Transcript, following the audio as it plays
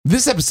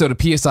This episode of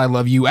PS I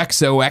Love You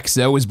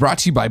XOXO is brought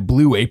to you by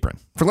Blue Apron.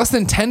 For less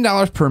than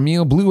 $10 per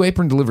meal, Blue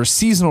Apron delivers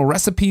seasonal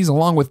recipes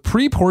along with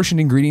pre-portioned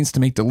ingredients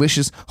to make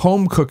delicious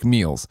home-cooked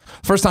meals.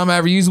 First time I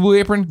ever used Blue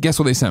Apron, guess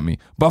what they sent me?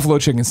 Buffalo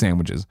chicken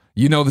sandwiches.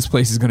 You know this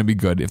place is going to be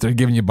good if they're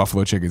giving you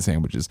buffalo chicken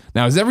sandwiches.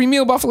 Now, is every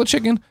meal buffalo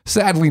chicken?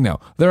 Sadly, no.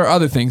 There are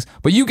other things,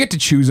 but you get to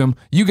choose them.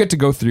 You get to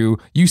go through.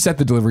 You set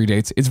the delivery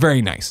dates. It's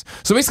very nice.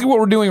 So basically what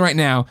we're doing right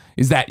now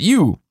is that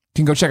you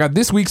can go check out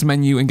this week's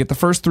menu and get the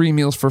first 3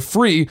 meals for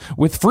free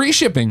with free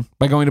shipping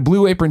by going to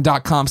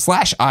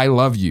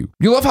blueapron.com/ILoveYou.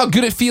 You'll love how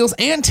good it feels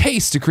and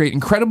tastes to create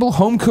incredible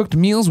home-cooked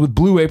meals with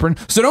Blue Apron,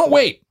 so don't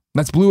wait.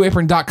 That's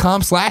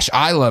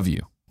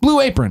blueapron.com/ILoveYou. Blue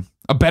Apron,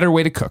 a better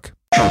way to cook.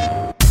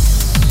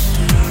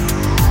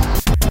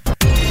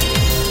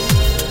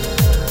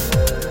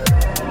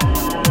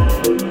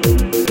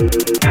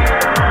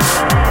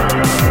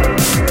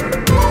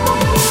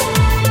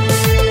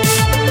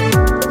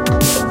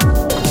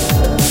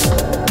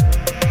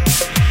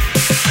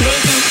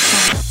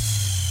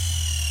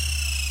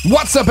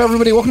 What's up,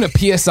 everybody? Welcome to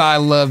PS I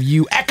Love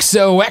You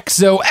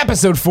XOXO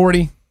episode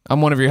 40.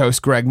 I'm one of your hosts,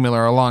 Greg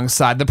Miller,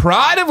 alongside the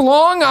pride of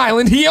Long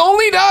Island. He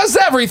only does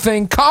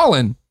everything,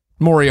 Colin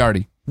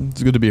Moriarty.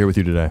 It's good to be here with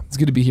you today. It's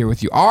good to be here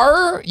with you.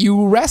 Are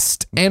you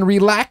rest and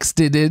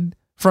relaxed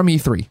from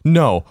E3?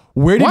 No.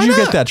 Where did you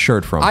get that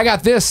shirt from? I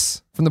got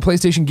this from the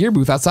PlayStation Gear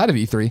booth outside of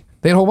E3.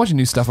 They had a whole bunch of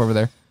new stuff over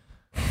there.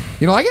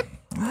 You don't like it?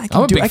 I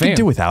can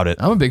do without it.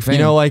 I'm a big fan.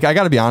 You know, like, I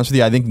got to be honest with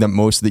you. I think that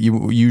most that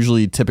you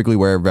usually typically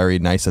wear very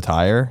nice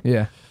attire.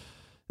 Yeah.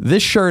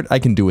 This shirt I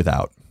can do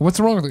without. What's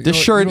wrong with it? This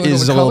shirt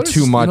is a little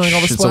too much.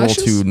 It's a little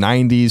too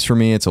 90s for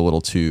me. It's a little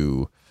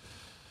too...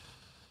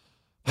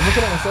 I'm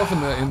looking at myself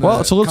in the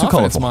well, it's a little too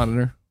colorful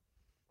monitor.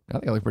 I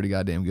think I look pretty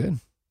goddamn good.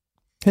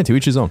 Hey, to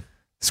each his own.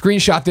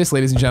 Screenshot this,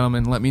 ladies and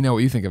gentlemen. Let me know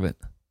what you think of it.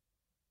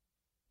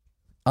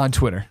 On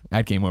Twitter,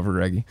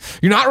 @GameOverGreggy.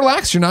 You're not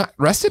relaxed? You're not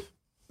rested?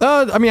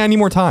 I mean, I need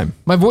more time.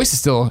 My voice is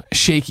still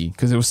shaky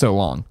because it was so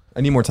long. I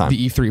need more time. The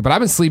E3, but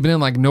I've been sleeping in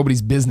like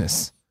nobody's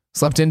business.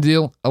 Slept in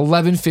till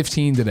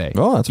 11:15 today.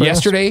 Oh, that's right.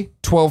 Yesterday,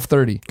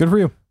 12:30. Good for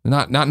you.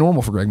 Not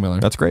normal for Greg Miller.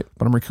 That's great.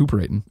 But I'm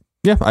recuperating.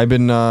 Yeah, I've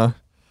been.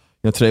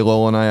 Today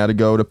Lola and I had to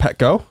go to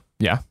Petco.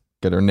 Yeah.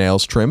 Get her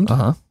nails trimmed.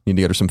 Need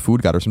to get her some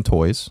food. Got her some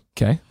toys.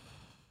 Okay.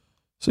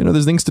 So,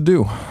 there's things to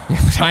do.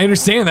 I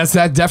understand.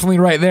 That definitely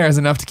right there is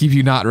enough to keep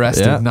you not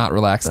rested, not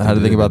relaxed. I had to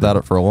think about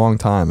that for a long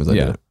time as I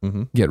did it.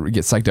 Mm-hmm. Get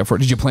psyched up for it.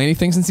 Did you play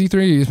anything since E3 or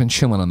you just been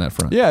chilling on that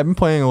front? Yeah, I've been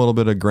playing a little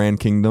bit of Grand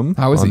Kingdom.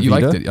 How is it? You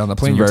Vita. liked it on the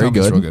plane? It's very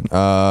good. Real good.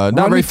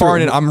 Not very far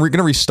in it. I'm going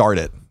to restart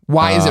it.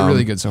 Why is it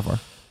really good so far?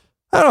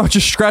 I don't know,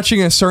 just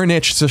scratching a certain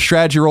itch. It's a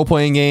strategy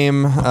role-playing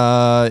game.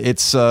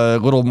 It's a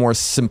little more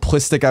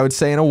simplistic, I would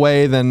say, in a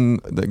way than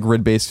the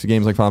grid-based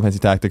games like Final Fantasy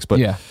Tactics. But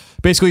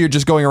basically, you're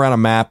just going around a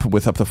map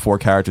with up to 4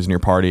 characters in your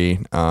party,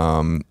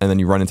 and then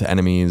you run into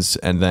enemies,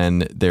 and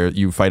then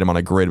you fight them on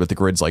a grid, but the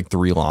grid's like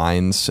 3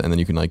 lines, and then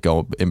you can like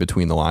go in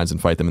between the lines and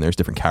fight them, and there's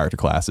different character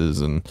classes.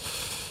 And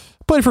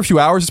played it for a few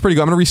hours. It's pretty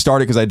good. I'm going to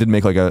restart it because I did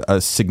make like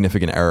a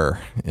significant error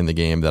in the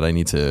game that I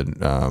need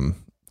to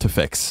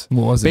fix.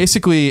 What was it?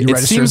 Basically, it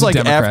seems like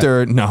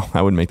after... No,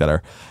 I wouldn't make that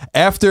error.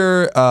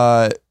 After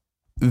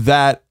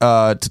that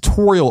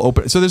tutorial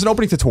open... So there's an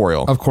opening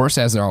tutorial. Of course,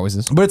 as there always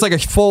is. But it's like a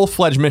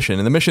full-fledged mission,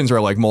 and the missions are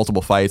like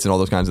multiple fights and all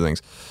those kinds of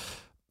things.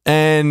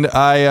 And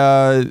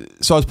I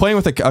was playing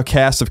with a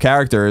cast of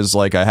characters.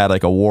 Like I had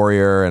like a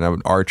warrior and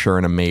an archer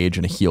and a mage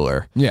and a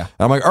healer. Yeah. And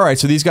I'm like, all right,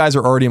 so these guys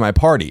are already in my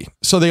party.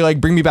 So they like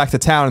bring me back to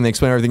town and they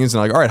explain everything is, and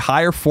they're like, all right,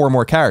 hire 4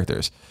 more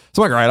characters.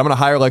 So I'm like, all right, I'm going to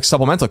hire like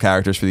supplemental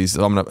characters for these.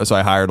 So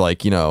I hired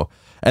like, and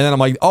then I'm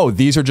like, oh,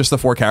 these are just the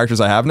 4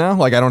 characters I have now?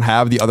 Like I don't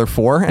have the other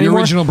 4 anymore? The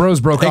original bros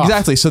broke off.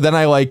 Exactly. So then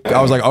I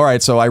was like, all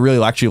right, so I really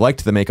actually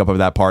liked the makeup of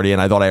that party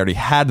and I thought I already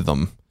had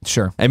them.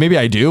 Sure. And maybe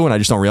I do and I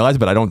just don't realize it,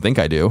 but I don't think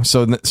I do.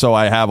 So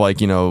I have like,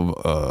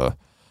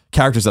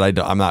 characters that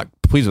I'm not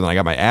pleased with and I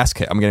got my ass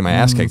kicked. I'm getting my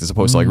ass kicked as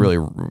opposed to like really,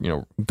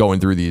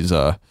 going through these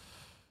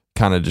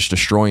kind of just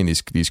destroying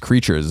these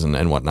creatures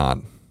and whatnot.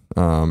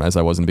 As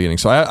I was in the beginning.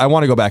 So I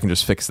want to go back and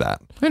just fix that.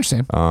 I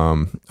understand.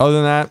 Other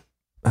than that,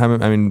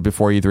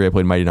 before E3, I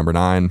played Mighty Number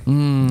 9. We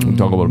can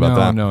talk a little about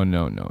that. No.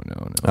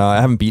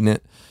 I haven't beaten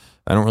it.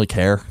 I don't really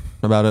care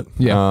about it.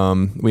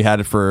 Yeah. We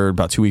had it for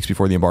about 2 weeks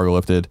before the embargo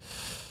lifted.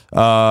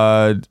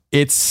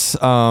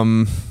 It's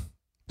not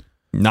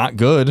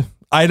good.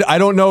 I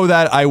don't know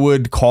that I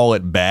would call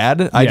it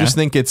bad. I just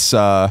think it's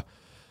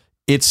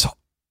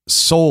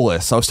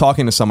soulless. I was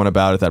talking to someone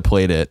about it that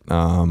played it,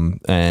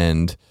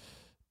 and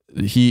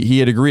he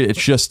had agreed.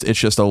 It's just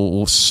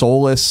a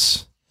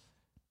soulless,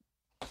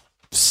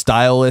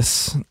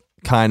 styleless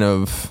kind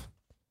of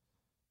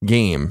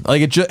game.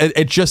 Like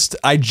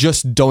I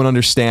just don't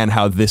understand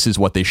how this is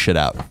what they shit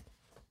out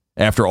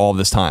after all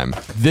this time.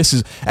 This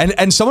is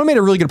and someone made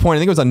a really good point. I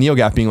think it was on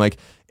NeoGAF being like,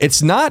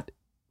 it's not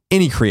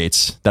Innie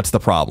Creates that's the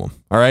problem.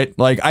 All right,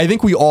 like I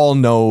think we all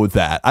know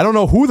that. I don't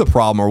know who the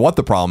problem or what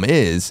the problem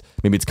is.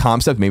 Maybe it's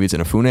Concept, maybe it's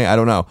Inafune. I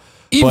don't know.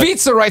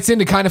 Evitsa writes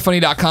into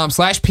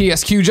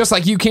kindafunny.com/PSQ just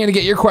like you can to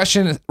get your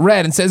question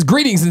read and says,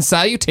 greetings and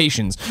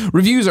salutations.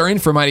 Reviews are in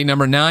for Mighty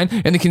Number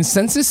 9, and the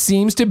consensus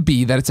seems to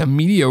be that it's a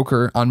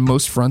mediocre on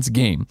most fronts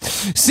game.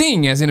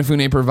 Seeing as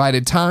Inafune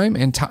provided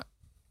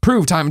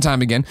proved time and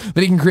time again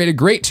that he can create a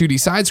great 2D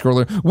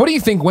side-scroller, what do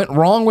you think went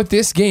wrong with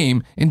this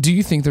game, and do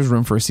you think there's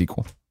room for a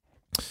sequel?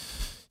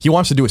 He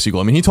wants to do a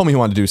sequel. I mean, he told me he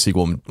wanted to do a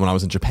sequel when I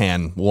was in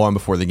Japan long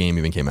before the game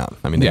even came out.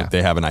 I mean,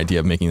 they have an idea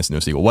of making this into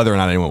a sequel. Whether or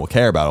not anyone will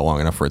care about it long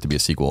enough for it to be a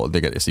sequel, they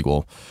get a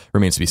sequel,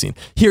 remains to be seen.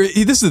 Here, this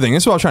is the thing.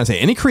 This is what I was trying to say.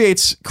 And he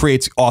creates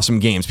awesome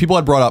games. People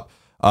had brought up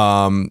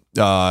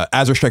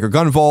Azure Striker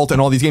Gunvolt and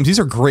all these games. These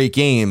are great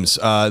games.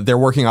 They're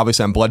working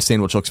obviously on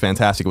Bloodstained, which looks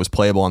fantastic. It was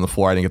playable on the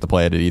floor. I didn't get to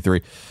play it at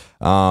E3.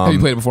 Have you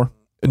played it before?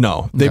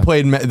 No. They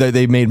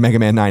made Mega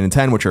Man 9 and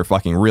 10, which are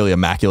fucking really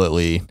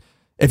immaculately...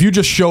 If you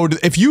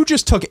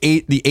just took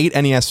the 8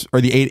 NES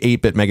or the 8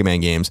 8-bit Mega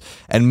Man games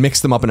and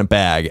mixed them up in a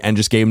bag and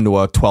just gave them to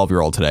a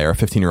 12-year-old today or a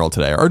 15-year-old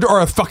today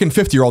or a fucking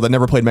 50-year-old that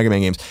never played Mega Man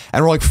games,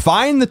 and we're like,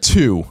 find the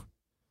two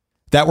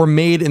that were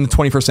made in the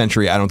 21st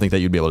century, I don't think that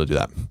you'd be able to do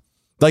that.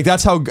 Like,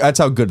 that's how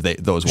good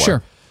those were.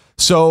 Sure.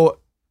 So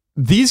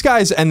these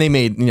guys, and they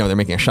made, they're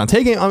making a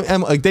Shantae game,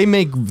 and like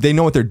they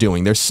know what they're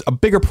doing. There's a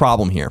bigger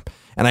problem here,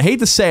 and I hate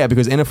to say it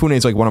because Inafune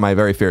is like one of my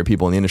very favorite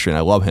people in the industry, and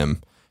I love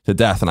him to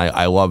death, and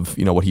I love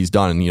what he's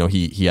done, and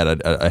he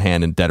had a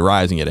hand in Dead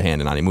Rising, he had a hand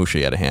in Onimusha,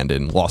 he had a hand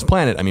in Lost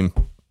Planet. I mean,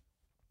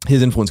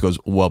 his influence goes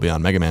well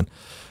beyond Mega Man,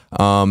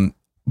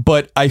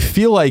 but I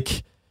feel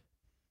like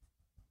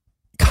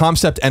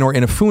Concept and or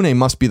Inafune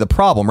must be the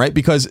problem, right?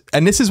 Because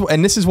this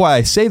is why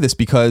I say this,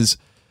 because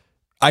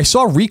I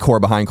saw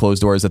Recore behind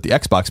closed doors at the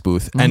Xbox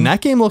booth, and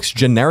that game looks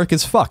generic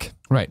as fuck.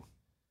 Right.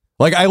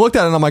 Like, I looked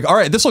at it and I'm like, all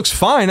right, this looks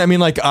fine. I mean,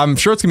 like, I'm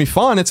sure it's gonna be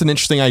fun. It's an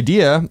interesting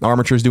idea.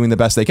 Armature's doing the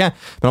best they can.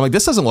 But I'm like,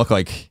 this doesn't look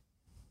like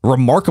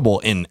remarkable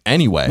in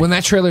any way. When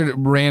that trailer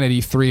ran at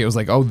E3, it was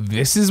like, oh,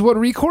 this is what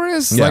Recore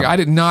is? Yeah. Like, I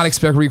did not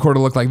expect Recore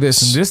to look like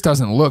this, and this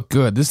doesn't look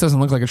good. This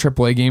doesn't look like a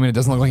AAA game, and it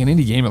doesn't look like an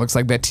indie game. It looks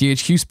like that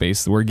THQ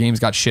space where games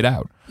got shit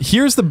out.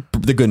 Here's the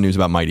good news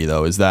about Mighty,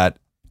 though, is that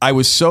I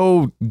was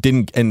so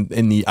in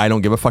the I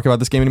don't give a fuck about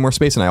this game anymore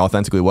space, and I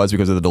authentically was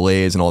because of the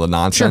delays and all the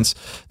nonsense,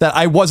 that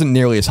I wasn't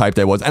nearly as hyped as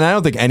I was, and I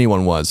don't think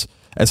anyone was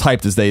as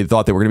hyped as they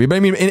thought they were going to be. But I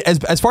mean,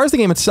 as far as the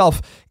game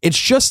itself, it's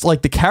just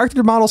like the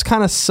character models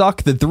kind of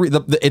suck.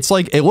 It's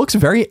like, it looks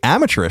very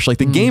amateurish. Like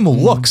the game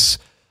looks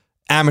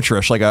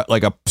amateurish, like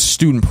a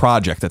student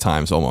project at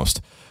times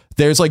almost.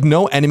 There's like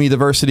no enemy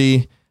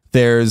diversity.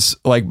 There's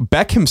like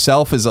Beck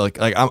himself is like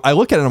I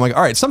look at it and I'm like,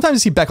 all right, sometimes I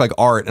see Beck like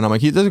art and I'm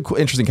like, he's an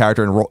interesting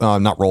character,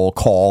 and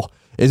Call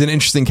is an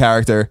interesting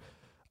character.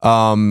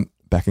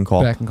 Beck and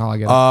Call, I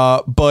get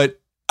it.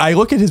 But I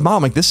look at his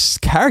mom like, this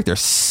character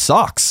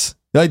sucks.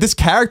 Like, this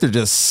character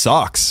just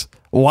sucks.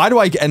 Why do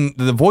and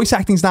the voice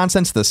acting's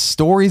nonsense, the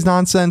story's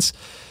nonsense.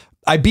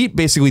 I beat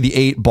basically the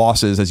 8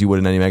 bosses as you would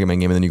in any Mega Man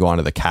game, and then you go on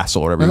to the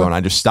castle or whatever you go, and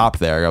I just stopped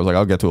there. I was like,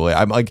 I'll get to it later.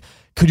 I'm like,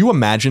 could you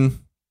imagine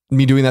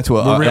me doing that to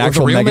an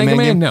actual Mega Man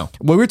game? No.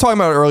 What we were talking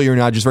about earlier,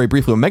 now just very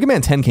briefly, when Mega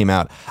Man 10 came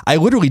out, I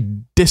literally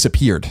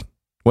disappeared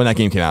when that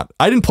game came out.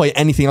 I didn't play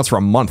anything else for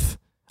a month.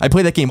 I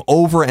played that game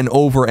over and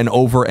over and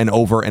over and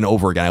over and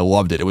over again. I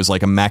loved it. It was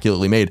like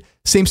immaculately made.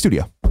 Same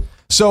studio.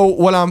 So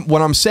what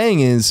I'm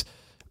saying is,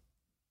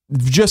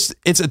 just,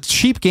 it's a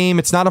cheap game.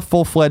 It's not a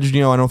full-fledged,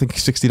 I don't think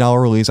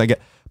 $60 release.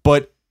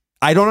 But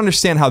I don't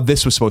understand how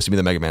this was supposed to be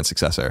the Mega Man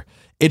successor.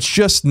 It's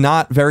just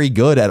not very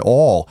good at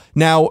all.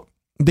 Now,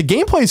 the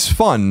gameplay is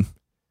fun.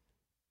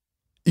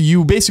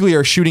 You basically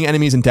are shooting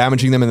enemies and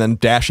damaging them and then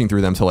dashing through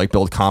them to like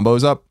build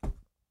combos up.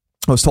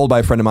 I was told by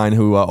a friend of mine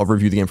who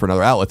reviewed the game for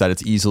another outlet that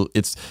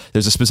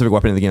there's a specific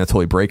weapon in the game that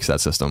totally breaks that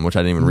system, which I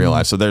didn't even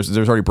realize. So there's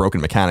already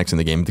broken mechanics in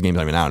the game. The game's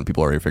not even out, and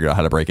people already figured out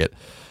how to break it.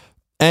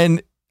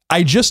 And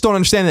I just don't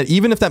understand that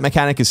even if that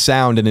mechanic is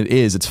sound, and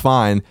it's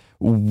fine.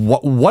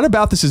 What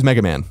about this is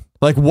Mega Man?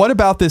 Like, what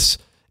about this?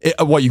 You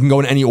can go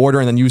in any order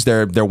and then use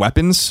their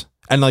weapons,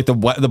 and like the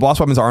boss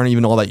weapons aren't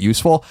even all that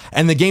useful.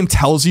 And the game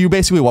tells you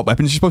basically what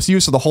weapons you're supposed to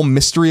use. So the whole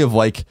mystery of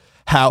like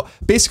how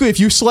basically if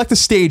you select a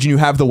stage and you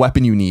have the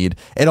weapon you need,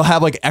 it'll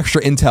have like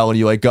extra intel, and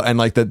you like go and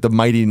like the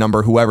mighty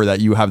number whoever that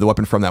you have the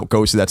weapon from that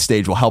goes to that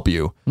stage will help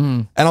you.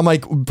 And I'm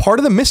like, part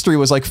of the mystery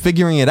was like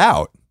figuring it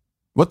out.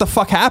 What the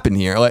fuck happened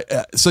here? Like,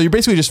 so you're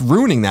basically just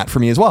ruining that for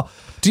me as well.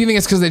 Do you think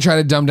it's because they try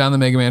to dumb down the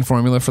Mega Man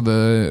formula for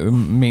the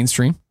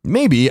mainstream?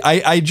 Maybe.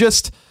 I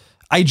just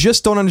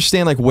don't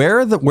understand, like, where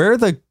are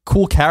the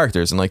cool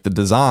characters and like the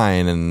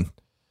design and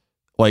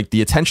like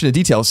the attention to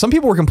detail. Some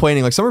people were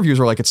complaining, like some reviews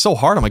were like, it's so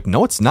hard. I'm like,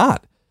 no, it's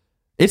not.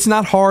 It's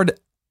not hard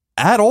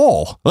at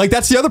all. Like,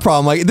 that's the other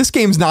problem. Like, this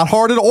game's not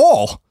hard at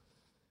all.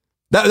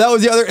 That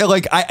was the other,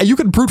 like, you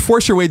could brute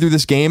force your way through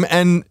this game,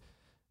 and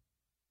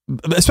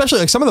especially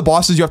like some of the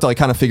bosses, you have to like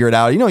kind of figure it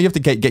out. You have to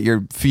get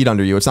your feet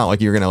under you. It's not like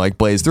you're gonna like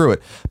blaze through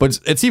it, but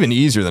it's even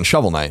easier than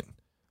Shovel Knight.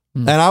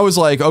 And I was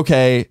like,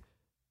 okay,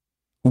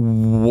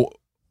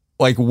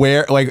 like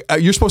where, like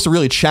you're supposed to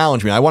really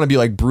challenge me. I want to be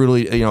like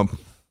brutally,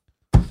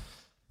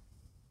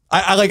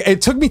 I like,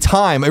 it took me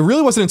time. It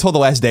really wasn't until the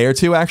last day or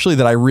two, actually,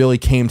 that I really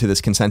came to this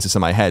consensus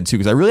in my head, too,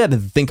 because I really had to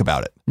think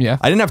about it. Yeah.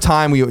 I didn't have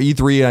time. We were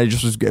E3,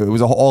 and it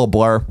was all a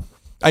blur.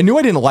 I knew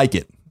I didn't like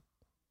it,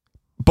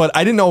 but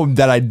I didn't know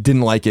that I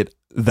didn't like it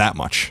that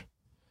much.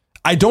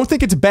 I don't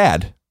think it's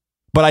bad,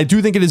 but I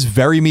do think it is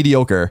very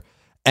mediocre,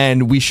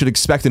 and we should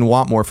expect and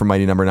want more from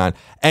Mighty Number 9.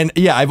 And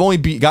yeah, I've only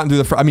gotten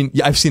through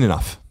I've seen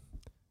enough.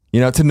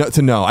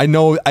 To know. I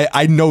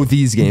know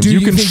these games.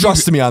 You can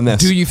trust me on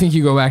this. Do you think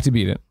you go back to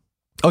beat it?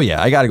 Oh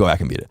yeah, I got to go back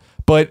and beat it.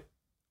 But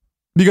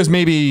because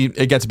maybe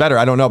it gets better,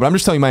 I don't know. But I'm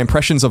just telling you my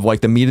impressions of like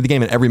the meat of the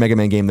game. And every Mega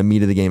Man game, the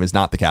meat of the game is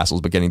not the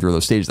castles, but getting through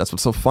those stages. That's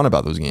what's so fun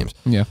about those games.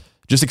 Yeah.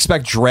 Just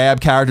expect drab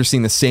characters,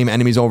 seeing the same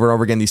enemies over and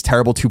over again. These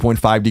terrible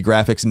 2.5D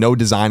graphics, no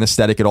design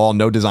aesthetic at all,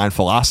 no design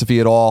philosophy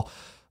at all.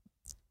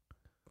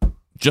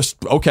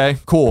 Just okay,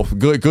 cool,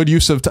 good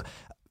use of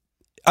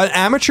an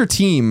amateur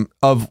team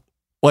of.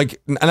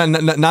 Like,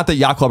 not that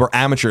Yacht Club are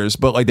amateurs,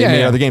 but like they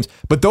made other games.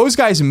 But those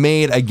guys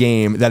made a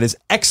game that is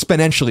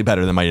exponentially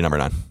better than Mighty Number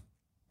 9.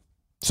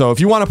 So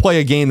if you want to play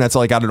a game that's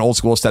like got an old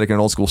school aesthetic and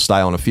an old school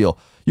style and a feel,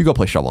 you go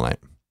play Shovel Knight.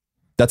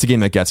 That's a game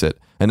that gets it.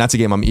 And that's a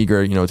game I'm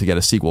eager, to get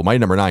a sequel. Mighty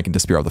Number 9 can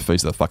disappear off the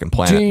face of the fucking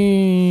planet.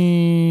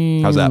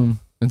 Damn. How's that?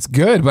 It's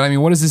good, but I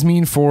mean, what does this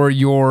mean for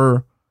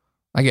your,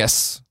 I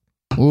guess,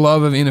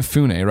 love of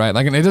Inafune, right?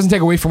 Like, and it doesn't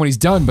take away from what he's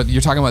done, but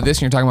you're talking about this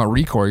and you're talking about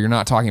Recore. You're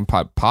not talking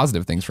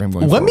positive things for him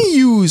going forward. Let me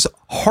use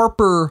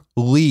Harper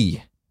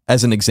Lee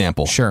as an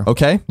example. Sure.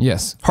 Okay?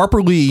 Yes.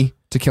 Harper Lee.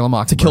 To Kill a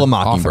Mockingbird. To Kill a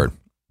Mockingbird.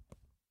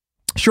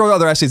 She wrote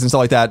other essays and stuff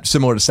like that,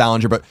 similar to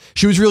Salinger, but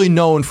she was really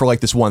known for like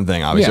this one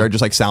thing, obviously. Right?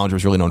 Just like Salinger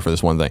was really known for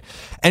this one thing.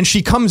 And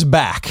she comes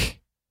back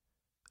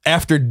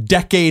after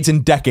decades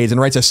and decades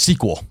and writes a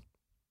sequel,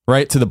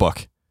 right, to the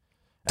book.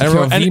 To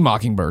kill the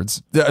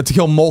Mockingbirds. To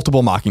kill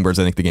multiple Mockingbirds,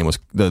 I think the game was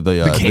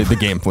the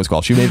game was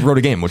called. She wrote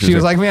a game, which she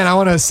was like, man, I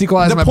want to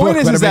sequelize my book. The point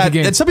is that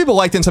and some people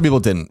liked it and some people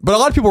didn't. But a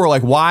lot of people were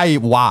like,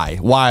 why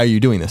are you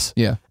doing this?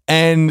 Yeah.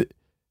 And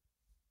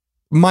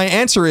my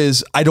answer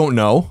is, I don't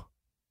know.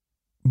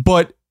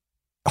 But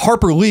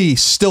Harper Lee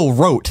still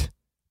wrote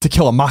To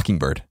Kill a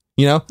Mockingbird,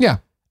 Yeah.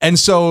 And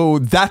so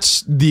and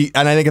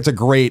I think it's a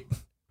great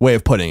way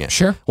of putting it.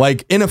 Sure.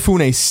 Like,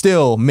 Inafune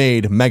still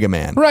made Mega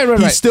Man. Right.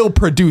 He still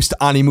produced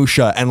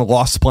Onimusha and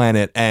Lost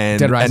Planet and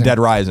Dead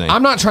Rising.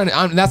 I'm not trying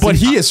to... But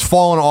he has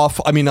fallen off.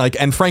 I mean, like,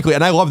 and frankly,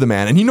 and I love the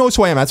man, and he knows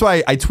who I am. That's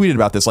why I tweeted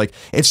about this. Like,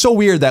 it's so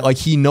weird that, like,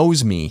 he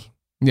knows me.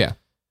 Yeah.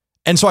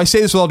 And so I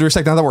say this with all due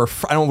respect. Not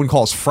that I wouldn't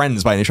call us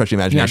friends by any stretch of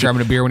the imagination. You're not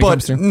grabbing a beer when he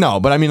comes through?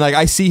 No, but I mean, like,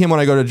 I see him when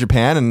I go to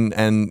Japan,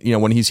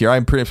 and when he's here,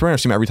 I'm pretty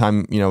much see him every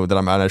time, that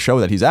I'm at a show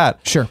that he's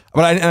at. Sure.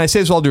 But I say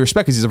this with all due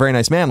respect because he's a very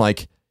nice man.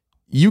 Like,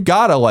 you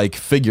gotta like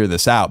figure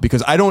this out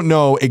because I don't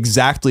know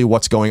exactly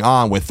what's going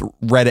on with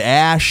Red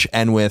Ash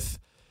and with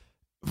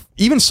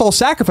even Soul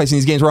Sacrifice in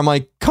these games where I'm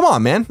like, come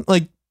on, man.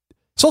 Like,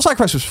 Soul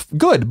Sacrifice was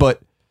good, but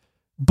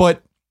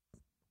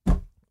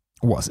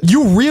was it?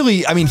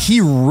 He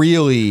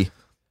really,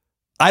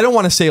 I don't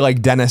want to say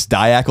like Dennis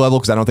Dyack level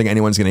because I don't think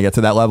anyone's going to get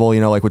to that level,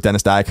 like with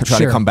Dennis Dyack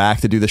trying to come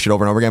back to do this shit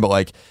over and over again. But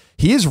like,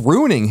 he is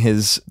ruining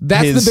his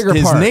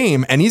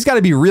name, and he's got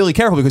to be really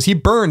careful because he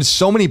burned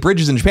so many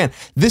bridges in Japan.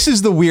 This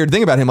is the weird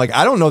thing about him. Like,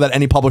 I don't know that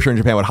any publisher in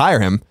Japan would hire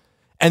him.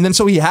 And then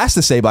so he has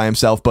to say by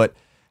himself, but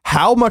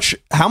how much,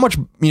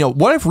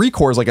 what if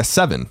Recore is like a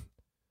 7?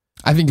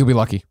 I think you'll be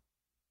lucky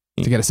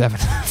to get a 7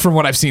 from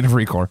what I've seen of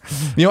Recore.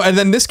 And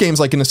then this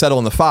game's like going to settle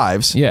in the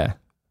 5s. Yeah.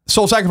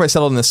 Soul Sacrifice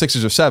settled in the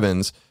 6s or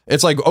 7s.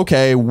 It's like,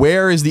 okay,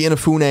 where is the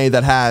Inafune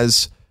that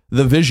has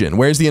the vision?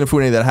 Where's the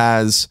Inafune that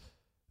has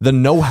the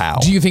know-how?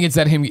 Do you think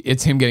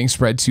it's him getting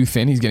spread too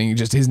thin? He's getting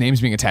just his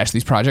name's being attached to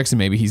these projects, and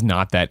maybe he's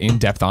not that in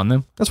depth on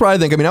them. That's what I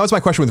think. I mean, that was my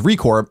question with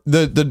Recore.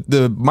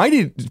 The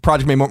Mighty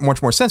project made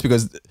much more sense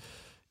because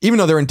even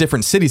though they're in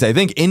different cities, I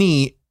think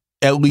Ini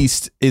at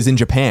least is in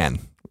Japan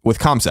with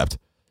Concept.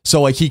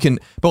 So like he can,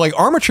 but like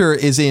Armature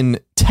is in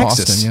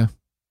Texas. Boston, yeah.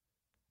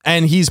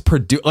 And he's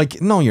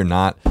like, no, you're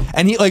not.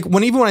 And he like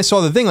when I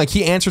saw the thing, like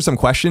he answered some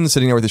questions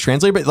sitting there with his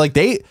translator, but like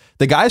the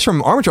guys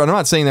from Armature, I'm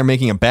not saying they're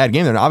making a bad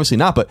game. They're obviously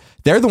not, but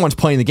they're the ones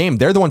playing the game.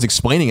 They're the ones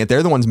explaining it.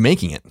 They're the ones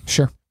making it.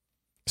 Sure.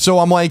 So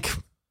I'm like,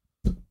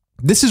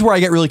 this is where I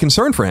get really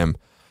concerned for him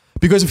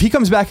because if he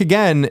comes back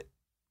again,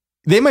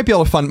 they might be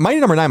able to fund Mighty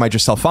Number 9 might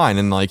just sell fine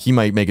and like he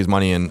might make his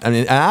money. And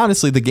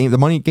honestly, the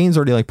game's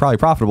already like probably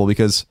profitable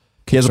because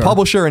he has a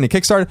publisher and a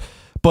Kickstarter,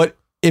 but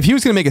if he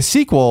was going to make a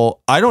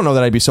sequel, I don't know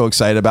that I'd be so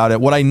excited about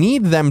it. What I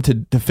need them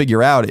to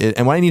figure out,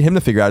 and what I need him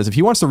to figure out is if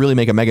he wants to really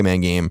make a Mega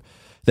Man game,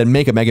 then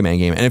make a Mega Man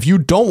game. And if you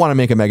don't want to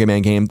make a Mega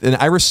Man game, then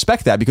I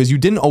respect that because you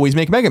didn't always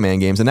make Mega Man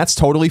games, and that's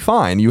totally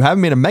fine. You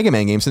haven't made a Mega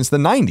Man game since the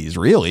 90s,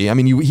 really. I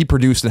mean, he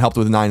produced and helped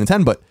with 9 and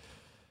 10, but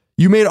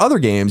you made other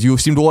games. You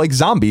seem to like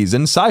zombies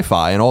and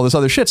sci-fi and all this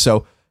other shit.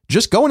 So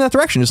just go in that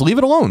direction. Just leave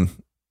it alone.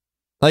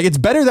 Like, it's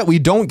better that we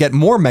don't get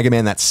more Mega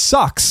Man that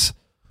sucks,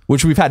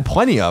 which we've had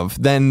plenty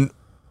of, than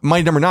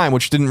Mighty Number 9,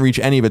 which didn't reach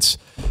any of its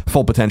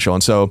full potential.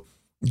 And so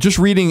just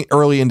reading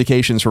early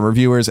indications from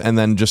reviewers and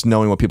then just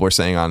knowing what people are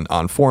saying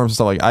on forums and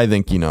stuff, like, I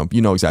think, you know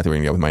exactly what you're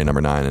going to get with Mighty Number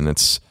 9. And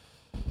it's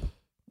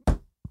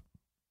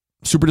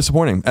super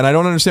disappointing. And I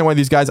don't understand why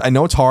these guys, I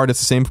know it's hard. It's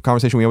the same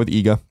conversation we had with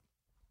Iga,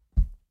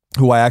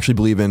 who I actually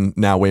believe in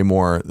now way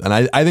more. And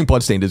I think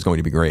Bloodstained is going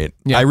to be great.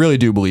 Yeah. I really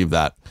do believe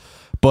that.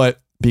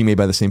 But being made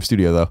by the same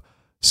studio, though.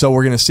 So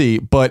we're going to see.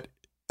 But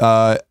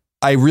I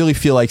really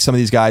feel like some of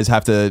these guys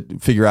have to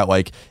figure out,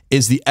 like,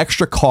 is the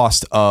extra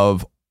cost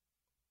of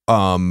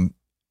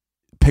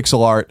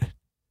pixel art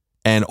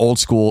and old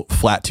school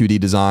flat 2D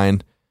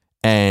design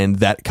and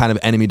that kind of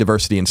enemy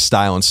diversity and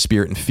style and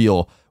spirit and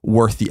feel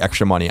worth the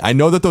extra money? I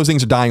know that those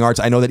things are dying arts.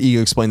 I know that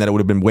Iga explained that it would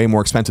have been way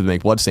more expensive to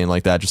make Bloodstained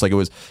like that, just like it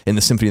was in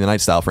the Symphony of the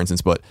Night style, for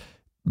instance, but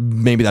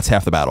maybe that's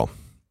half the battle.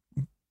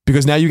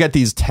 Because now you get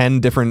these 10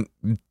 different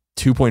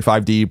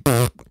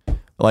 2.5D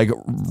like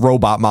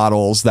robot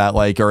models that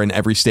like are in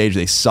every stage.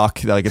 They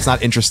suck. Like, it's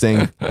not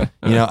interesting. I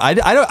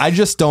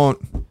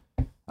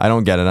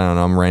don't get it. I don't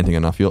know. I'm ranting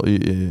enough.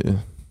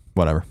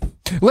 Whatever.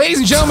 Ladies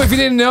and gentlemen, if you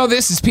didn't know,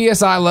 this is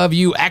PS I Love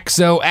You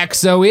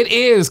XOXO. It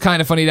is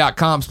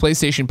kindafunny.com's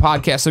PlayStation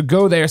podcast. So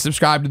go there,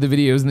 subscribe to the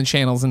videos and the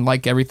channels, and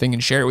like everything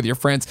and share it with your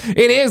friends.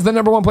 It is the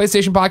 #1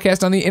 PlayStation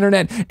podcast on the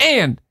internet,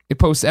 and it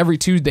posts every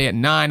Tuesday at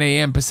 9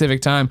 a.m.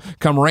 Pacific time,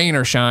 come rain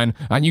or shine,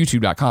 on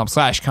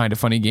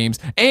youtube.com/kindafunnygames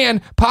and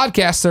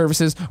podcast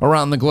services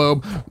around the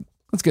globe.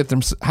 Let's get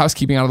some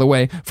housekeeping out of the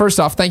way. First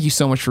off, thank you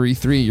so much for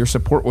E3. Your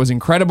support was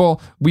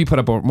incredible. We put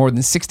up more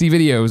than 60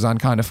 videos on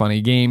Kinda Funny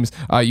Games.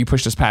 You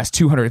pushed us past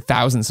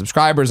 200,000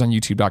 subscribers on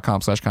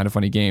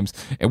youtube.com/kindafunnygames,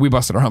 and we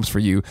busted our humps for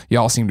you. You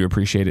all seem to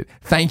appreciate it.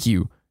 Thank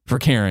you for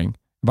caring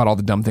about all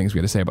the dumb things we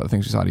had to say about the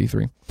things we saw at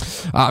E3.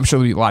 I'm sure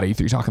there'll be a lot of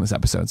E3 talk in this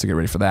episode, so get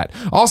ready for that.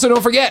 Also,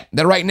 don't forget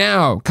that right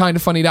now,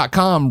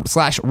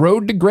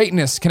 kindafunny.com/road to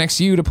greatness connects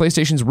you to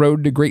PlayStation's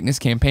Road to Greatness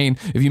campaign.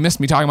 If you missed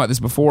me talking about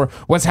this before,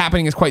 what's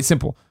happening is quite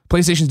simple.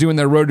 PlayStation's doing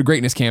their Road to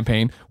Greatness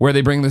campaign, where they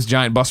bring this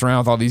giant bus around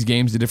with all these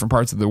games to different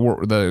parts of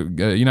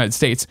the United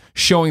States,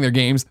 showing their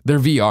games, their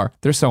VR,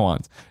 their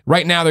so-ons.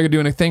 Right now, they're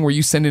doing a thing where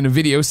you send in a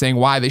video saying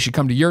why they should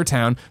come to your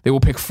town. They will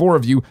pick 4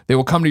 of you. They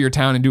will come to your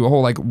town and do a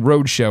whole like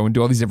road show and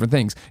do all these different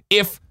things.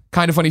 If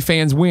Kinda Funny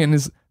fans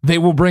wins, they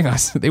will bring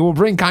us. They will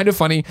bring Kinda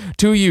Funny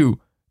to you.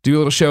 Do a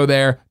little show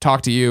there,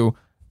 talk to you,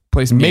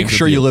 play some games. Make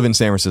sure you live in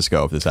San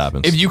Francisco if this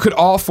happens. If you could,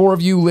 all 4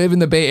 of you live in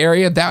the Bay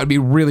Area, that would be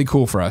really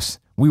cool for us.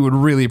 We would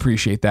really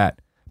appreciate that.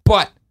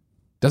 But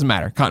doesn't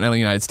matter. Continental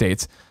United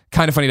States.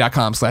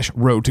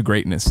 Kindafunny.com/road to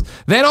greatness.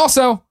 Then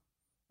also,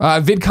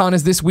 VidCon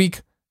is this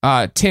week.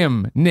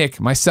 Tim,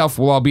 Nick, myself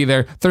will all be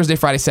there. Thursday,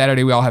 Friday,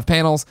 Saturday, we all have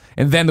panels.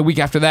 And then the week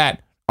after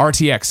that,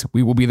 RTX,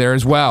 we will be there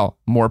as well.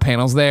 More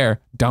panels there.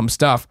 Dumb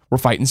stuff. We're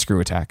fighting Screw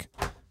Attack.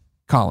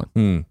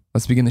 Colin,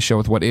 let's begin the show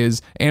with what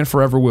is and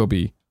forever will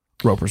be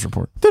Roper's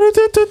Report.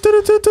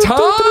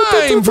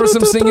 Time for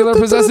some singular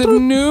possessive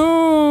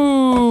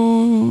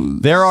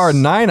news. There are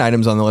 9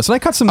 items on the list, and I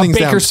cut some things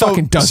down.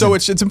 So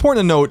it's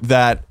important to note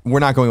that we're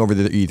not going over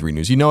the E3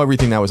 news. You know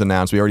everything that was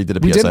announced. We already did a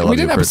PSI Love You. We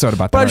did an episode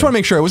about that. But I just want to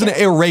make sure it was an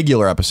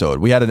irregular episode.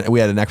 We had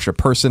an extra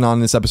person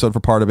on this episode for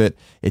part of it.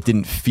 It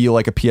didn't feel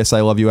like a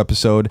PSI Love You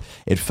episode.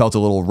 It felt a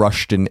little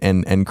rushed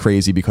and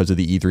crazy because of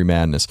the E3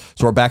 madness.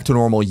 So we're back to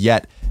normal,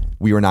 yet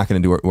we were not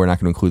going to do it. We're not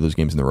going to include those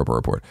games in the Roper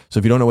Report. So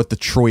if you don't know what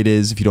Detroit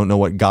is, if you don't know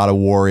what God of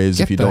War is,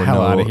 if you don't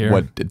know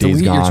what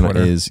Days Gone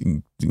is,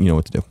 you know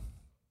what to do.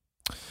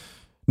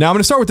 Now I'm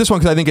going to start with this one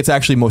because I think it's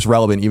actually most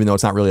relevant, even though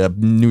it's not really a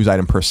news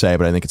item per se,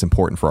 but I think it's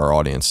important for our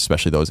audience,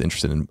 especially those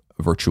interested in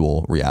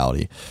virtual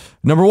reality.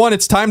 Number 1,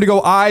 it's time to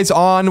go eyes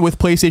on with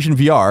PlayStation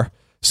VR.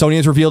 Sony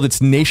has revealed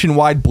its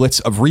nationwide blitz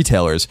of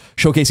retailers,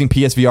 showcasing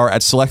PSVR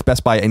at select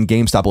Best Buy and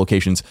GameStop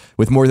locations,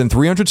 with more than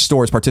 300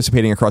 stores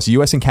participating across the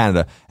US and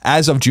Canada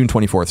as of June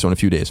 24th, so in a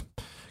few days.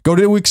 Go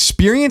to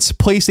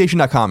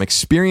experienceplaystation.com,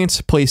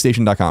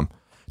 experienceplaystation.com,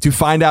 to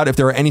find out if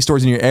there are any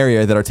stores in your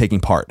area that are taking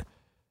part.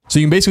 So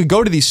you can basically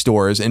go to these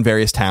stores in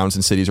various towns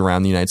and cities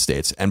around the United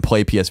States and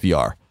play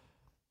PSVR.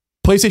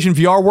 PlayStation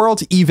VR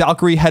World,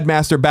 E-Valkyrie,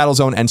 Headmaster,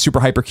 Battlezone, and Super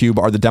Hypercube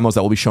are the demos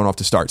that will be shown off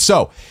to start.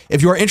 So,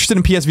 if you are interested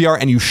in PSVR,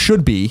 and you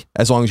should be,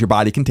 as long as your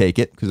body can take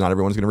it, because not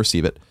everyone's going to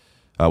receive it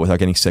without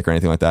getting sick or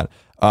anything like that,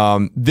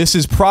 this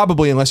is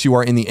probably, unless you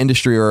are in the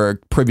industry or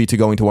privy to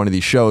going to one of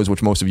these shows,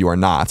 which most of you are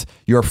not,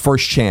 your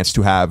first chance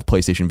to have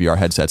PlayStation VR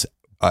headsets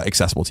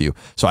accessible to you.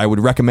 So I would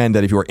recommend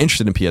that if you are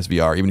interested in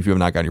PSVR, even if you have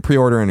not gotten your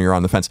pre-order and you're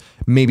on the fence,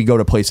 maybe go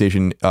to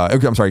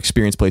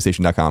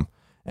experienceplaystation.com.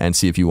 And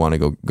see if you want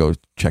to go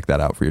check that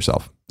out for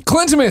yourself.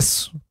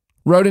 Clintimus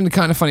wrote into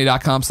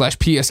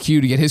kindafunny.com/PSQ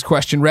to get his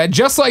question read,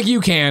 just like you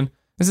can.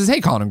 This is,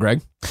 hey, Colin and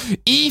Greg.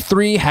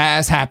 E3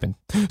 has happened.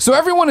 So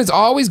everyone is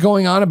always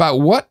going on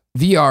about what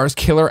VR's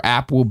killer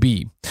app will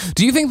be.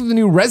 Do you think that the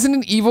new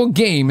Resident Evil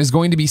game is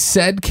going to be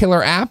said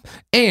killer app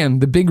and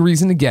the big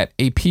reason to get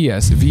a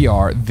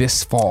PSVR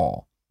this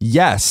fall?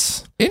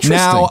 Yes. Interesting.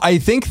 Now, I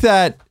think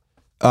that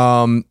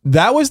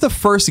that was the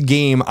first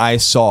game I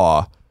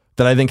saw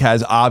that I think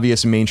has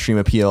obvious mainstream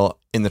appeal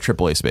in the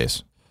AAA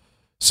space.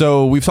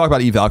 So we've talked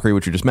about E-Valkyrie,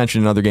 which we just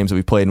mentioned, and other games that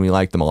we've played, and we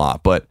like them a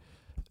lot. But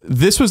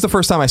this was the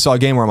first time I saw a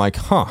game where I'm like,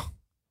 huh.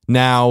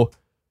 Now,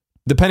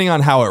 depending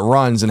on how it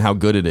runs and how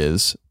good it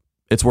is,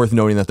 it's worth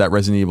noting that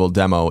Resident Evil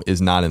demo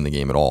is not in the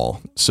game at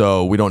all.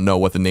 So we don't know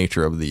what the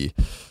nature of the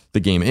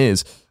game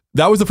is.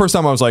 That was the first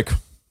time I was like,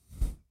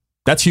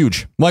 that's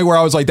huge. Like where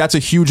I was like, that's a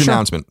huge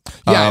announcement.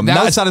 Yeah,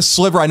 it's not a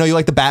sliver. I know you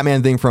like the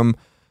Batman thing from,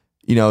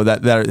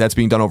 that's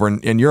being done over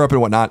in Europe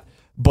and whatnot,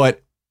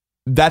 but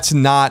that's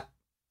not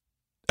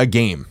a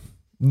game.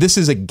 This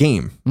is a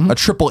game, a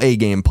AAA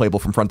game playable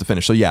from front to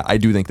finish. So yeah, I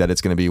do think that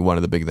it's going to be one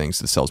of the big things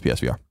that sells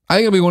PSVR. I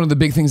think it'll be one of the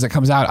big things that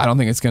comes out. I don't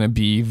think it's going to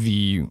be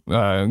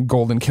the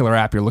golden killer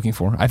app you're looking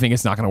for. I think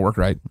it's not going to work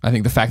right. I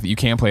think the fact that you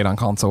can't play it on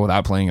console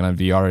without playing it on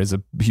VR is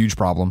a huge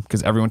problem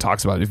because everyone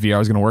talks about it. If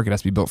VR is going to work, it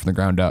has to be built from the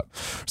ground up.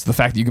 So the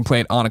fact that you can play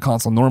it on a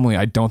console normally,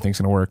 I don't think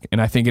it's going to work.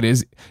 And I think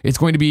it's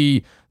going to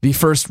be the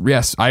first,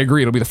 yes, I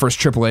agree, it'll be the first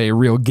AAA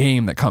real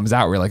game that comes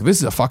out where you're like, this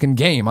is a fucking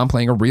game. I'm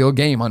playing a real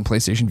game on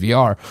PlayStation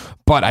VR.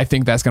 But I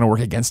think that's going to work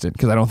against it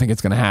because I don't think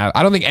it's going to have,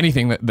 I don't think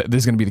anything that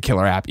there's going to be the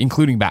killer app,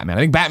 including Batman.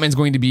 I think Batman's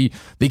going to be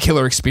the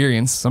killer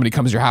experience. Somebody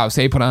comes to your house,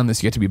 hey, put on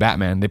this, you get to be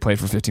Batman. They play it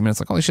for 15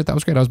 minutes, like, holy shit, that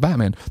was great, I was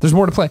Batman. There's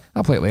more to play.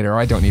 I'll play it later, or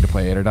I don't need to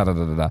play it, or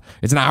da-da-da-da-da.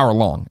 It's an hour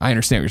long. I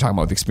understand what you're talking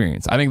about with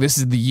experience. I think this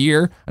is the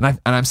year, and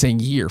I'm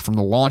saying year, from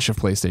the launch of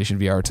PlayStation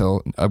VR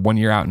till 1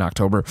 year out in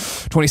October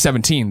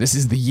 2017. This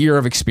is the year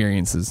of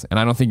experiences, and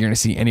I don't think you're going to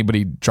see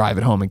anybody drive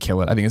it home and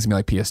kill it. I think it's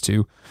going to be like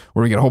PS2,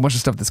 where we get a whole bunch of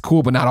stuff that's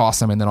cool but not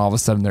awesome, and then all of a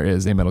sudden there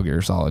is a Metal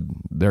Gear Solid.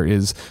 There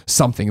is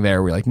something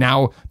there where like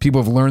now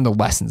people have learned the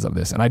lessons of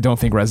this, and I don't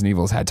think Resident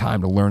Evil has had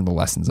time to learn the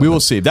lessons of it. We will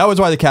see. That was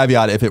why the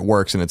caveat, if it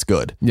works and it's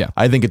good. Yeah.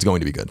 I think it's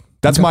going to be good.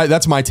 That's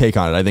my take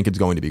on it. I think it's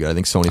going to be good. I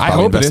think Sony's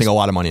probably investing a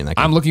lot of money in that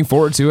game. I'm looking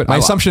forward to it. My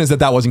assumption is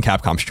that wasn't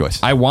Capcom's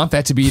choice. I want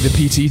that to be the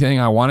PT thing.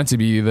 I want it to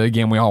be the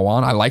game we all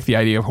want. I like the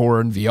idea of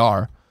horror in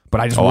VR, but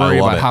I just worry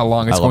about how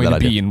long it's going to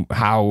be and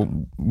how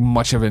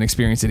much of an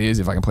experience it is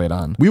if I can play it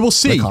on we will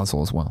see. The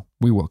console as well.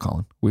 We will,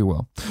 Colin. We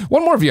will.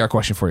 One more VR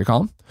question for you,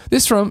 Colin.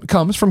 This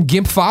comes from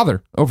Gimp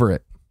Father over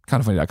at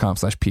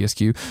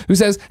kindoffunny.com/PSQ, who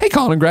says, hey,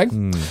 Colin and Greg,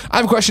 I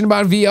have a question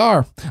about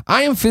VR.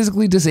 I am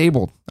physically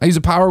disabled. I use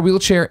a power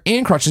wheelchair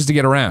and crutches to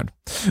get around.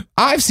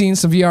 I've seen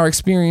some VR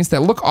experience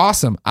that look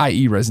awesome,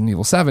 i.e. Resident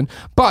Evil 7,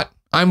 but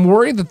I'm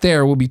worried that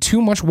there will be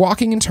too much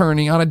walking and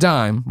turning on a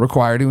dime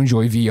required to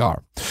enjoy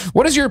VR.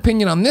 What is your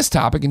opinion on this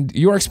topic and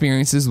your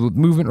experiences with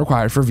movement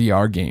required for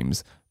VR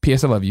games?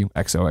 P.S. I love you,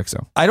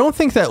 XOXO. I don't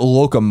think that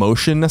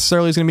locomotion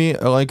necessarily is going to be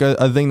like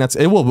a thing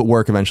it will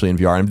work eventually in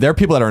VR. And there are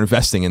people that are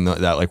investing in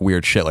that like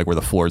weird shit, like where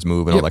the floors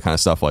move and all that kind of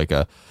stuff, like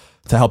to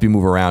help you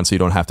move around so you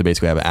don't have to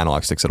basically have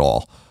analog sticks at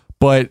all.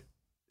 But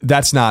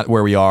that's not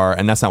where we are,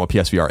 and that's not what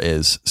PSVR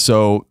is.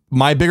 So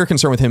my bigger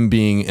concern with him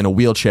being in a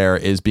wheelchair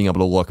is being able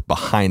to look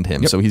behind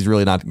him. So he's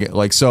really not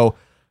like, so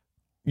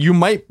you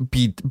might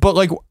be, but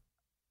like,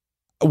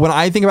 when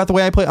I think about the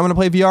way I'm going to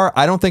play VR,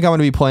 I don't think I'm going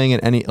to be playing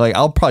it like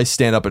I'll probably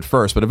stand up at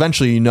first, but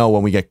eventually,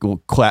 when we get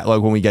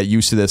when we get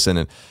used to this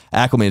and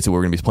acclimated to it,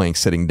 we're going to be playing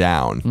sitting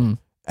down.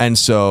 And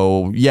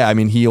so, yeah, I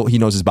mean, he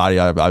knows his body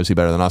obviously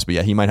better than us, but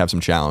yeah, he might have some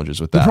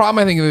challenges with that. The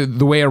problem, I think,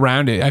 the way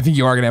around it, I think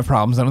you are going to have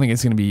problems. I don't think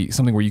it's going to be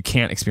something where you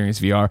can't experience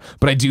VR,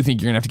 but I do think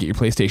you're going to have to get your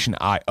PlayStation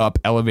Eye up,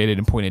 elevated,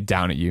 and pointed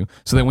down at you,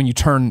 so that when you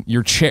turn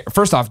your chair,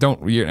 first off,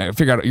 figure out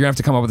you're going to have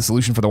to come up with a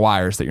solution for the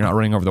wires, that you're not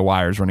running over the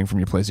wires running from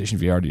your PlayStation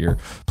VR to your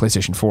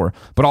PlayStation 4.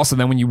 But also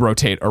then when you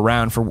rotate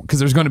around because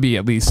there's going to be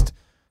at least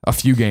a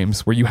few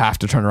games where you have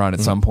to turn around at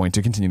some point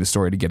to continue the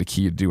story, to get a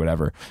key to do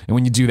whatever. And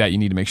when you do that, you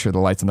need to make sure the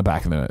lights on the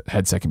back of the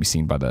headset can be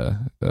seen by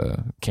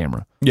the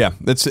camera. Yeah,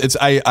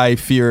 I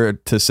fear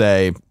to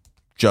say,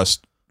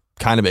 just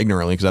kind of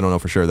ignorantly, because I don't know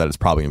for sure, that it's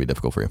probably going to be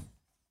difficult for you.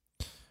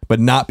 But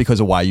not because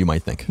of why you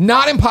might think.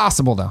 Not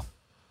impossible, though.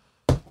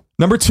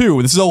 Number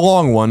 2, this is a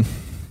long one,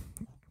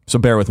 so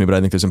bear with me, but I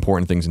think there's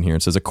important things in here.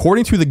 It says,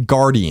 according to The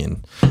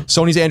Guardian,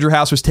 Sony's Andrew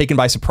House was taken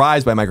by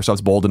surprise by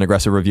Microsoft's bold and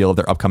aggressive reveal of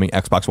their upcoming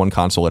Xbox One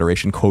console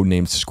iteration,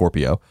 codenamed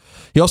Scorpio.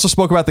 He also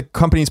spoke about the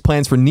company's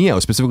plans for Neo.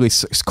 He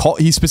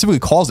specifically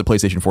calls it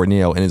PlayStation 4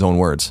 Neo in his own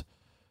words.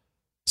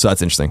 So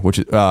that's interesting.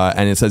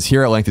 And it says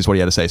here at length is what he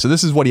had to say. So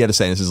this is what he had to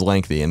say. And this is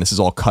lengthy, and this is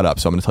all cut up.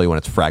 So I'm going to tell you when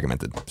it's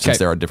fragmented, since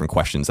there are different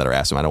questions that are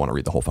asked him. I don't want to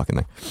read the whole fucking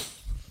thing.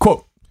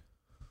 Quote,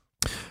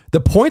 the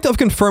point of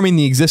confirming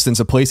the existence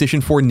of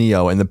PlayStation 4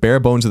 Neo and the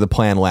bare bones of the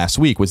plan last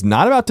week was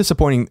about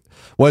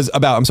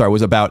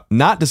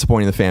not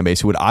disappointing the fan base,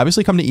 who would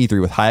obviously come to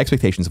E3 with high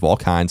expectations of all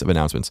kinds of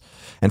announcements.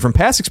 And from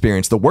past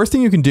experience, the worst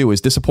thing you can do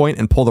is disappoint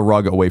and pull the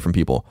rug away from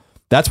people.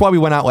 That's why we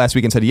went out last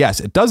week and said, yes,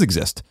 it does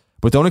exist,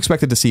 but don't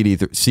expect it to see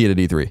it at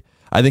E3.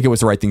 I think it was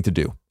the right thing to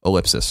do.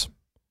 Ellipsis.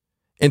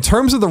 In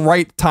terms of the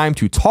right time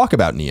to talk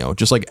about Neo,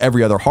 just like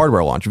every other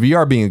hardware launch,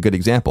 VR being a good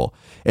example,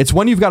 it's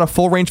when you've got a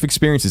full range of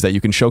experiences that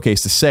you can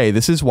showcase to say,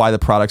 this is why the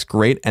product's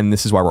great and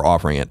this is why we're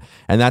offering it.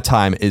 And that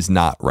time is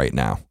not right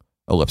now.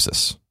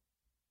 Ellipsis.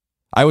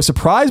 I was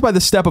surprised by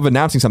the step of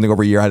announcing something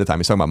over a year ahead of time.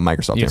 He's talking about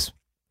Microsoft here.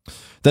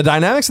 The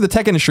dynamics of the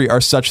tech industry are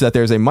such that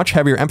there's a much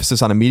heavier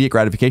emphasis on immediate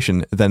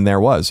gratification than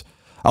there was.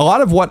 A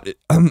lot of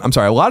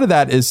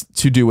that is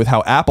to do with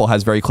how Apple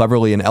has very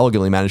cleverly and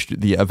elegantly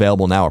managed the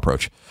available now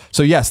approach.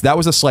 So yes, that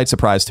was a slight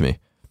surprise to me.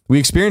 We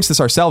experienced this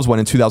ourselves when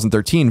in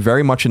 2013,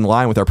 very much in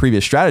line with our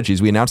previous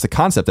strategies, we announced the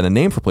concept and a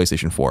name for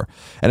PlayStation 4.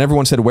 And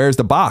everyone said, where's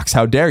the box?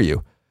 How dare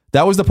you?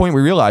 That was the point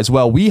we realized,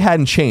 well, we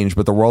hadn't changed,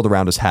 but the world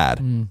around us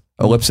had.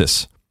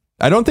 Ellipsis.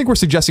 I don't think we're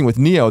suggesting with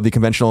Neo the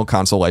conventional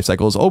console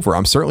lifecycle is over.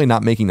 I'm certainly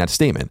not making that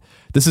statement.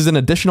 This is an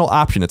additional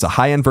option. It's a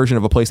high-end version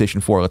of a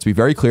PlayStation 4. Let's be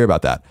very clear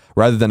about that,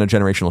 rather than a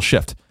generational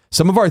shift.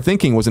 Some of our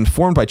thinking was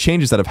informed by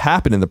changes that have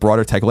happened in the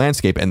broader tech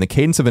landscape and the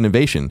cadence of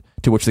innovation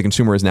to which the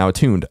consumer is now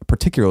attuned,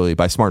 particularly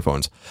by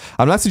smartphones.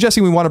 I'm not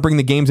suggesting we want to bring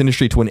the games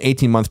industry to an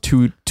 18-month,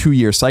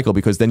 two-year cycle,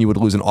 because then you would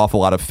lose an awful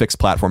lot of fixed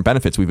platform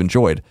benefits we've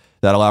enjoyed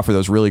that allow for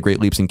those really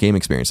great leaps in game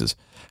experiences.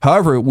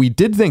 However, we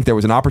did think there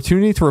was an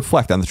opportunity to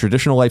reflect on the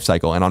traditional life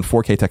cycle and on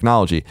 4K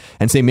technology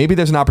and say maybe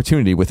there's an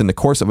opportunity within the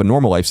course of a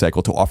normal life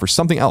cycle to offer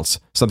something else,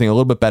 something a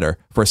little bit better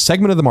for a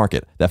segment of the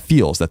market that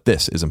feels that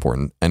this is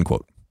important, end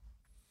quote.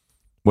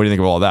 What do you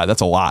think of all that?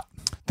 That's a lot.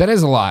 That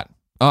is a lot.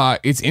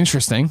 It's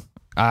interesting.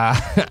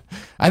 I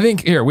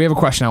think here we have a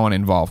question I want to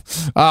involve.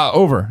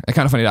 Over at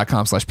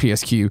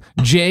kindoffunny.com/PSQ,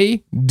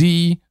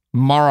 JD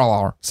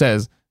Marlar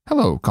says,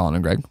 "Hello, Colin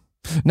and Greg.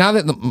 Now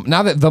that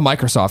the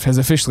Microsoft has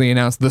officially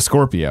announced the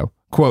Scorpio,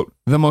 quote,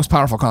 the most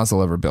powerful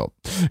console ever built,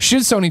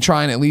 should Sony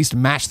try and at least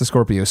match the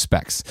Scorpio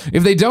specs?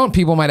 If they don't,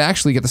 people might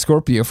actually get the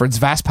Scorpio for its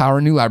vast power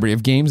and new library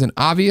of games and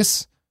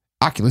obvious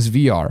Oculus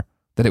VR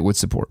that it would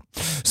support.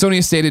 Sony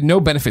has stated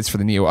no benefits for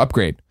the Neo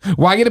upgrade.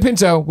 Why get a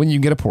Pinto when you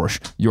can get a Porsche?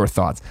 Your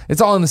thoughts?"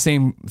 It's all in the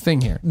same thing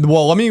here.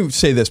 Well, let me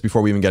say this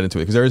before we even get into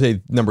it, because there is a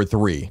number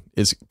 3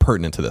 is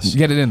pertinent to this.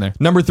 Get it in there.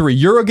 Number 3,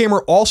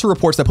 Eurogamer also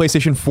reports that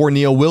PlayStation 4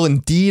 Neo will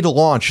indeed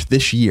launch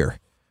this year,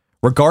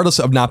 regardless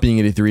of not being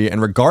 83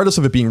 and regardless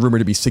of it being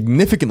rumored to be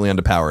significantly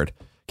underpowered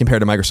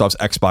compared to Microsoft's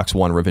Xbox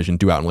One revision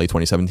due out in late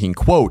 2017.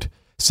 Quote,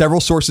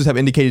 several sources have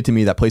indicated to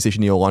me that PlayStation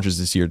Neo launches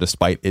this year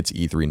despite its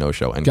E3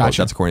 no-show. And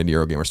gotcha. That's according to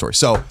Eurogamer story.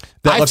 So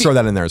let's throw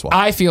that in there as well.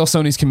 I feel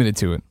Sony's committed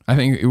to it. I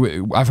think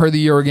I've heard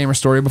the Eurogamer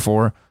story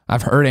before.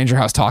 I've heard Andrew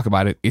House talk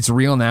about it. It's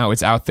real now.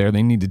 It's out there.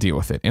 They need to deal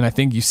with it. And I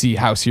think you see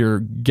House here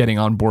getting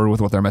on board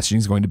with what their messaging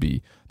is going to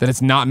be. That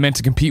it's not meant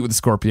to compete with the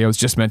Scorpio. It's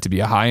just meant to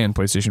be a high-end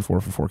PlayStation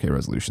 4 for 4K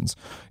resolutions.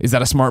 Is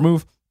that a smart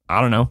move? I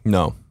don't know.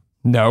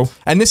 No.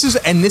 And this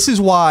is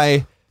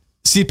why...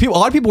 See, a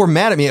lot of people were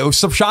mad at me. It was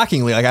so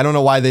shockingly, like, I don't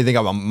know why they think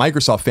I'm a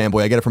Microsoft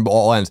fanboy. I get it from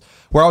all ends.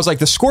 Where I was like,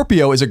 the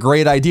Scorpio is a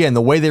great idea, and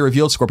the way they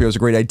revealed Scorpio is a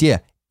great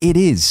idea. It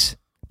is.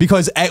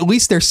 Because at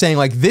least they're saying,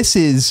 like, this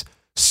is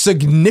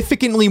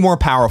significantly more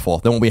powerful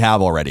than what we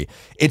have already.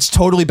 It's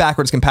totally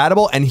backwards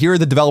compatible, and here are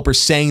the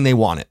developers saying they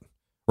want it,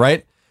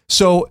 right?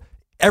 So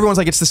everyone's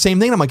like, it's the same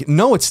thing. I'm like,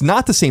 no, it's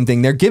not the same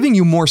thing. They're giving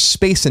you more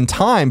space and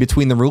time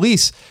between the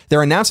release.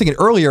 They're announcing it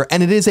earlier,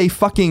 and it is a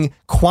fucking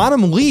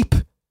quantum leap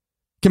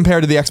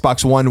compared to the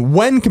Xbox One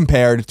when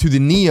compared to the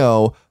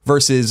Neo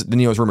versus the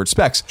Neo's rumored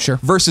specs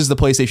versus the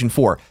PlayStation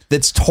 4.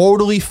 That's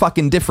totally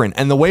fucking different.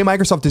 And the way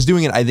Microsoft is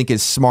doing it, I think,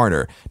 is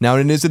smarter. Now,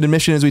 it is an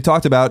admission, as we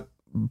talked about,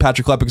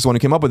 Patrick Klepek is the one who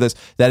came up with this,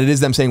 that it is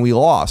them saying we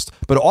lost.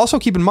 But also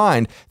keep in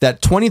mind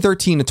that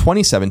 2013 to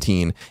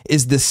 2017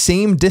 is the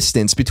same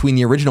distance between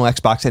the original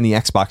Xbox and the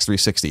Xbox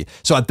 360.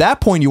 So at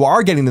that point, you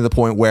are getting to the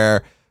point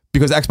where,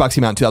 because Xbox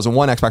came out in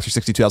 2001, Xbox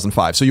 360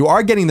 2005. So you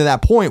are getting to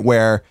that point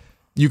where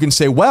you can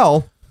say,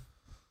 well,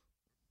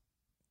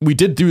 we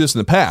did do this in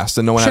the past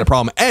and no one had a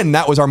problem. And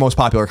that was our most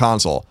popular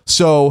console.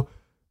 So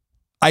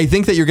I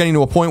think that you're getting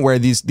to a point where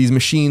these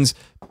machines,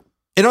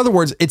 in other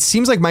words, it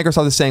seems like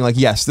Microsoft is saying, like,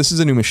 yes, this is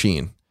a new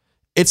machine.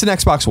 It's an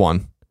Xbox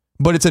One,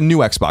 but it's a new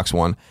Xbox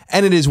One.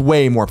 And it is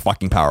way more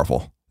fucking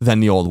powerful than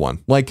the old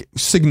one. Like,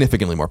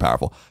 significantly more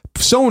powerful.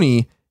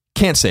 Sony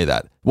can't say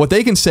that. What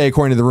they can say,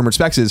 according to the rumored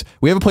specs, is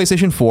we have a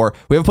PlayStation 4.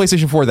 We have a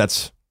PlayStation 4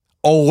 that's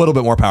a little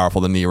bit more powerful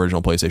than the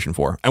original PlayStation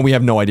 4, and we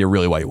have no idea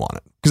really why you want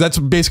it, because that's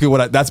basically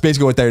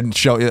what they're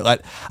showing.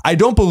 I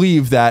don't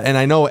believe that, and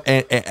I know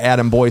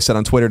Adam Boy said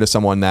on Twitter to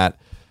someone that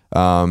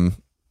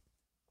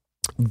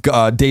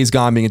Days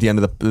Gone being at the end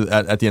of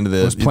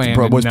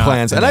the was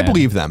plans, and I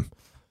believe them.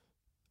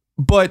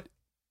 But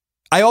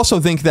I also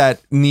think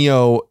that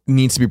Neo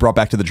needs to be brought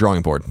back to the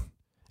drawing board,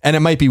 and it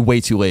might be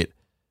way too late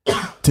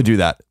to do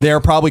that. They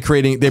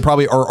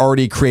probably are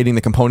already creating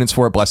the components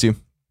for it. Bless you.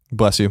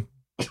 Bless you.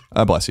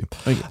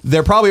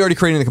 They're probably already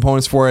creating the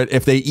components for it.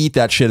 If they eat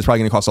that shit, it's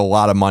probably going to cost a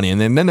lot of money.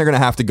 And then they're going to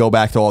have to go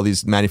back to all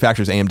these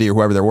manufacturers, AMD or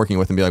whoever they're working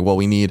with, and be like, well,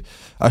 we need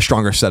a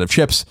stronger set of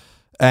chips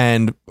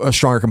and a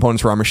stronger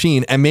components for our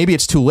machine. And maybe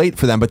it's too late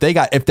for them, but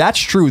if that's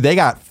true, they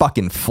got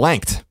fucking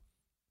flanked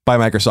by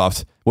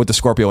Microsoft with the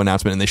Scorpio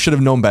announcement, and they should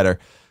have known better,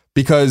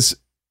 because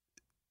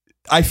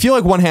I feel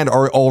like one hand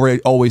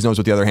always knows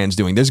what the other hand's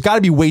doing. There's got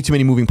to be way too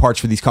many moving parts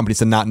for these companies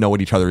to not know what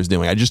each other is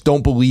doing. I just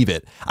don't believe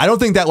it. I don't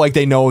think that, like,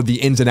 they know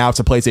the ins and outs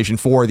of PlayStation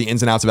 4, the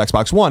ins and outs of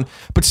Xbox One,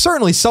 but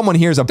certainly someone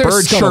hears a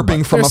bird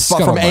chirping from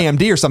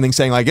AMD or something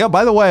saying, like, yeah,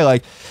 by the way,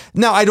 like,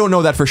 now I don't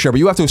know that for sure, but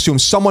you have to assume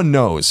someone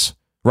knows,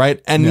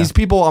 right? And these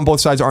people on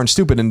both sides aren't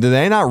stupid. And did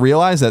they not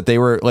realize that they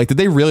were, like, did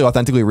they really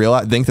authentically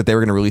think that they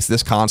were going to release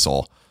this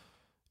console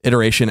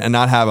iteration and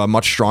not have a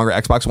much stronger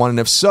Xbox One? And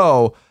if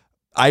so,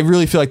 I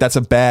really feel like that's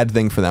a bad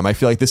thing for them. I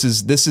feel like this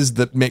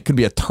could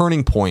be a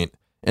turning point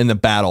in the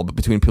battle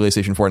between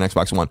PlayStation 4 and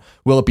Xbox One.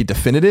 Will it be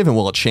definitive and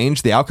will it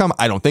change the outcome?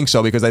 I don't think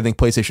so, because I think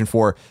PlayStation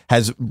 4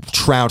 has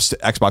trounced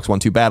Xbox One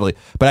too badly.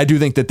 But I do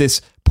think that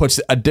this puts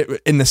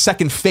in the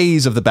second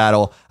phase of the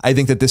battle, I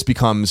think that this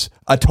becomes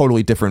a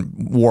totally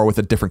different war with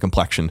a different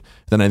complexion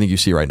than I think you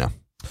see right now.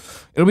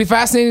 It'll be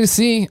fascinating to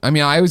see. I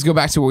mean, I always go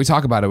back to what we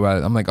talk about it.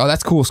 I'm like, oh,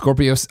 that's cool.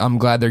 Scorpio, I'm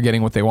glad they're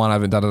getting what they want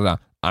out of it.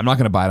 I'm not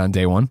going to buy it on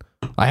day one.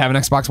 I have an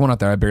Xbox One out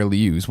there I barely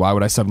use. Why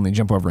would I suddenly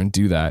jump over and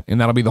do that? And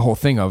that'll be the whole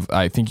thing of,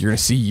 I think you're going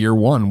to see year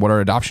one, what our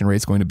adoption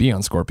rate's going to be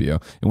on Scorpio.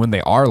 And when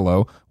they are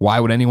low, why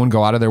would anyone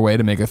go out of their way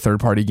to make a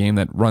third-party game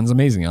that runs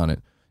amazing on it?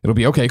 It'll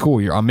be, okay,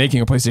 cool. I'm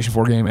making a PlayStation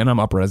 4 game and I'm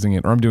up-resing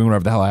it, or I'm doing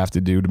whatever the hell I have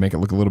to do to make it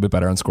look a little bit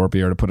better on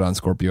Scorpio, or to put it on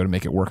Scorpio to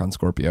make it work on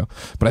Scorpio.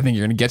 But I think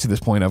you're going to get to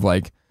this point of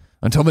like,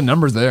 until the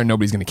numbers are there,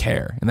 nobody's going to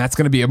care. And that's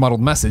going to be a muddled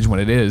message when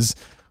it is.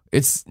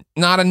 It's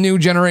not a new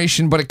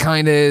generation, but it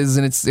kind of is,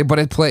 and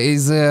it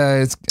plays.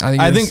 I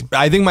think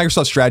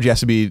Microsoft's strategy has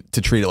to be to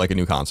treat it like a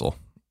new console.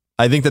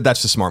 I think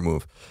that's the smart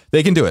move.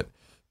 They can do it.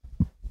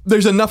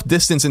 There's enough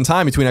distance in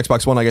time between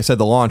Xbox One, like I said,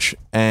 the launch,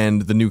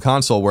 and the new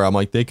console, where I'm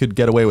like, they could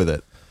get away with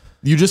it.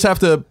 You just have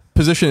to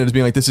position it as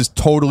being like, this is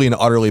totally and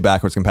utterly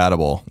backwards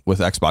compatible with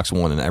Xbox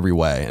One in every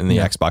way, and the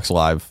Xbox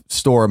Live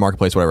store,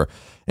 marketplace, whatever,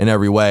 in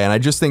every way. And I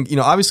just think,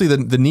 obviously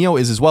the Neo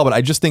is as well, but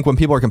I just think when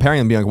people are comparing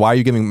them, being like, why are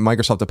you giving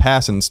Microsoft a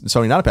pass and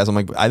Sony not a pass? I'm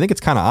like, I think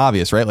it's kind of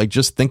obvious, right? Like,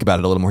 just think about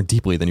it a little more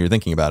deeply than you're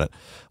thinking about it.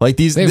 Like,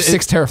 they have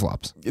 6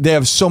 teraflops. They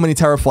have so many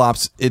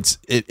teraflops.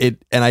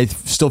 And I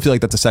still feel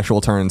like that's a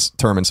sexual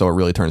term, and so it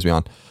really turns me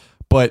on.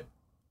 But,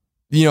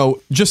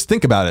 just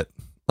think about it.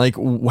 Like,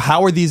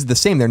 how are these the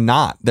same? They're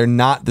not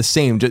the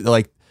same. Just,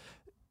 like,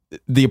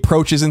 the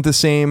approach isn't the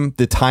same.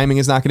 The timing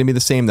is not going to be the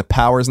same. The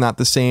power is not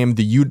the same.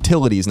 The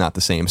utility is not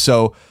the same.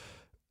 So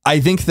I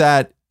think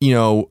that,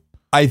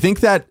 I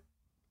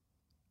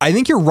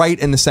think you're right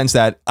in the sense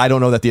that I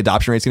don't know that the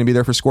adoption rate is going to be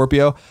there for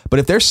Scorpio, but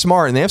if they're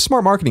smart, and they have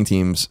smart marketing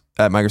teams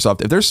at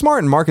Microsoft, if they're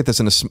smart and market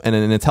this in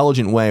an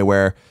intelligent way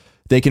where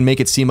they can make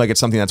it seem like it's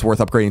something that's worth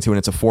upgrading to, and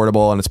it's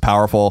affordable and it's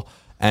powerful,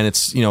 and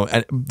it's,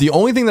 and the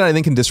only thing that I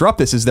think can disrupt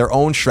this is their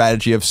own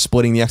strategy of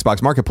splitting the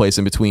Xbox marketplace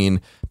in between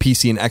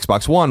PC and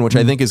Xbox One, which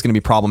I think is going to be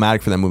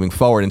problematic for them moving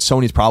forward. And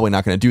Sony's probably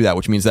not going to do that,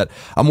 which means that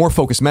a more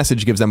focused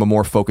message gives them a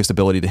more focused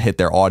ability to hit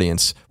their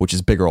audience, which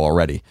is bigger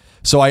already.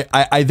 So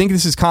I think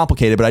this is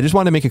complicated, but I just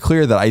wanted to make it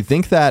clear that I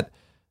think that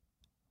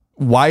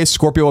why is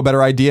Scorpio a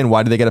better idea, and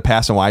why do they get a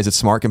pass, and why is it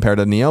smart compared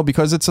to Neo?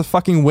 Because it's a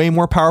fucking way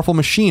more powerful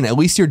machine. At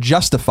least you're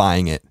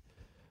justifying it.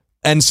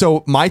 And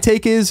so my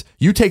take is,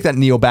 you take that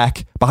Neo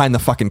back behind the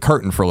fucking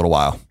curtain for a little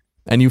while,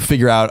 and you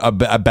figure out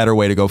a better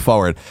way to go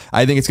forward.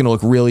 I think you're going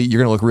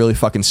to look really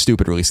fucking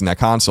stupid releasing that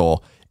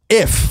console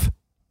if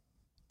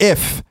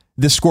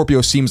this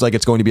Scorpio seems like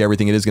it's going to be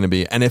everything it is going to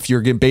be, and if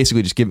you're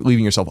basically just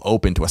leaving yourself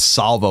open to a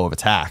salvo of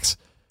attacks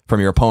from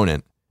your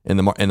opponent in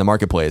the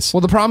marketplace. Well,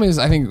 the problem is,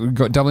 I think,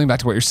 doubling back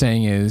to what you're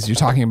saying, is you're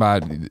talking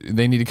about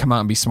they need to come out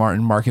and be smart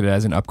and market it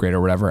as an upgrade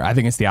or whatever. I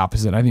think it's the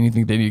opposite. I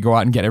think they need to go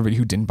out and get everybody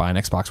who didn't buy an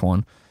Xbox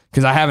One.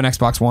 Because I have an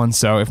Xbox One,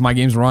 so if my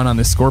games run on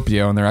this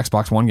Scorpio and they're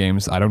Xbox One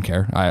games, I don't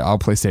care. I'll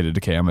play State of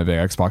Decay on my big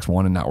Xbox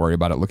One and not worry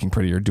about it looking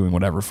pretty or doing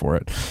whatever for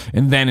it.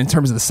 And then in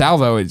terms of the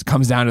salvo, it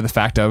comes down to the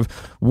fact of,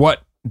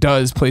 what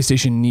does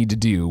PlayStation need to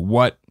do?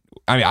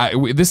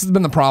 This has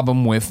been the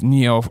problem with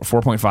Neo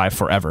 4.5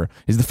 forever,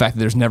 is the fact that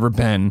there's never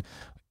been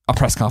a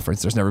press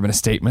conference. There's never been a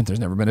statement. There's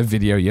never been a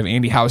video. You have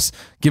Andy House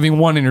giving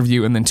one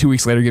interview and then 2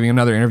 weeks later giving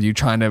another interview,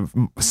 trying to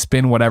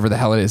spin whatever the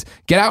hell it is.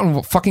 Get out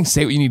and fucking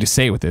say what you need to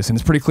say with this. And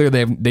it's pretty clear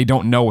they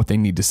don't know what they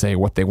need to say,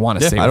 what they want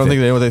to say. I don't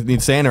think they know what they need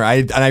to say. And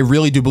I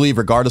really do believe,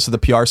 regardless of the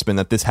PR spin,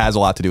 that this has a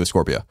lot to do with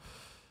Scorpio.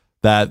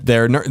 That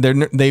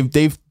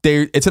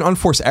it's an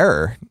unforced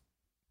error.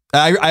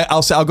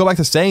 I'll go back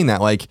to saying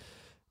that, like,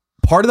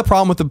 part of the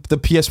problem with the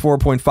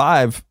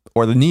PS4.5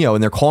 or the Neo,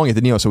 and they're calling it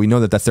the Neo, so we know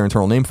that that's their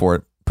internal name for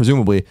it,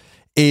 presumably,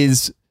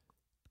 is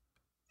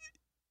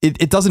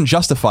it doesn't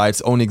justify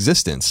its own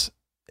existence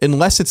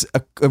unless it's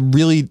a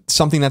really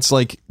something that's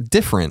like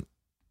different.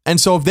 And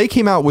so if they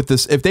came out with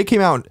this,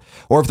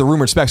 or if the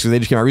rumored specs, because they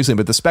just came out recently,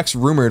 but the specs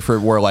rumored for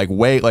were like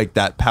way like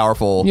that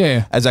powerful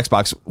as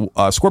Xbox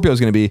Scorpio is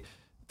going to be,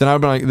 then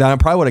I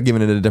probably would have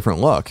given it a different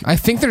look. I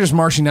think they're just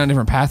marching down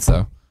different paths,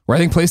 though. Where I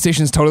think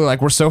PlayStation is totally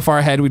like, we're so far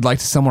ahead, we'd like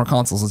to sell more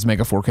consoles. Let's make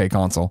a 4K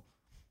console.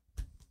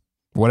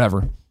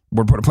 Whatever.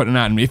 We're putting it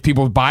out, and if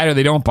people buy it or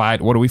they don't buy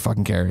it, what do we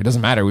fucking care? It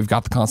doesn't matter. We've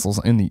got the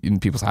consoles in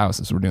people's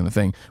houses, so we're doing the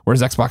thing.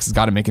 Whereas Xbox has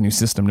got to make a new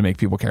system to make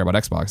people care about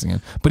Xbox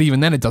again. But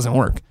even then, it doesn't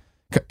work.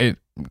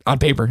 On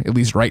paper, at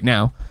least right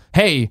now.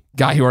 Hey,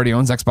 guy who already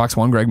owns Xbox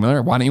One, Greg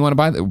Miller, why don't you want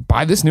to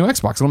buy this new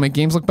Xbox? It'll make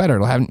games look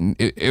better.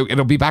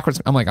 It'll be backwards.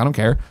 I'm like, I don't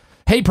care.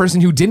 Hey, person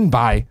who didn't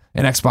buy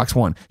an Xbox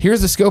One,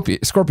 here's the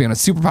Scorpion.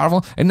 It's super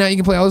powerful, and now you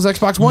can play all those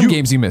Xbox One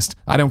games you missed.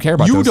 I don't care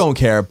about those. You don't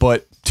care,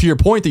 but to your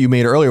point that you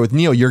made earlier with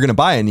Neo, you're going to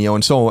buy a Neo,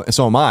 and so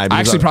am I. I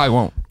actually probably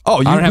won't. Oh,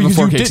 I don't have a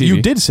 4K TV.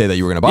 You did say that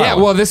you were going to buy it. Yeah,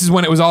 well, this is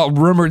when it was all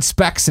rumored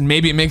specs, and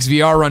maybe it makes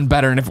VR run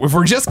better. And if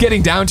we're just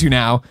getting down to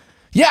now,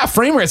 yeah,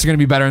 frame rates are going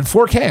to be better in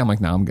 4K. I'm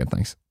like, no, I'm good,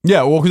 thanks.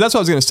 Yeah, well, because that's what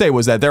I was going to say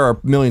was that there are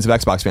millions of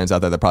Xbox fans out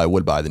there that probably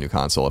would buy the new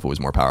console if it was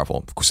more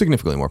powerful,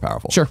 significantly more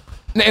powerful. Sure.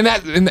 And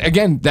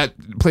again, that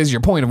plays to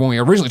your point of when we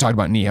originally talked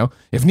about Neo.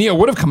 If Neo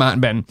would have come out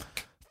and been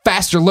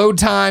faster load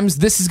times,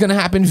 this is going to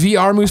happen,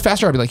 VR moves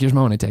faster, I'd be like, here's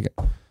my money, take it.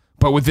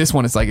 But with this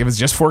one, it's like, if it's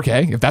just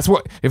 4K,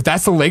 if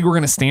that's the leg we're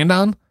going to stand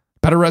on,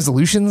 better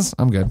resolutions,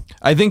 I'm good.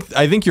 I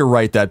think you're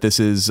right that this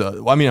is,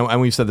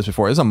 and we've said this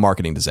before, it's a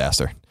marketing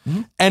disaster.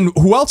 Mm-hmm. And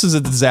who else is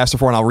a disaster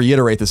for, and I'll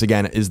reiterate this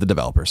again, is the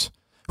developers,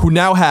 who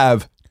now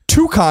have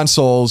 2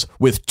 consoles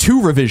with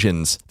 2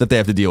 revisions that they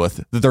have to deal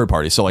with, the third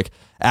party. So like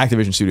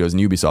Activision Studios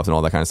and Ubisoft and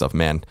all that kind of stuff.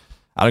 Man,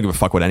 I don't give a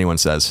fuck what anyone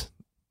says.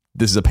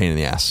 This is a pain in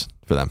the ass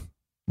for them.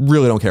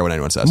 Really don't care what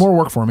anyone says. More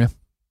work for me.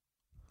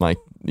 Like,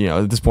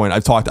 at this point,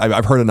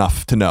 I've heard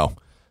enough to know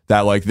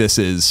that like this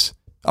is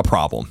a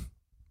problem.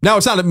 Now,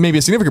 it's not maybe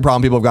a significant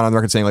problem. People have gone on the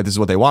record saying like this is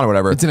what they want or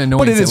whatever. It's an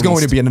annoyance. But it is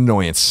going to be an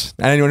annoyance.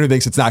 And anyone who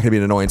thinks it's not going to be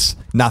an annoyance,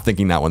 not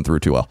thinking that one through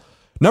too well.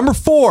 Number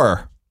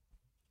 4.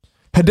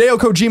 Hideo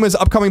Kojima's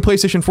upcoming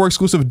PlayStation 4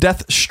 exclusive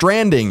Death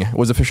Stranding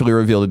was officially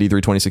revealed at E3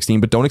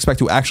 2016, but don't expect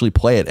to actually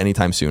play it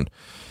anytime soon.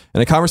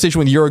 In a conversation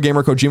with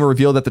Eurogamer, Kojima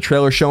revealed that the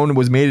trailer shown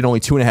was made in only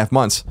 2.5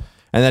 months,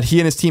 and that he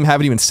and his team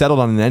haven't even settled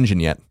on an engine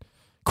yet.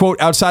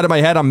 Quote, outside of my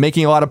head, I'm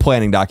making a lot of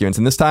planning documents,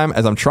 and this time,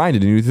 as I'm trying to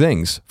do new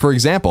things. For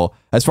example,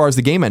 as far as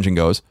the game engine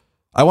goes,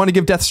 I want to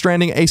give Death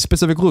Stranding a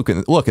specific look,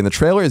 and the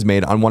trailer is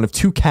made on one of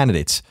 2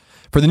 candidates.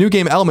 For the new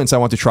game elements I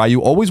want to try,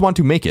 you always want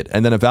to make it,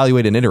 and then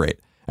evaluate and iterate.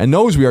 And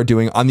those we are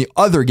doing on the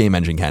other game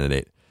engine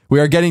candidate. We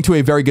are getting to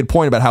a very good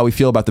point about how we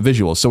feel about the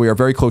visuals, so we are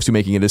very close to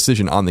making a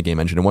decision on the game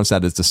engine, and once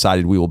that is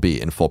decided, we will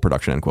be in full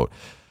production, end quote.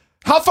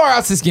 How far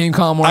out's this game,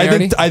 Colin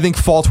Moriarty? I think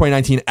fall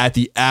 2019 at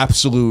the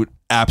absolute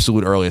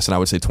earliest, and I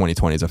would say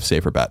 2020 is a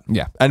safer bet.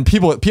 Yeah. And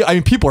people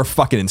are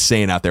fucking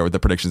insane out there with the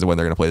predictions of when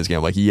they're going to play this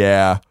game. Like,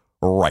 yeah,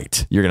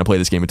 right. You're going to play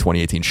this game in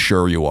 2018.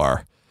 Sure you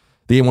are.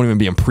 The game won't even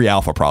be in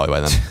pre-alpha probably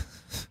by then.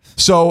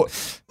 So,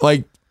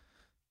 like,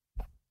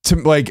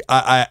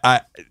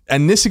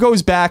 and this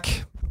goes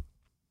back.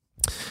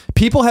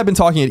 People have been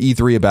talking at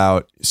E3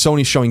 about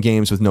Sony showing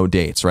games with no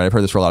dates, right? I've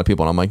heard this for a lot of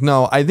people, and I'm like,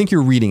 no, I think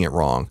you're reading it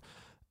wrong.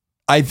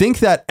 I think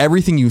that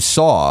everything you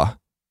saw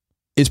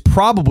is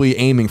probably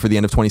aiming for the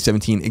end of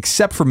 2017,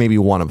 except for maybe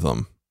one of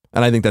them.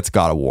 And I think that's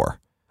God of War.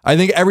 I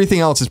think everything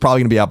else is probably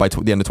going to be out by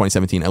the end of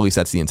 2017. At least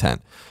that's the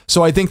intent.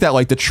 So I think that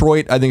like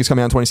Detroit, I think is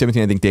coming out in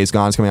 2017. I think Days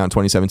Gone is coming out in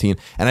 2017.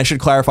 And I should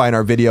clarify in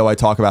our video, I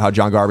talk about how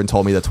John Garvin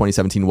told me that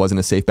 2017 wasn't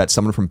a safe bet.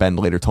 Someone from Bend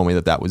later told me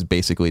that that was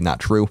basically not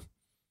true.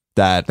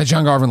 That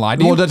John Garvin lied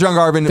to you? Well, that John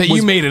Garvin... That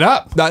you made it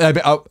up.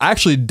 I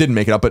actually didn't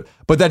make it up,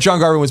 but that John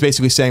Garvin was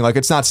basically saying, like,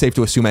 it's not safe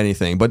to assume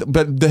anything. But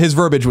his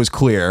verbiage was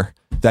clear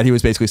that he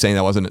was basically saying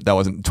that wasn't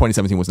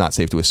 2017 was not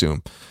safe to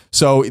assume.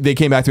 So they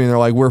came back to me and they're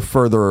like, we're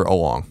further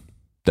along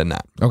than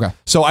that. Okay.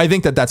 So I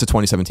think that that's a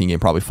 2017 game,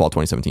 probably fall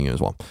 2017 game as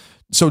well.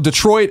 So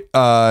Detroit,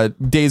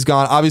 Days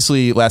Gone,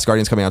 obviously Last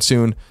Guardian's coming out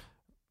soon,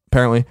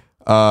 apparently.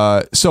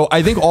 So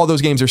I think all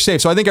those games are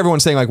safe. So I think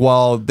everyone's saying like,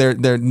 well,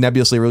 they're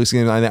nebulously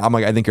releasing them. I'm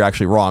like, I think you're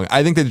actually wrong.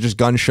 I think they're just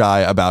gun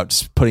shy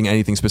about putting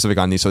anything specific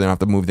on these, so they don't have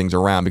to move things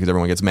around because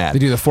everyone gets mad. They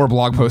do the 4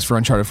 blog posts for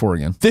Uncharted 4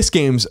 again. This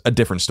game's a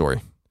different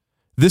story.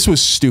 This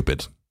was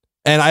stupid.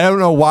 And I don't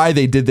know why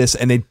they did this,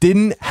 and they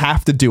didn't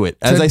have to do it.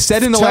 As I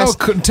said in the last...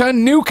 To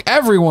nuke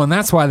everyone.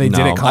 That's why they did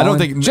it, Colin. I don't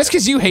think... Just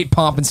because you hate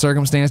pomp and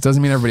circumstance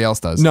doesn't mean everybody else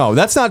does. No,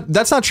 that's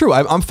not true.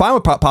 I'm fine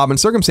with pomp and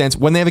circumstance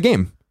when they have a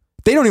game.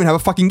 They don't even have a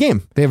fucking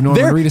game. They have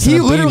Norman Reedus. He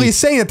literally is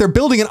saying that they're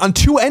building it on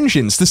 2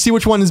 engines to see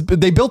which one is...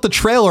 They built the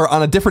trailer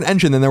on a different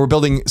engine than they were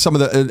building some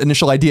of the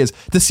initial ideas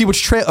to see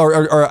which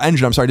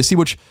to see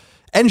which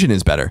engine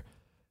is better.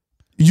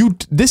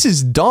 This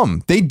is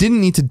dumb. They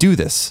didn't need to do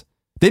this.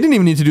 They didn't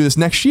even need to do this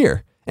next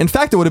year. In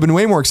fact, it would have been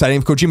way more exciting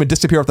if Kojima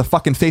disappeared off the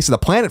fucking face of the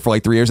planet for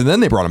like 3 years and then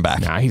they brought him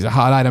back. Nah, he's a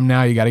hot item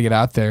now. You got to get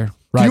out there.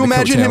 Can you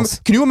imagine him?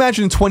 Can you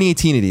imagine in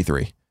 2018 at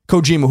E3,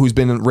 Kojima, who's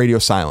been radio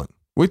silent?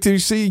 You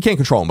can't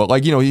control him, but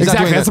like, he's exactly. Not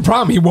doing that's the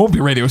problem. He won't be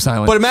radio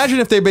silent. But imagine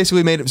if they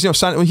basically made it, he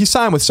signed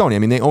with Sony. I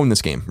mean, they own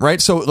this game, right?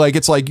 So like,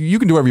 it's like, you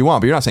can do whatever you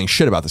want, but you're not saying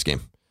shit about this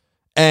game.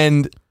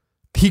 And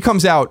he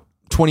comes out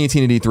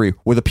 2018 at E3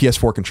 with a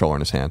PS4 controller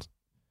in his hand,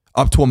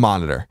 up to a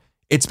monitor.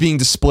 It's being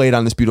displayed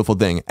on this beautiful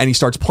thing, and he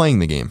starts playing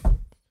the game,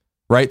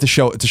 right? To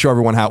show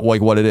everyone how,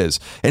 like, what it is.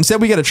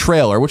 Instead, we get a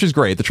trailer, which is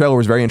great. The trailer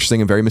was very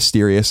interesting and very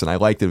mysterious, and I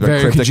liked it.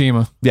 Very cryptic.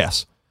 Kojima.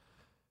 Yes.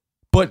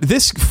 But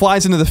this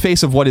flies into the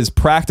face of what is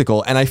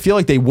practical, and I feel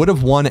like they would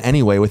have won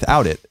anyway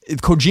without it.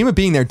 Kojima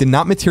being there did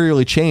not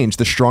materially change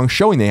the strong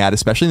showing they had,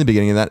 especially in the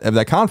beginning of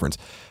that conference.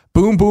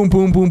 Boom, boom,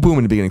 boom, boom, boom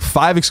in the beginning.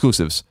 5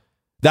 exclusives.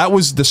 That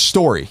was the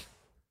story.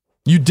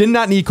 You did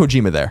not need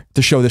Kojima there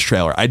to show this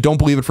trailer. I don't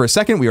believe it for a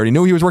second. We already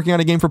knew he was working on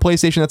a game for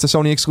PlayStation that's a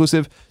Sony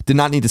exclusive. Did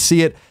not need to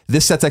see it.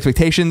 This sets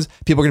expectations.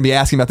 People are going to be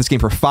asking about this game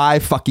for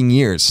 5 fucking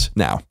years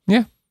now.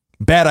 Yeah.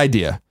 Bad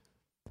idea.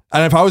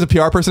 And if I was a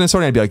PR person at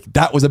Sony, I'd be like,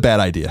 that was a bad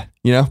idea,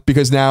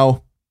 because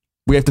now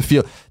we have to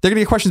feel they're going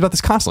to get questions about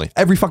this constantly.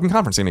 Every fucking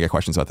conference, they're going to get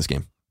questions about this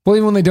game. Well,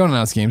 even when they don't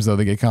announce games, though,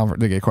 they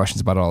get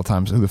questions about it all the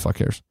time. So who the fuck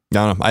cares?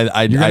 No.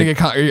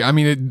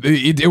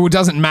 It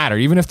doesn't matter.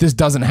 Even if this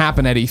doesn't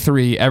happen at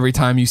E3, every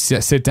time you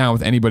sit down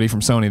with anybody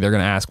from Sony, they're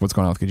going to ask what's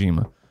going on with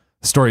Kojima.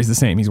 The story's the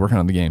same. He's working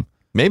on the game.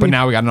 Maybe. But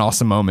now we got an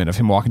awesome moment of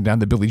him walking down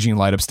the Billie Jean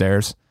light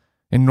upstairs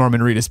and Norman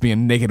Reedus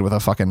being naked with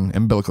a fucking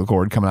umbilical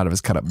cord coming out of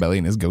his cut up belly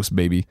and his ghost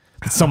baby.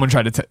 Someone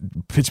tried to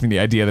pitch me the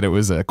idea that it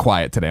was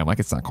quiet today. I'm like,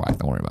 it's not quiet.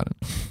 Don't worry about it.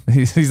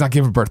 He's not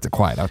giving birth to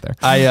quiet out there.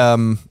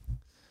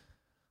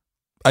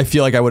 I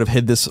feel like I would have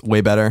hid this way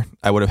better.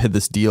 I would have hid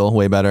this deal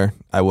way better.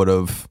 I would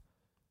have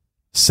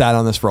sat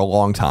on this for a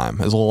long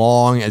time, as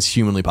long as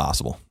humanly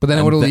possible. But then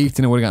it would have leaked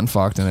and it would have gotten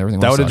fucked and everything.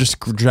 That would have just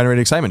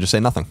generated excitement. Just say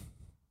nothing.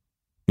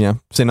 Yeah,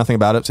 say nothing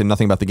about it. Say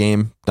nothing about the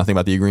game. Nothing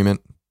about the agreement.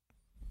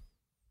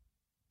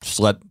 Just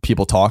let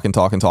people talk and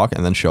talk and talk,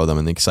 and then show them,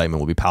 and the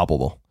excitement will be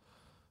palpable.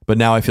 But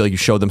now I feel like you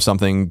showed them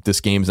something.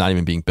 This game's not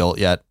even being built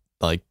yet.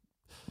 Like,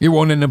 it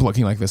won't end up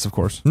looking like this, of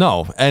course.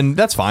 No, and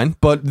that's fine.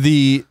 But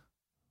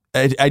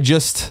I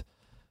just,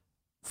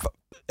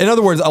 in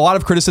other words, a lot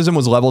of criticism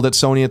was leveled at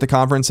Sony at the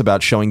conference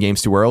about showing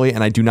games too early,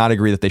 and I do not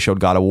agree that they showed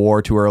God of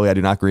War too early. I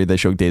do not agree that they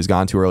showed Days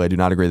Gone too early. I do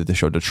not agree that they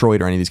showed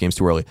Detroit or any of these games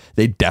too early.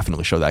 They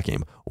definitely showed that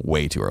game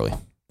way too early.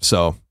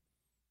 So,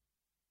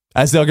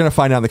 as they're going to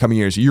find out in the coming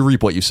years, you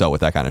reap what you sow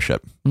with that kind of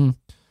shit.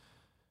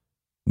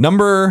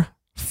 Number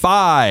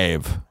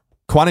 5,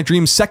 Quantic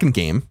Dream's second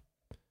game,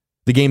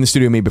 the game the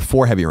studio made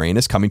before Heavy Rain,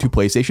 is coming to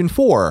PlayStation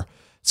 4.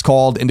 It's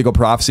called Indigo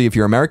Prophecy if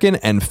you're American,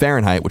 and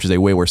Fahrenheit, which is a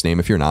way worse name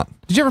if you're not.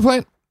 Did you ever play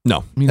it?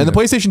 No. And the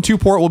PlayStation 2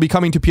 port will be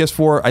coming to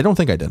PS4. I don't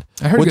think I did.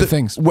 I heard good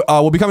things.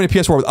 Will be coming to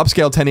PS4 with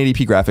upscaled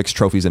 1080p graphics,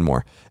 trophies, and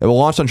more. It will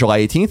launch on July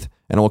 18th,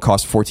 and it will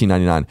cost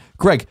 $14.99.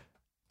 Greg,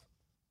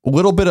 a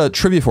little bit of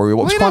trivia for you.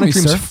 What was Quantic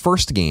Dream's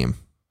first game?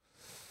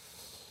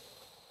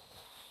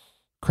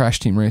 Crash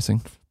Team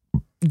Racing.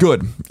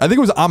 Good. I think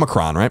it was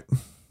Omicron, right?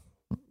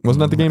 Wasn't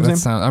that the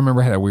game's name? I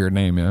remember it had a weird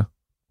name, yeah.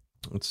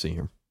 Let's see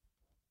here.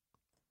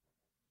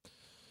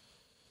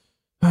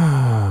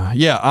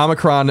 Yeah,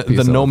 Omicron,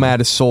 the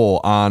Nomad Soul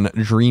on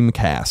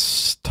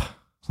Dreamcast.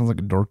 Sounds like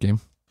a dork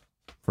game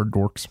for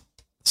dorks.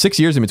 6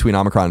 years in between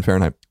Omicron and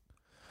Fahrenheit.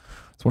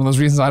 It's one of those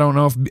reasons I don't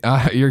know if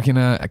you're going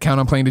to count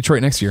on playing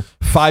Detroit next year.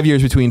 5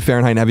 years between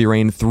Fahrenheit and Heavy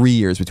Rain, 3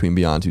 years between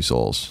Beyond Two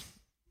Souls.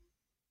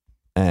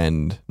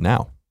 And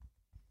now.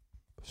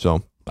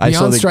 So,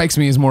 Beyond strikes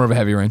me as more of a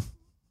Heavy Rain.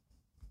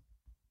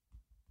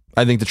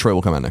 I think Detroit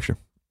will come out next year.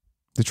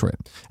 Detroit.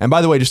 And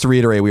by the way, just to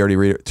reiterate, we already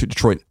read to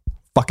Detroit.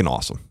 Fucking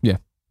awesome. Yeah.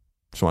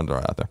 Just wanted to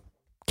throw it out there.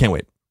 Can't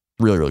wait.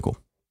 Really, really cool.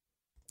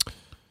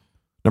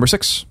 Number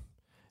 6.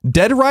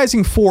 Dead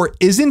Rising 4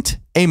 isn't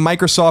a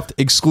Microsoft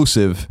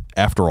exclusive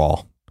after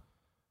all.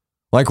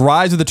 Like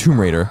Rise of the Tomb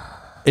Raider,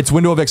 its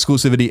window of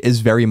exclusivity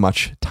is very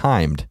much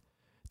timed.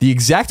 The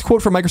exact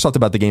quote from Microsoft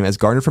about the game, as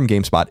garnered from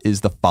GameSpot,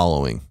 is the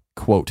following.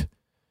 Quote,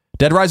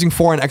 Dead Rising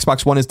 4 on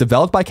Xbox One is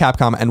developed by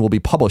Capcom and will be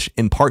published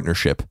in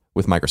partnership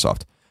with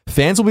Microsoft.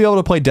 Fans will be able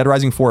to play Dead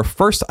Rising 4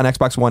 first on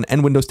Xbox One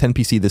and Windows 10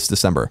 PC this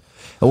December.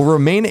 It will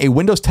remain a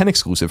Windows 10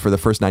 exclusive for the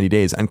first 90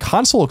 days and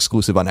console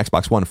exclusive on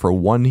Xbox One for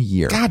 1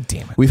 year. God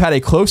damn it. We've had a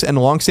close and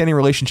long-standing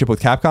relationship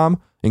with Capcom,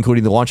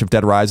 including the launch of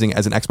Dead Rising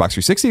as an Xbox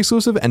 360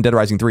 exclusive and Dead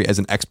Rising 3 as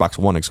an Xbox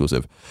One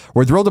exclusive.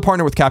 We're thrilled to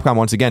partner with Capcom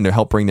once again to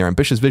help bring their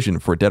ambitious vision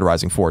for Dead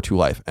Rising 4 to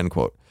life. End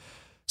quote.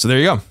 So there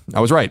you go.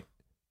 I was right.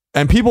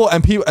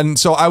 And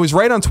so I was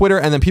right on Twitter,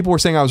 and then people were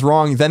saying I was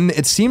wrong. Then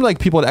it seemed like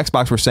people at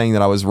Xbox were saying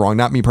that I was wrong,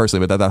 not me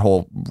personally, but that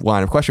whole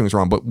line of questioning was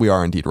wrong. But we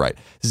are indeed right.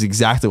 This is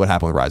exactly what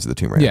happened with Rise of the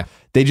Tomb Raider. Yeah.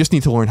 They just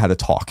need to learn how to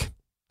talk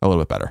a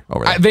little bit better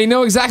over there. They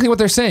know exactly what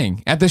they're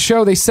saying. At the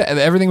show, they said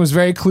everything was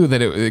very clear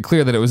that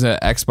it was an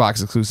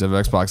Xbox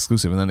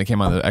exclusive, and then they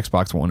came out with the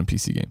Xbox One and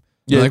PC game.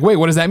 Yeah. They're like, wait,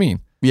 what does that mean?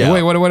 Yeah.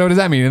 Wait, what does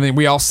that mean? And then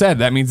we all said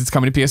that means it's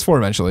coming to PS4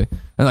 eventually.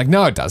 And like,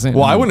 no, it doesn't.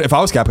 Well, I wouldn't. If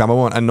I was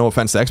Capcom, and no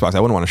offense to Xbox,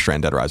 I wouldn't want to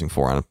strand Dead Rising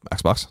 4 on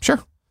Xbox. Sure.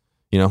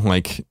 You know,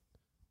 like,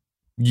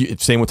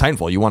 same with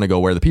Titanfall. You want to go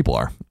where the people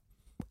are.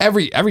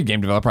 Every game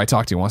developer I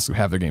talk to wants to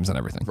have their games on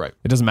everything. Right.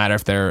 It doesn't matter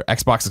if they're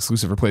Xbox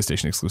exclusive or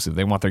PlayStation exclusive.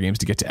 They want their games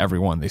to get to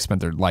everyone. They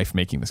spent their life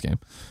making this game.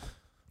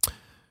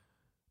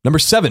 Number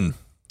 7.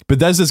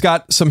 Bethesda's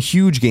got some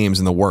huge games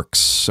in the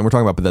works. And we're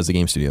talking about Bethesda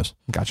Game Studios.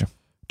 Gotcha.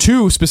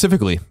 2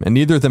 specifically, and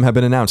neither of them have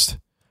been announced.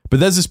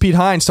 Bethesda's Pete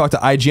Hines talked to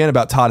IGN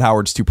about Todd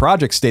Howard's 2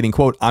 projects, stating,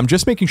 quote, I'm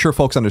just making sure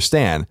folks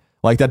understand.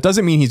 Like, that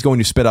doesn't mean he's going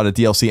to spit out a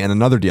DLC and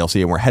another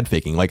DLC and we're head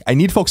faking. Like, I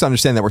need folks to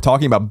understand that we're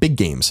talking about big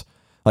games,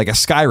 like a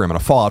Skyrim and a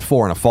Fallout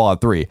 4 and a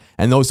Fallout 3,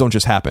 and those don't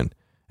just happen,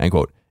 end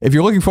quote. If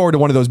you're looking forward to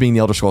one of those being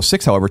the Elder Scrolls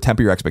 6, however,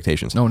 temper your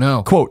expectations. Oh,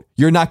 no. Quote,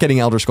 you're not getting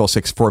Elder Scrolls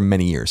 6 for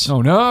many years.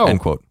 Oh, no. End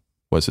quote,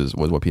 was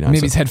what Pete Hines Maybe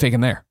said. he's head faking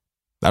there.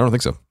 I don't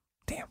think so.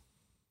 Damn.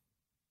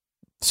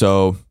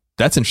 So,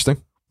 that's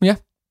interesting. Yeah.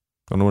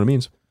 Don't know what it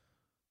means.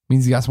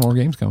 Means he got some more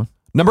games coming.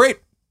 Number 8.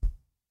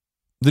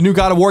 The new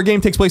God of War game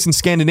takes place in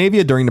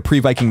Scandinavia during the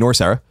pre-Viking Norse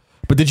era.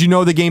 But did you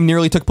know the game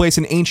nearly took place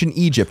in ancient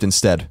Egypt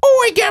instead?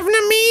 Oi, Governor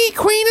me,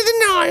 Queen of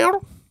the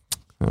Nile.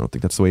 I don't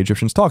think that's the way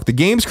Egyptians talk. The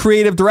game's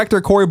creative director,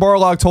 Corey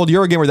Barlog, told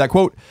Eurogamer that,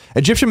 quote,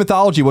 Egyptian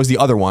mythology was the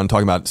other one,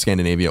 talking about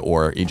Scandinavia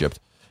or Egypt,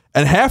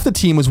 And half the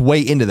team was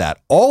way into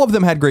that. All of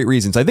them had great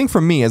reasons. I think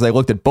for me, as I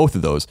looked at both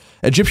of those,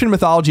 Egyptian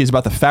mythology is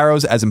about the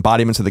pharaohs as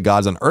embodiments of the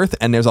gods on earth,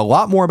 and there's a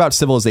lot more about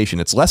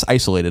civilization. It's less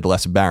isolated,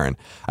 less barren.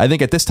 I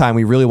think at this time,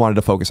 we really wanted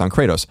to focus on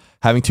Kratos.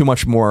 Having too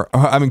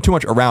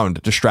much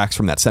around distracts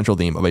from that central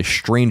theme of a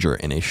stranger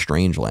in a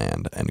strange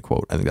land, end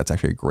quote. I think that's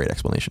actually a great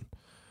explanation.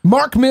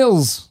 Mark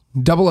Mills,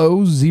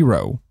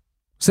 000,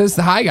 says,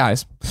 hi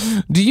guys.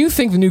 Do you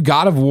think the new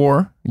God of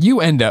War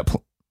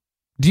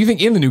Do you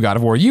think in the new God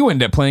of War, you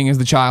end up playing as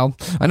the child?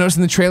 I noticed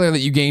in the trailer that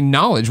you gain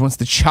knowledge once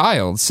the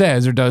child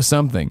says or does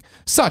something,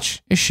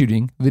 such as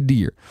shooting the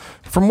deer.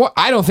 From what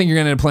I don't think you're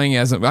going to end up playing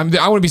as, I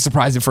wouldn't be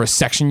surprised if for a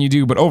section you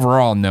do, but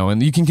overall, no.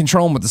 And you can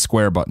control them with the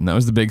square button. That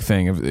was the big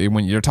thing.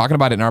 When you're talking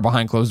about it in our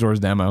behind closed doors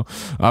demo,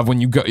 of when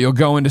you'll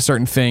go into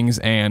certain things,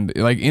 and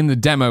like in the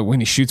demo, when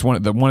he shoots one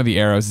of the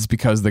arrows, it's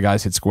because the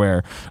guys hit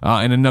square.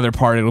 In another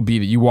part, it'll be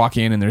that you walk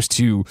in and there's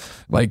two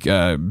like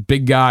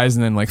big guys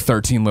and then like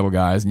 13 little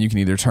guys, and you can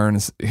either turn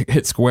and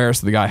hit square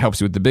so the guy helps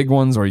you with the big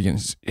ones, or you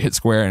can hit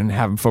square and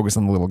have him focus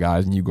on the little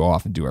guys and you go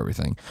off and do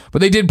everything.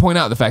 But they did point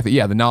out the fact that,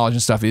 yeah, the knowledge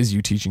and stuff is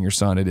you teaching your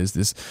son. It is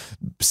this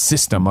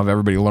system of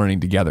everybody learning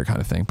together kind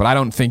of thing. But I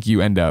don't think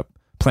you end up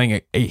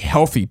playing a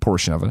healthy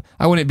portion of it.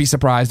 I wouldn't be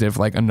surprised if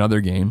like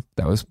another game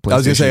that was PlayStation I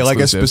was going to say like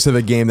exclusive, a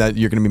specific game that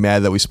you're going to be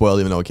mad that we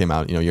spoiled even though it came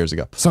out years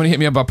ago. Somebody hit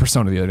me up about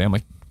Persona the other day. I'm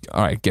like,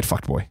 all right, get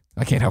fucked, boy.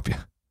 I can't help you.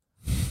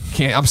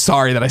 I'm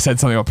sorry that I said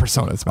something about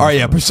Persona. All right,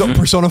 yeah,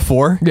 Persona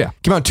 4? Yeah.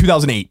 Came out in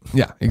 2008.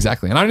 Yeah,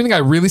 exactly. And I don't even think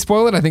I really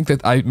spoiled it. I think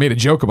that I made a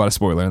joke about a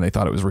spoiler and they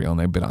thought it was real and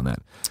they bit on that.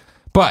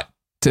 But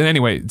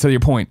anyway, to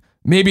your point,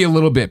 maybe a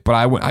little bit, but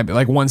I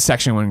like one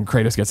section when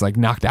Kratos gets like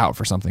knocked out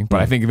for something.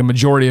 But I think the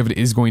majority of it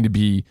is going to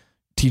be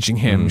teaching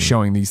him,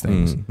 showing these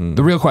things.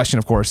 The real question,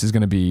 of course, is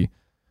going to be,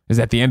 is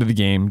at the end of the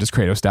game, does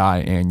Kratos die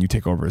and you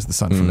take over as the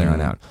son from there on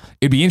out?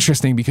 It'd be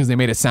interesting because they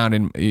made it sound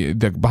in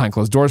the behind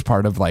closed doors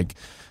part of like,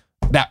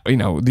 that,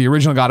 the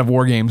original God of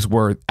War games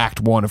were Act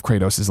 1 of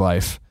Kratos'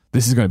 life.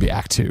 This is going to be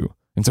Act 2.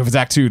 And so if it's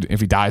Act 2,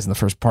 if he dies in the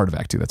first part of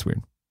Act 2, that's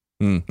weird.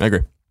 I agree.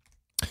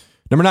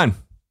 Number 9.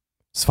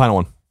 It's the final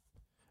one.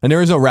 And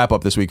there is no wrap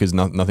up this week because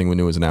nothing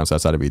new was announced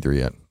outside of E3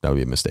 yet. That would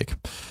be a mistake.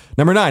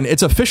 Number 9.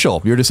 It's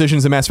official. Your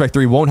decisions in Mass Effect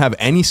 3 won't have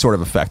any sort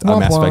of effect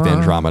on Mass Effect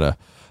Andromeda.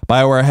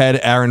 BioWare head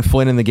Aaron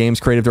Flynn and the game's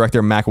creative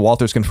director Mac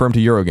Walters confirmed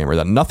to Eurogamer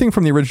that nothing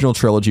from the original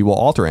trilogy will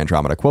alter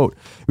Andromeda. Quote,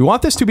 we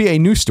want this to be a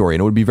new story, and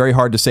it would be very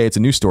hard to say it's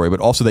a new story,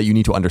 but also that you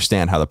need to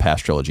understand how the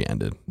past trilogy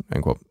ended.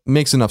 End quote.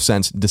 Makes enough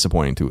sense.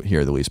 Disappointing to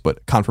hear the least,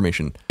 but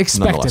confirmation.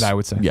 Expected, I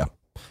would say. Yeah.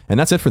 And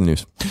that's it for the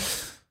news.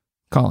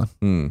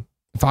 Colin,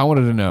 if I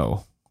wanted to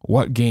know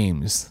what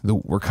games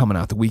were coming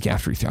out the week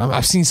after E3,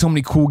 I've seen so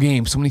many cool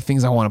games, so many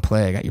things I want to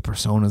play. I got your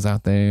Personas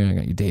out there. I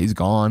got your Days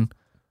Gone.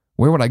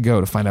 Where would I go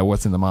to find out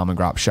what's in the mom and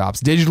grop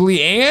shops, digitally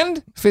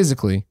and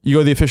physically? You go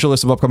to the official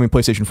list of upcoming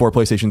PlayStation 4,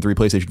 PlayStation 3,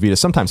 PlayStation Vita,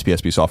 sometimes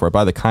PSP software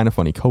by the Kinda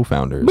Funny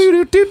co-founders.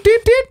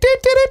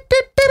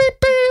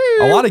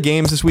 A lot of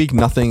games this week,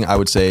 nothing I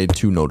would say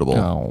too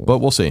notable, but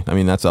we'll see. I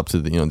mean, that's up to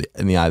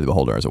in the eye of the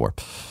beholder, as it were.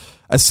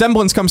 A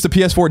Semblance comes to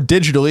PS4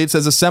 digitally. It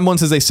says A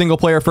Semblance is a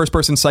single-player,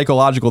 first-person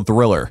psychological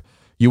thriller.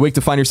 You wake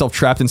to find yourself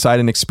trapped inside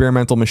an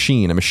experimental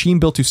machine, a machine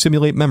built to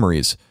simulate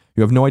memories.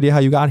 You have no idea how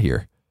you got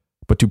here.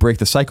 But to break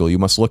the cycle, you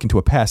must look into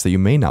a past that you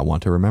may not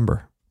want to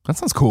remember. That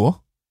sounds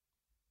cool.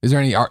 Is there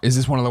any art? Is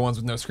this one of the ones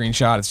with no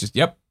screenshot? It's just,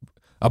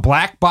 a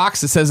black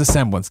box that says A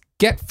Semblance.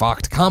 Get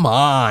fucked. Come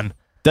on.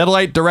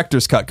 Deadlight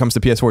Director's Cut comes to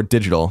PS4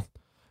 digital.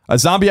 A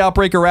zombie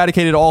outbreak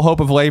eradicated all hope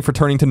of life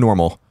returning to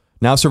normal.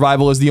 Now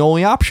survival is the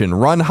only option.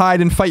 Run, hide,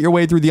 and fight your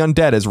way through the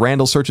undead as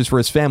Randall searches for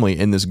his family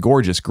in this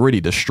gorgeous,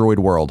 gritty, destroyed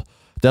world.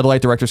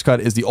 Deadlight Director's Cut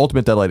is the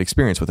ultimate Deadlight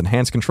experience with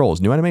enhanced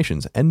controls, new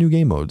animations, and new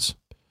game modes.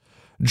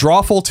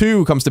 Drawful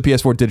 2 comes to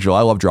PS4 digital.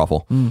 I love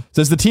Drawful.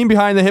 Says the team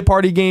behind the hit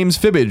party games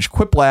Fibbage,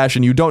 Quiplash,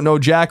 and You Don't Know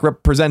Jack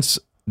represents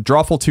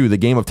Drawful 2, the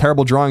game of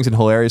terrible drawings and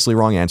hilariously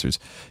wrong answers.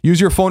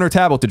 Use your phone or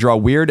tablet to draw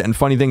weird and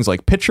funny things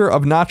like Picture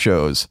of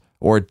Nachos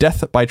or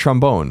Death by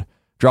Trombone.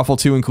 Drawful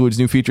 2 includes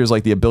new features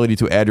like the ability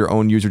to add your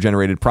own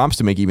user-generated prompts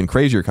to make even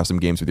crazier custom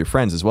games with your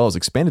friends, as well as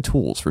expanded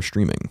tools for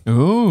streaming.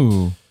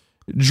 Ooh.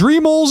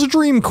 Dreamel's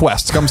Dream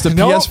Quest comes to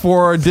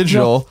PS4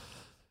 digital.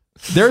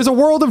 There's a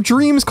world of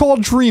dreams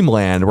called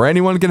Dreamland, where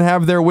anyone can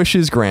have their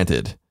wishes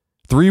granted.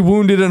 3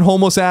 wounded and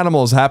homeless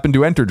animals happen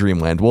to enter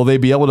Dreamland. Will they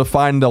be able to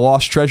find the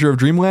lost treasure of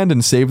Dreamland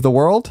and save the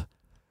world?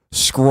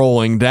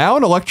 Scrolling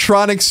down,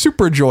 Electronic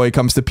Superjoy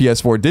comes to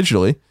PS4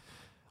 digitally.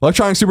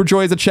 Electronic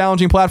Superjoy is a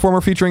challenging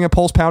platformer featuring a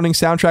pulse-pounding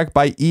soundtrack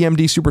by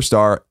EMD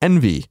superstar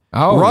Envy.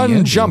 Run,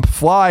 Envy. Jump,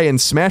 fly,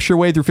 and smash your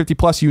way through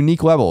 50-plus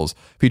unique levels,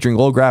 featuring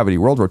low gravity,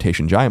 world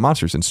rotation, giant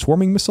monsters, and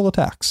swarming missile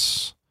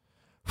attacks.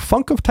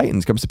 Funk of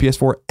Titans comes to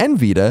PS4 and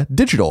Vita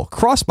digital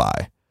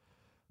cross-buy.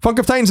 Funk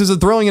of Titans is a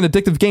thrilling and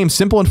addictive game,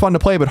 simple and fun to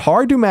play, but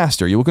hard to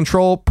master. You will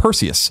control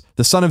Perseus,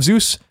 the son of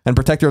Zeus and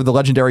protector of the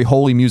legendary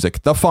holy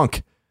music, the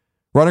Funk.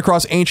 Run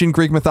across ancient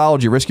Greek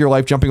mythology, risk your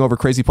life jumping over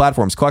crazy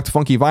platforms, collect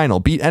funky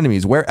vinyl, beat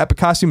enemies, wear epic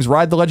costumes,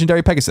 ride the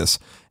legendary Pegasus,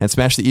 and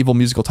smash the evil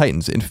musical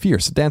titans in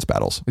fierce dance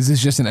battles. Is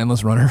this just an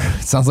endless runner?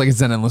 It sounds like it's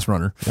an endless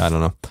runner. I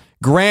don't know.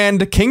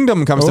 Grand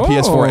Kingdom comes to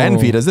PS4 and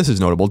Vitas. This is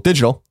notable.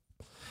 Digital.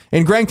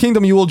 In Grand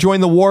Kingdom, you will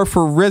join the war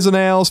for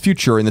Rizonale's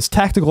future in this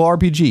tactical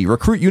RPG.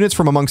 Recruit units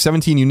from among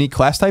 17 unique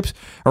class types,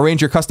 arrange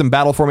your custom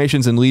battle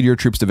formations, and lead your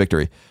troops to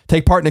victory.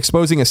 Take part in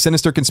exposing a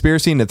sinister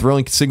conspiracy in a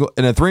thrilling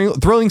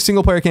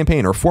single-player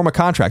campaign, or form a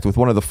contract with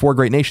one of the 4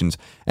 great nations,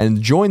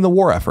 and join the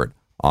war effort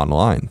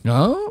online.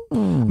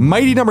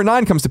 Mighty Number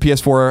 9 comes to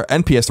PS4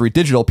 and PS3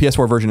 digital.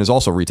 PS4 version is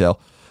also retail.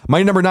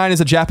 Mighty Number 9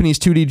 is a Japanese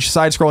 2D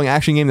side-scrolling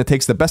action game that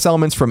takes the best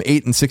elements from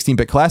 8 and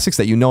 16-bit classics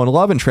that you know and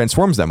love and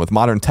transforms them with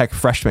modern tech,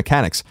 fresh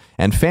mechanics,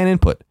 and fan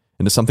input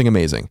into something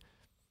amazing.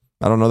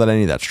 I don't know that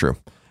any of that's true.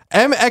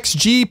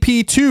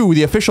 MXGP2,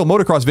 the official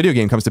motocross video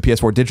game, comes to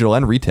PS4 digital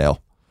and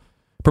retail.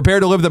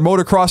 Prepare to live the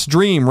motocross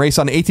dream. Race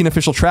on 18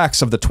 official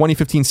tracks of the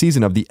 2015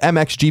 season of the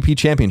MXGP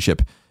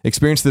Championship.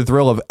 Experience the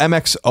thrill of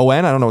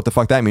MXON. I don't know what the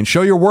fuck that means.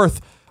 Show your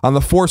worth on the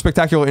 4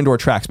 spectacular indoor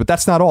tracks, but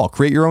that's not all.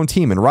 Create your own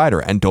team and rider,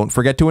 and don't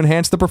forget to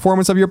enhance the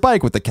performance of your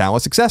bike with the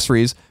countless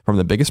accessories from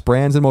the biggest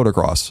brands in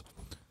motocross.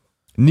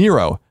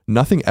 Nero,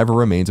 Nothing Ever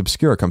Remains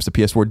Obscure, comes to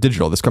PS4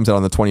 digital. This comes out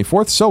on the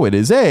 24th, so it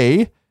is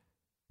a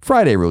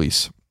Friday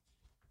release.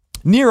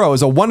 Nero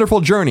is a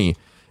wonderful journey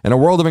in a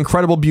world of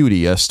incredible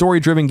beauty, a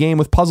story-driven game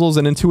with puzzles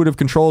and intuitive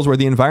controls where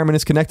the environment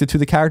is connected to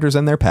the characters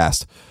and their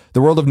past.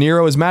 The world of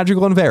Nero is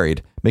magical and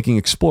varied, making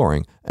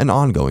exploring an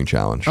ongoing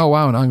challenge. Oh,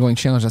 wow, an ongoing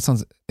challenge. That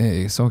sounds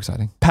so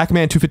exciting.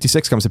 Pac-Man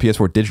 256 comes to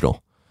PS4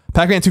 digital.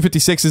 Pac-Man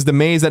 256 is the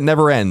maze that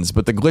never ends,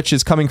 but the glitch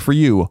is coming for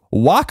you.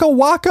 Waka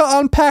waka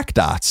on Pac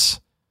Dots.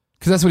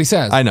 Because that's what he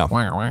says. I know.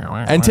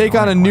 And take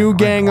on a new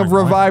gang of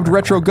revived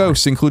retro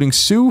ghosts, including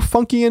Sue,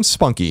 Funky, and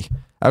Spunky.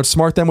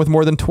 Outsmart them with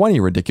more than 20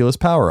 ridiculous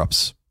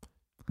power-ups.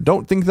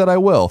 Don't think that I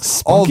will.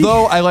 Spunky?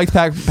 Although I like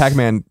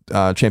Pac-Man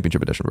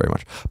Championship Edition very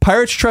much.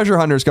 Pirates Treasure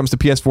Hunters comes to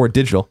PS4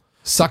 digital.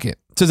 Suck it.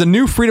 It says a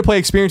new free-to-play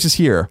experience is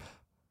here.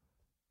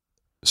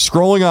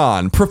 Scrolling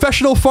on.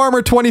 Professional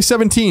Farmer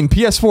 2017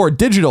 PS4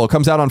 digital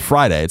comes out on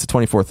Friday. It's a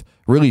 24th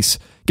release.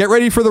 Get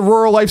ready for the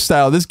rural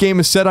lifestyle. This game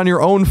is set on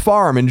your own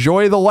farm.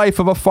 Enjoy the life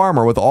of a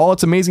farmer with all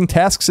its amazing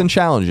tasks and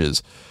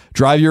challenges.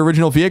 Drive your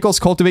original vehicles,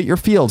 cultivate your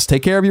fields,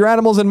 take care of your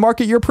animals, and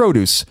market your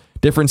produce.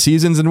 Different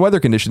seasons and weather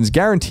conditions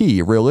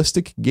guarantee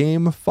realistic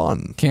game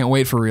fun. Can't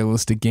wait for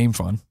realistic game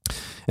fun.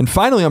 And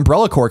finally,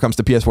 Umbrella Corps comes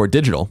to PS4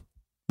 digital.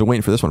 Been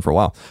waiting for this one for a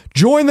while.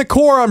 Join the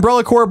Corps.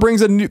 Umbrella Corps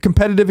brings a new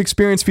competitive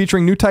experience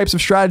featuring new types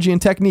of strategy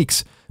and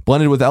techniques,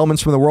 blended with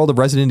elements from the world of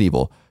Resident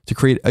Evil to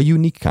create a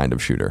unique kind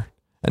of shooter.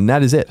 And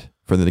that is it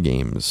for the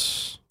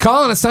games.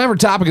 Colin, it's time for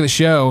topic of the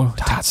show.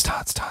 Tots.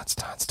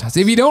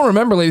 If you don't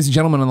remember, ladies and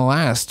gentlemen, on the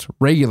last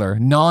regular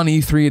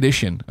non-E3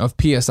 edition of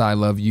PS I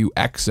Love You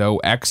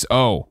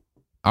XOXO,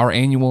 our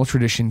annual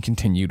tradition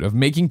continued of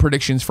making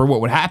predictions for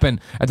what would happen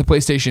at the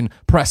PlayStation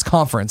press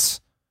conference.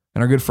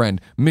 And our good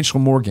friend Mitchell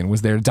Morgan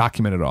was there to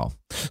document it all.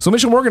 So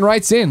Mitchell Morgan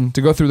writes in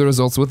to go through the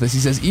results with us. He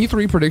says,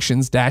 E3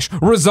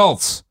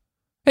 predictions-results.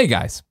 Hey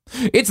guys,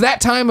 it's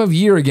that time of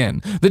year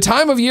again. The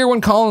time of year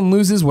when Colin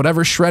loses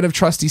whatever shred of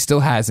trust he still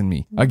has in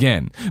me.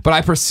 Again. But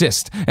I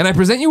persist, and I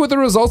present you with the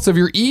results of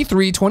your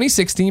E3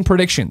 2016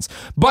 predictions.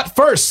 But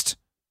first,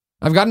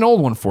 I've got an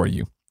old one for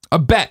you. A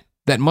bet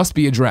that must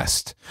be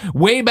addressed.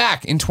 Way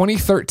back in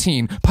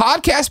 2013,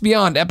 Podcast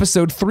Beyond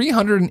episode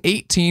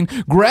 318,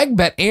 Greg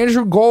bet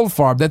Andrew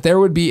Goldfarb that there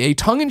would be a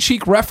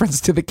tongue-in-cheek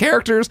reference to the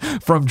characters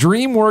from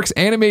DreamWorks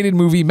animated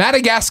movie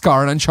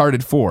Madagascar and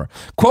Uncharted 4.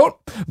 Quote,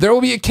 there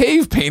will be a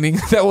cave painting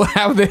that will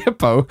have the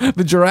hippo,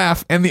 the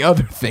giraffe, and the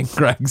other thing,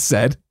 Greg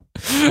said.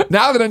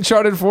 Now that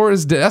Uncharted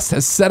 4's dust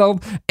has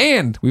settled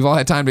and we've all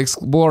had time to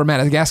explore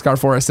Madagascar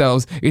for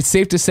ourselves, it's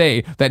safe to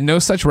say that no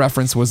such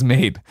reference was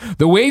made.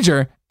 The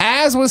wager,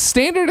 as was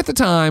standard at the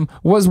time,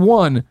 was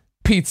one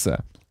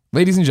pizza.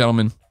 Ladies and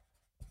gentlemen,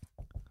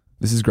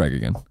 this is Greg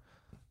again.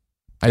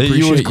 I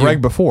appreciate you was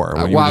Greg before.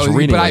 When you were just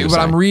reading but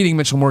I'm reading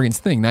Mitchell Morgan's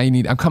thing. Now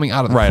I'm coming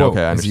out of the quote,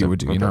 okay, as you would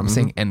do. You know, I'm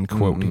saying end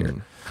quote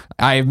here.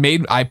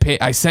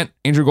 I sent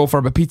Andrew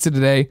Goldfarb a pizza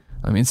today.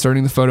 I'm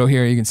inserting the photo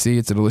here. You can see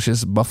it's a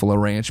delicious Buffalo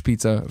Ranch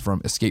pizza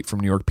from Escape from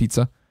New York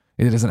Pizza.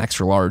 It is an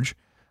extra large.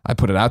 I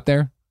put it out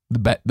there. The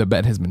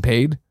bet has been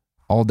paid.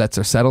 All debts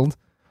are settled.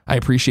 I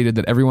appreciated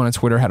that everyone on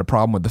Twitter had a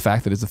problem with the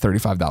fact that it's a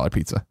 $35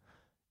 pizza.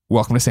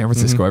 Welcome to San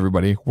Francisco,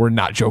 everybody. We're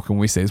not joking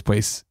when we say this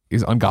place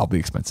is ungodly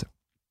expensive.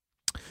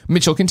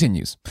 Mitchell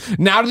continues.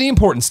 Now to the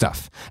important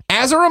stuff.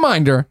 As a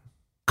reminder,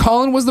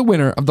 Colin was the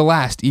winner of the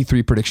last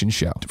E3 prediction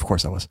show. Of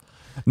course I was.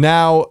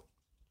 Now,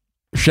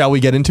 shall we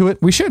get into it?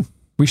 We should.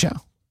 We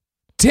shall.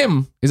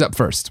 Tim is up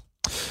first.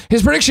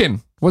 His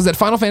prediction was that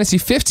Final Fantasy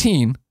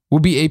 15 will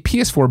be a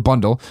PS4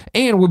 bundle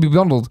and will be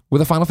bundled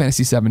with a Final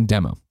Fantasy 7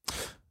 demo.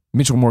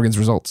 Mitchell Morgan's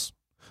results.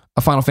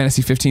 A Final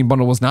Fantasy 15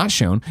 bundle was not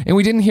shown, and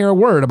we didn't hear a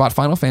word about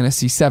Final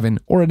Fantasy 7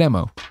 or a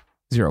demo.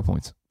 0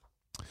 points.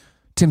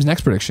 Tim's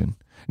next prediction.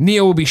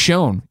 Neo will be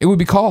shown. It would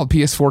be called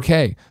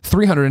PS4K,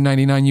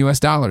 $399 US.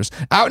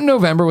 Out in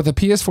November with a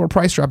PS4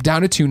 price drop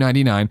down to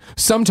 $299.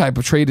 Some type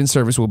of trade-in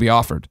service will be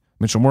offered.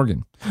 Mitchell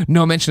Morgan.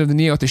 No mention of the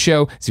Neo at the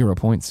show, 0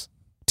 points.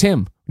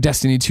 Tim,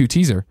 Destiny 2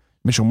 teaser.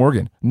 Mitchell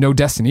Morgan. No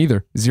Destiny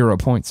either, 0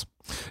 points.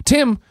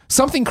 Tim,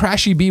 something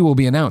Crashy B will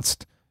be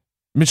announced.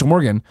 Mitchell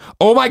Morgan.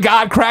 Oh my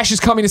God, Crash is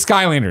coming to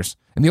Skylanders.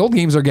 And the old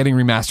games are getting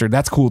remastered.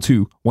 That's cool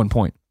too, 1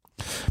 point.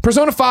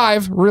 Persona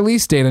 5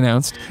 release date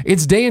announced.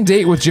 It's day and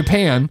date with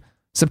Japan,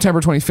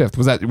 September 25th.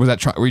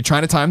 Were you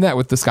trying to time that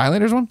with the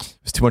Skylanders one?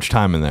 There's too much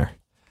time in there.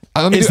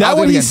 Is that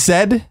what he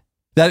said?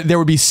 That there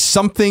would be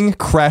something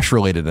Crash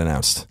related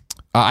announced?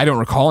 I don't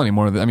recall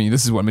anymore. I mean,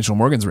 this is what Mitchell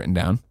Morgan's written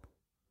down.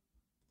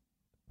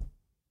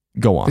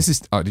 Go on. This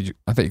is. Oh, did you?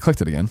 I thought you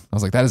clicked it again. I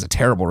was like, that is a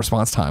terrible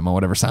response time on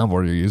whatever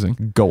soundboard you're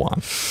using. Go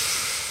on.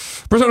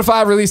 Persona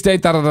 5 release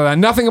date.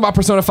 Nothing about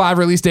Persona 5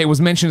 release date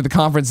was mentioned at the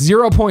conference.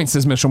 0 points,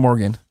 says Mitchell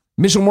Morgan.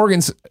 Mitchell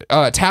Morgan's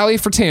tally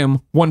for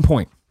Tim, 1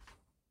 point.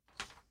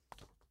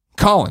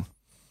 Colin's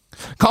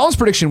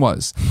prediction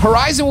was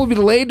Horizon will be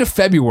delayed to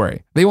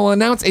February. They will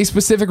announce a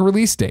specific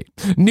release date.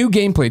 New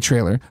gameplay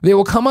trailer. They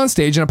will come on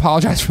stage and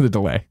apologize for the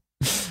delay.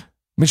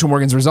 Mitchell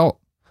Morgan's result.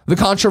 The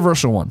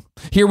controversial one.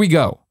 Here we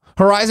go.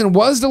 Horizon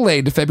was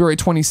delayed to February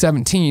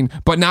 2017,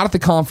 but not at the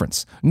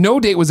conference. No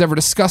date was ever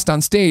discussed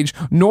on stage,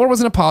 nor was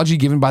an apology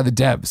given by the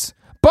devs.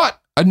 But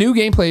a new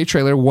gameplay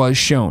trailer was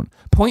shown.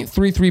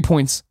 0.33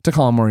 points to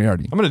Colin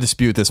Moriarty. I'm going to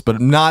dispute this, but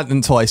not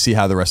until I see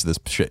how the rest of this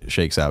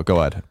shakes out. Go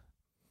ahead.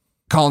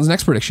 Colin's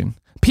next prediction.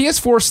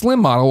 PS4 Slim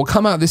model will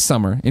come out this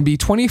summer and be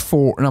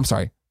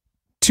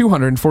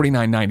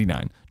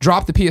 $249.99.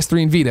 Drop the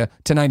PS3 and Vita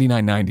to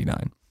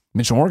 $99.99.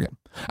 Mitchell Morgan.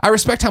 I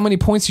respect how many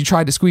points you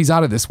tried to squeeze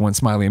out of this one,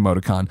 smiley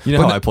emoticon. You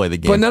know how I play the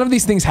game. But none of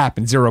these things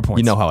happen. 0 points.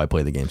 You know how I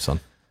play the game, son.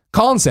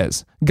 Colin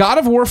says, God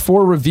of War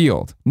 4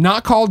 revealed.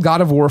 Not called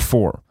God of War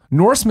 4.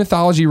 Norse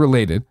mythology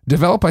related.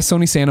 Developed by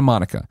Sony Santa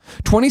Monica.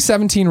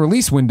 2017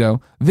 release window.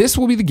 This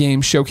will be the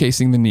game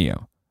showcasing the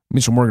Neo.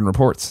 Mitchell Morgan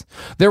reports.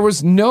 There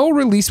was no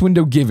release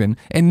window given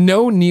and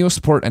no Neo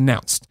support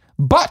announced.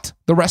 But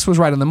the rest was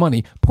right on the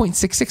money.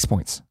 0.66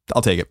 points.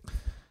 I'll take it.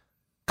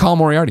 Colin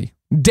Moriarty.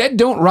 Dead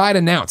Don't Ride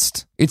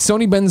announced. It's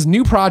Sony Ben's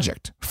new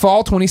project,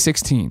 fall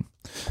 2016.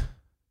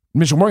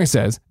 Mitchell Morgan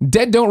says,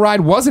 Dead Don't Ride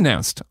was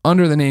announced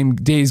under the name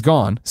Days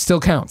Gone. Still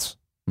counts,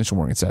 Mitchell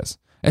Morgan says.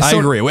 I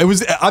agree.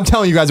 I'm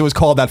telling you guys, it was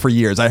called that for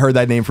years. I heard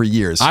that name for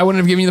years. I wouldn't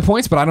have given you the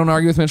points, but I don't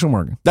argue with Mitchell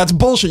Morgan. That's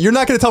bullshit. You're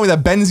not going to tell me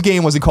that Ben's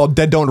game wasn't called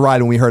Dead Don't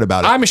Ride when we heard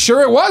about it. I'm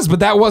sure it was,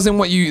 but that wasn't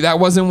what you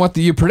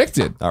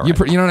predicted. Right.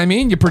 You know what I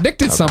mean? You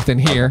predicted something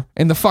here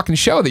in the fucking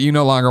show that you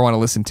no longer want to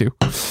listen to.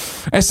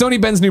 As Sony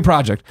Ben's new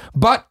project,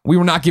 but we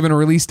were not given a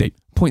release date.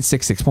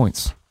 0.66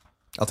 points.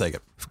 I'll take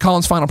it.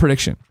 Colin's final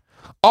prediction.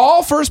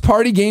 All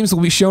first-party games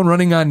will be shown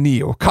running on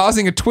Neo,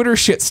 causing a Twitter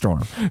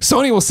shitstorm.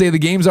 Sony will say the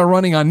games are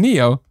running on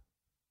Neo,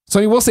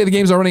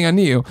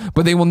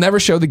 but they will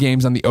never show the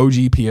games on the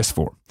OG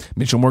PS4.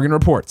 Mitchell Morgan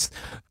reports,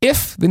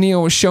 if the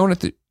Neo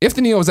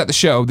was at the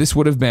show, this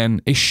would have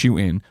been a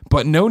shoe-in,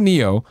 but no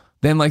Neo.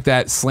 Then like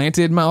that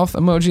slanted mouth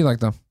emoji, like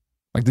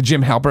the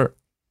Jim Halpert,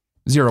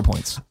 0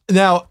 points.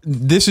 Now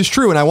this is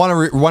true, and I want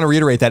to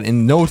reiterate that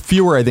in no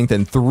fewer, I think,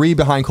 than 3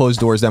 behind closed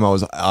doors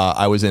demos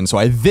I was in. So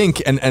I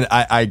think, and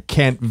I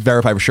can't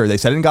verify for sure, they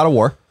said it in God of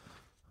War.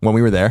 When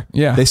we were there.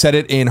 Yeah. They said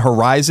it in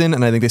Horizon,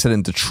 and I think they said it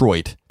in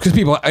Detroit. Because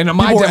people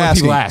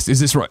asked, is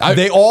this right?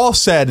 They all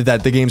said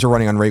that the games are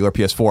running on regular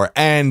PS4,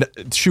 and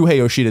Shuhei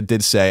Yoshida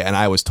did say, and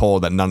I was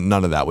told that none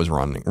of that was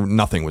running,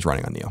 nothing was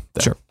running on Neo.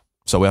 There. Sure.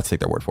 So we have to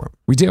take their word for it.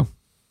 We do.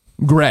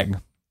 Greg,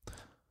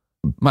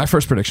 my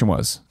first prediction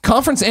was,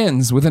 conference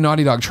ends with a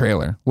Naughty Dog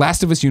trailer,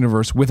 Last of Us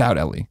universe without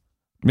Ellie.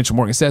 Mitchell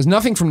Morgan says,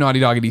 nothing from Naughty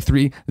Dog at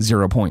E3,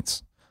 0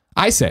 points.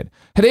 I said,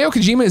 Hideo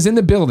Kojima is in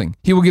the building.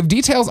 He will give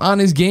details on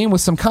his game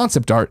with some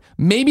concept art.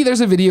 Maybe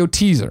there's a video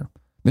teaser.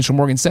 Mitchell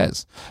Morgan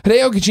says,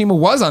 Hideo Kojima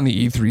was on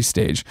the E3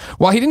 stage.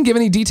 While he didn't give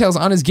any details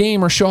on his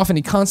game or show off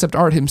any concept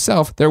art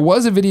himself, there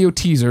was a video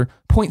teaser,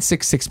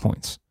 0.66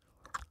 points.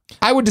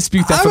 I would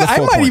dispute that for the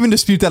full I might even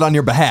dispute that on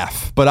your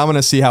behalf, but I'm going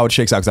to see how it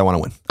shakes out because I want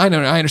to win. I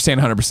know, I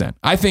understand 100%.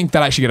 I think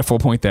that I should get a full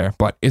point there,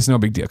 but it's no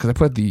big deal because I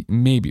put the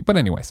maybe. But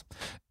anyways.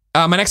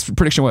 My next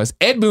prediction was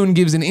Ed Boon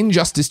gives an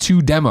Injustice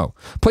 2 demo.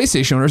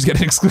 PlayStation owners get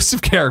an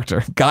exclusive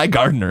character, Guy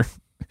Gardner.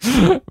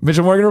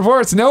 Mitchell Morgan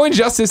reports, no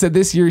Injustice at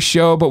this year's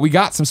show, but we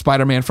got some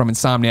Spider-Man from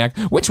Insomniac,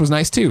 which was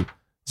nice too.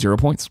 0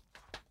 points.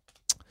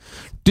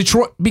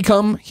 Detroit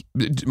become,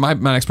 my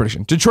next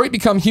prediction, Detroit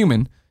Become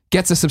Human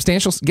gets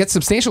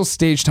substantial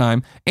stage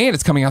time, and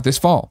it's coming out this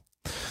fall.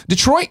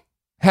 Detroit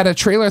had a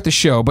trailer at the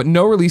show, but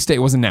no release date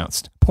was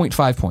announced.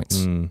 0.5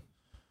 points.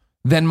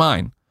 Then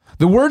mine.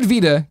 The word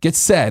Vita gets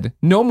said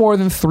no more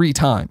than 3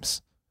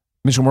 times.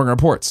 Mitchell Morgan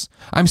reports,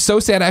 I'm so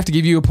sad I have to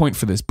give you a point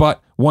for this,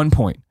 but 1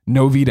 point.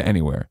 No Vita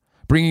anywhere.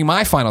 Bringing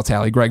my final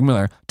tally, Greg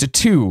Miller, to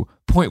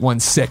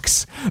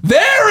 2.16.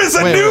 There is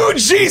a new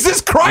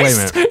Jesus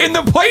Christ in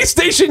the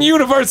PlayStation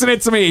universe, and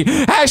it's me.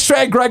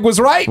 Hashtag Greg was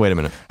right. Wait a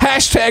minute.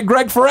 Hashtag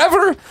Greg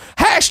forever.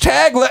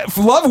 Hashtag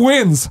love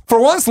wins.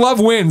 For once, love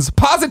wins.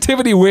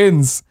 Positivity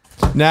wins.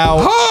 Now,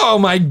 oh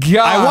my God.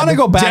 I want to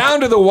go back.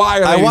 Down to the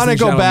wire, I want to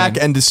go gentlemen. back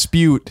and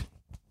dispute.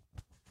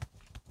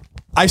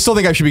 I still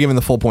think I should be given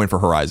the full point for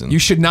Horizon. You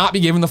should not be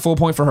given the full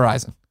point for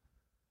Horizon.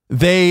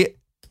 They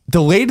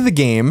delayed the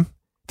game.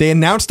 They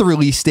announced the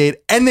release date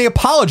and they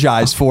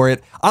apologized for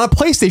it on a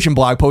PlayStation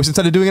blog post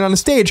instead of doing it on the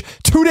stage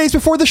 2 days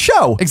before the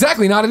show.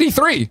 Exactly, not at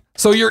E3.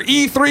 So your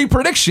E3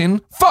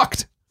 prediction,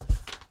 fucked.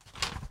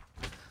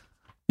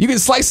 You can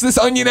slice this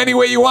onion any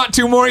way you want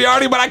to,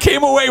 Moriarty, but I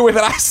came away with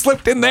it. I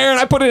slipped in there and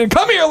I put it in.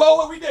 Come here,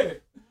 Lola, we did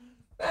it.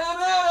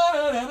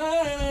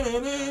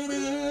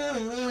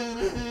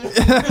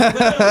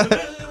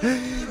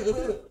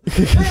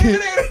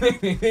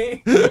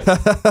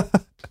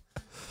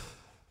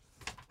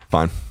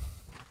 Fine.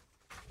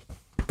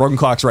 Broken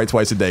clocks right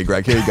twice a day,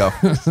 Greg. Here you go.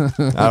 I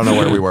don't know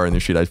where we were in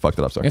this sheet. I fucked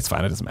it up. Sorry. It's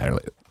fine. It doesn't matter.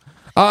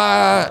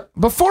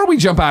 Before we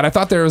jump out, I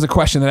thought there was a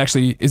question that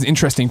actually is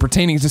interesting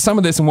pertaining to some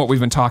of this and what we've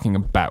been talking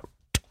about.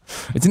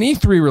 It's an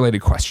E3 related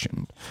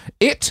question.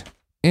 It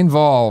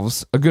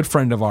involves a good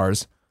friend of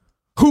ours,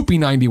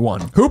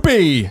 Hoopy91.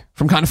 Hoopy!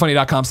 From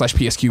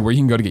kindafunny.com/PSQ, where you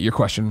can go to get your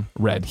question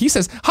read. He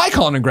says, hi,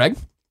 Colin and Greg.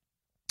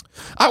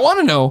 I want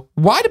to know,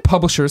 why do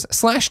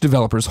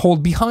publishers/developers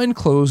hold behind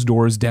closed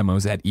doors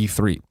demos at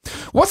E3?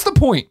 What's the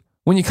point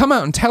when you come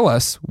out and tell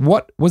us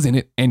what was in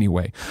it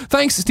anyway?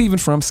 Thanks, Stephen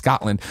from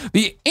Scotland.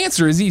 The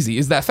answer is easy,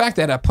 is that fact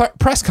that at a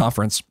press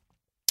conference,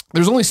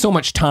 there's only so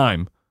much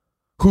time.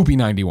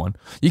 Hoopy91.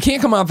 You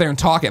can't come out there and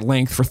talk at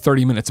length for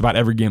 30 minutes about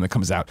every game that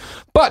comes out.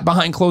 But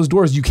behind closed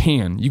doors, you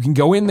can. You can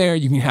go in there,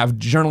 you can have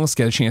journalists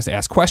get a chance to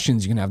ask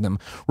questions, you can have them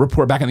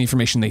report back on the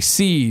information they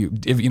see.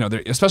 If, you know,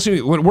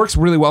 especially what works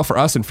really well for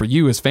us and for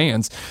you as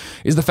fans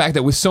is the fact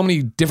that with so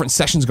many different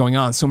sessions going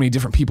on, so many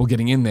different people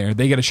getting in there,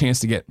 they get a chance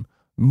to get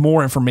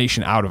more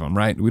information out of them,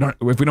 right?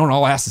 If we don't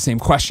all ask the same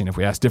question, if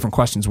we ask different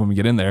questions when we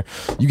get in there,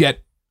 you get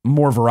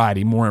more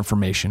variety, more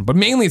information. But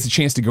mainly it's a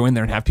chance to go in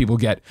there and have people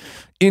get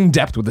in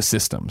depth with the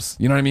systems.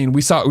 You know what I mean?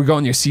 We go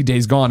and you see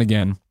Days Gone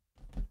again.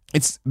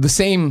 It's the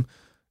same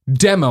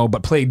demo,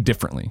 but played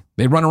differently.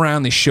 They run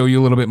around, they show you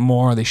a little bit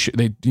more, they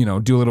do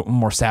a little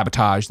more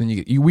sabotage.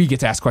 Then we get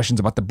to ask questions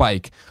about the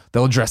bike.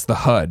 They'll address the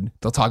HUD.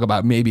 They'll talk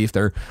about maybe if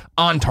they're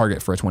on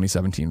target for a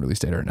 2017 release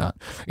date or not.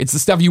 It's the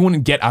stuff you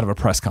wouldn't get out of a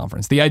press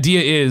conference. The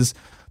idea is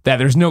that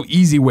there's no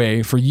easy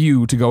way for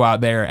you to go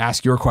out there,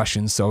 ask your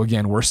questions. So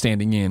again, we're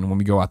standing in when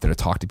we go out there to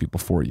talk to people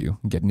for you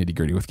and get nitty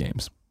gritty with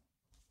games.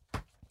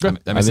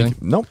 Good.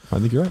 Nope, I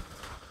think you're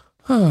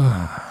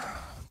right.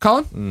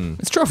 Colin,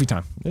 it's trophy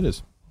time. It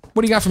is.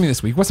 What do you got for me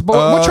this week?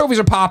 What trophies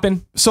are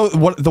popping? So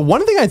the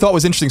one thing I thought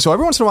was interesting, so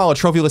every once in a while a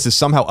trophy list is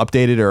somehow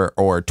updated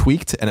or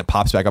tweaked and it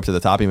pops back up to the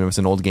top even if it's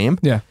an old game.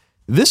 Yeah.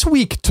 This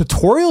week,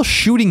 tutorial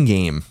shooting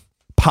game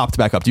popped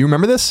back up. Do you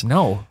remember this?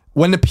 No.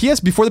 When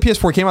before the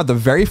PS4 came out, the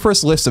very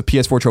first list of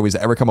PS4 trophies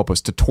that ever come up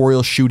was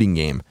tutorial shooting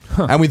game.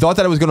 Huh. And we thought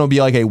that it was going to be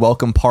like a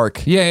Welcome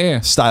Park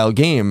style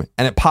game,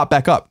 and it popped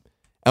back up.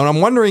 And what I'm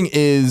wondering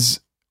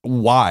is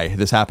why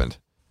this happened.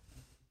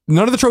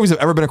 None of the trophies have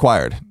ever been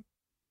acquired.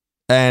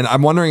 And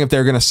I'm wondering if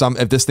they're going to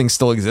if this thing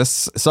still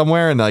exists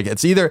somewhere, and like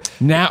it's either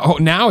now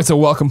it's a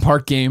Welcome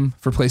Park game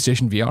for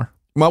PlayStation VR.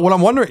 Well, what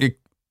I'm wondering,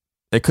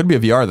 it could be a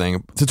VR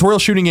thing. Tutorial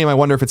shooting game, I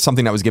wonder if it's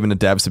something that was given to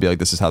devs to be like,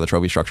 this is how the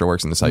trophy structure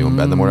works and this is how you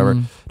embed them or whatever.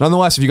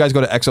 Nonetheless, if you guys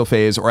go to XO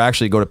Phase or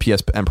actually go to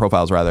PSN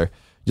profiles rather,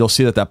 you'll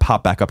see that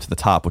popped back up to the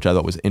top, which I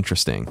thought was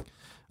interesting.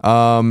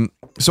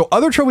 So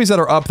other trophies that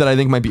are up that I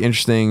think might be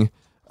interesting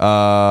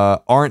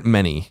aren't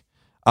many.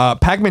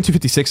 Pac-Man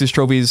 256's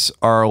trophies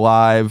are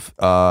live.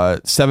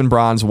 7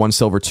 bronze, 1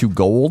 silver, 2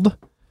 gold.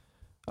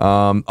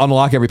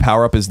 Unlock every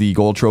power-up is the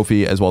gold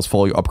trophy, as well as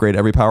fully upgrade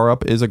every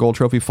power-up is a gold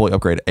trophy. Fully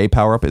upgrade a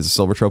power-up is a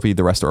silver trophy.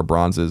 The rest are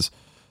bronzes.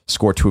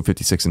 Score 2 of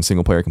 56 in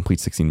single player, complete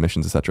 16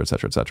 missions, etc.,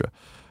 etc., etc.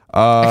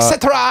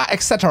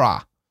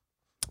 Etc.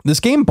 This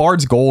game,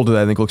 Bard's Gold, that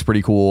I think looks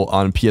pretty cool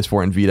on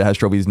PS4 and Vita, has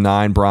trophies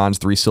 9 bronze,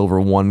 3 silver,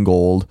 1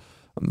 gold.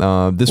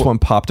 One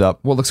popped up.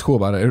 What looks cool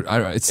about it?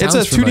 It's a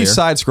 2D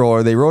side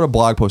scroller. They wrote a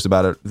blog post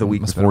about it the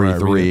week before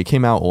E3. It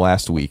came out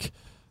last week.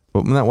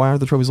 But why aren't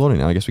the trophies loading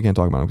now? I guess we can't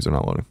talk about them because they're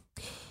not loading.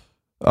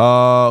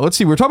 Let's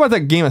see. We were talking about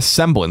that game of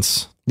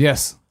Semblance.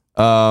 Yes.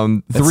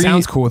 3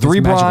 sounds cool. 3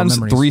 bronze,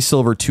 3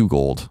 silver, 2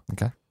 gold.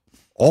 Okay.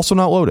 Also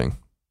not loading.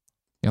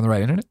 You on the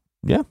right internet?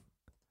 Yeah.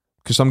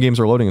 Because some games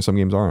are loading and some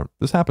games aren't.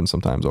 This happens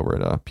sometimes over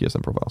at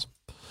PSN profiles.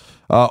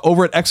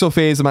 Over at XO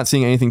Phase, I'm not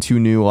seeing anything too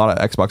new. A lot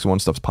of Xbox One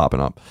stuff's popping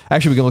up.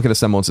 Actually, we can look at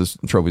Semblance's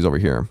trophies over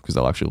here because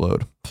they'll actually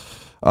load.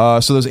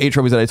 So those 8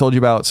 trophies that I told you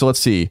about. So let's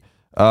see.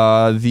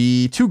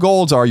 The 2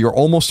 golds are you're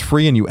almost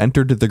free and you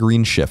entered the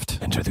green shift.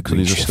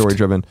 These are story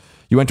driven.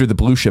 You enter the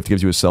blue shift,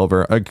 gives you a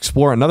silver.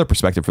 Explore another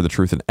perspective for the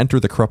truth and enter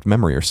the corrupt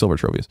memory or silver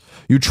trophies.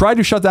 You tried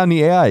to shut down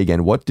the AI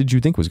again. What did you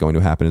think was going to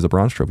happen as a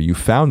bronze trophy? You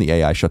found the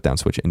AI shutdown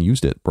switch and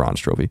used it. Bronze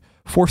trophy.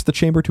 Force the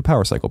chamber to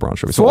power cycle. Bronze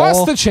trophy. So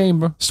Force the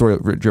chamber. Story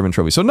driven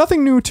trophy. So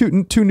nothing new,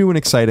 too new and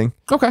exciting.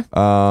 Okay.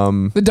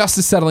 The dust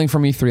is settling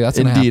from E3. That's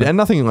indeed, and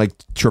nothing like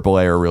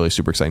AAA or really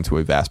super exciting to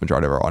a vast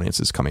majority of our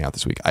audiences coming out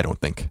this week. I don't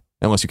think,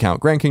 unless you count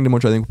Grand Kingdom,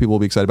 which I think people will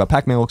be excited about.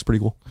 Pac-Man looks pretty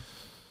cool.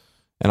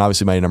 And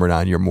obviously, my number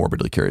 9, you're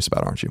morbidly curious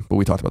about, aren't you? But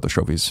we talked about those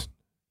trophies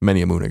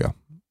many a moon ago.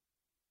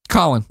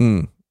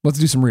 Colin, let's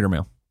do some reader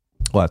mail.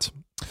 Let's.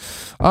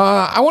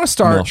 I want to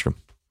start... Maelstrom.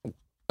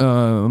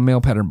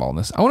 Male pattern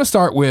baldness. I want to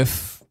start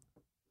with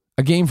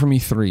a game from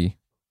E3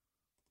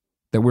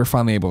 that we're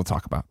finally able to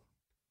talk about.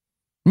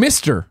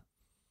 Mr.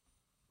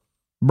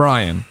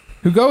 Brian,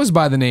 who goes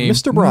by the name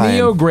Mr. Brian.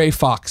 Neo Gray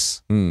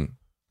Fox.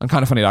 On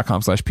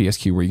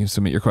kindafunny.com/PSQ, where you can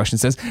submit your question.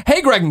 It says,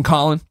 "Hey, Greg and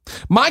Colin.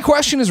 My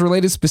question is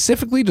related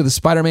specifically to the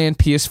Spider-Man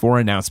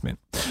PS4 announcement.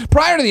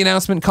 Prior to the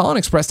announcement, Colin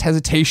expressed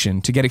hesitation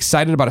to get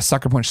excited about a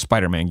Sucker Punch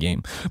Spider-Man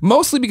game,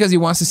 mostly because he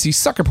wants to see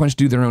Sucker Punch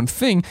do their own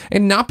thing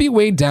and not be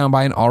weighed down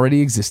by an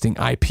already existing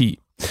IP.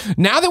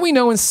 Now that we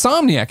know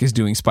Insomniac is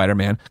doing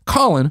Spider-Man,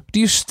 Colin, do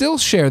you still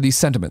share these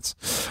sentiments?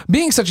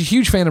 Being such a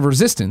huge fan of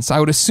Resistance, I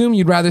would assume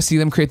you'd rather see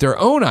them create their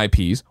own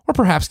IPs or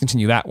perhaps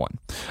continue that one.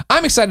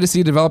 I'm excited to see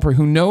a developer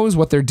who knows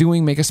what they're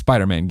doing make a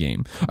Spider-Man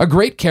game. A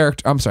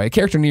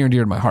character near and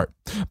dear to my heart.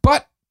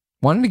 But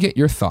wanted to get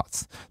your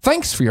thoughts.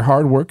 Thanks for your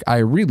hard work. I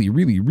really,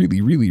 really,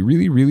 really, really,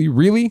 really, really,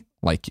 really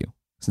like you.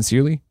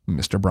 Sincerely,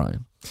 Mr.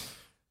 Brian."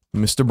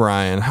 Mr.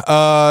 Brian.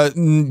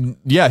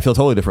 Yeah, I feel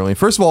totally differently.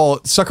 First of all,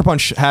 Sucker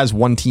Punch has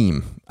one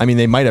team. I mean,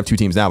 they might have two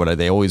teams now, but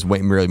they always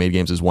really made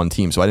games as one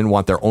team. So I didn't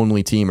want their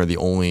only team or the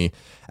only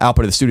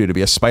output of the studio to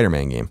be a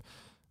Spider-Man game.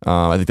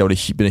 I think that would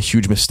have been a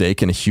huge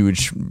mistake and a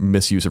huge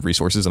misuse of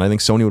resources, and I think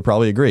Sony would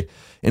probably agree.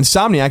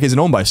 Insomniac isn't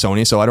owned by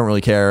Sony, so I don't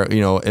really care,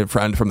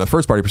 from the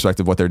first party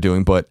perspective what they're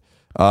doing, but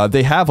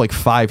they have like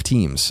 5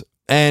 teams.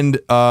 And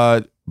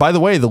by the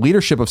way, the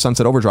leadership of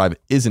Sunset Overdrive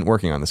isn't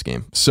working on this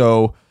game.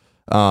 So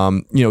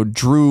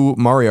Drew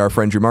Murray, our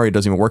friend Drew Murray,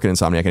 doesn't even work at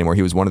Insomniac anymore.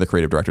 He was one of the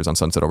creative directors on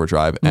Sunset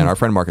Overdrive. And our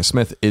friend Marcus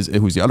Smith,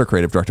 who's the other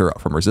creative director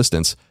from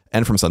Resistance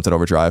and from Sunset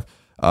Overdrive,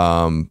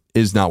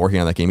 is not working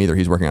on that game either.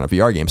 He's working on a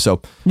VR game.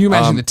 So you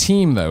imagine the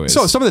team though is...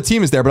 So some of the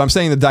team is there, but I'm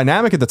saying the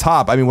dynamic at the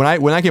top. I mean, when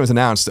that game was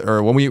announced,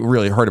 or when we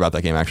really heard about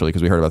that game, actually,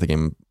 because we heard about the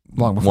game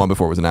long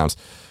before it was announced,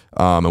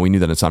 and we knew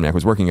that Insomniac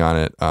was working on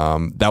it.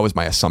 That was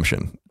my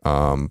assumption,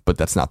 but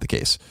that's not the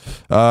case.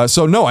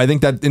 So no, I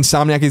think that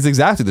Insomniac is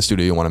exactly the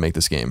studio you want to make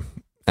this game.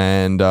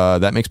 And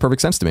that makes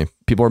perfect sense to me.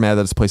 People are mad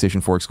that it's a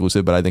PlayStation 4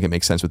 exclusive, but I think it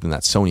makes sense within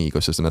that Sony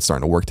ecosystem that's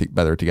starting to work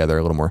better together,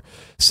 a little more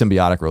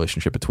symbiotic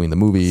relationship between the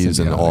movies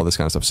and all this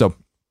kind of stuff. So,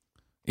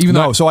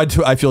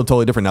 I feel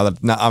totally different now that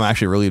I'm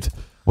actually relieved.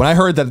 When I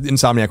heard that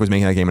Insomniac was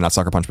making that game and not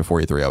Sucker Punch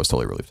before E3, I was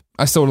totally relieved.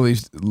 I still really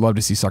love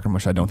to see Sucker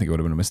Punch. I don't think it would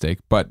have been a mistake.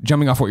 But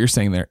jumping off what you're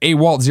saying there,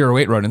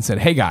 AWalt08 wrote and said,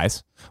 "Hey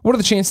guys, what are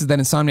the chances that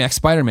Insomniac's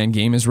Spider-Man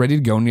game is ready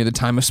to go near the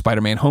time of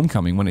Spider-Man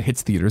Homecoming when it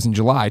hits theaters in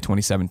July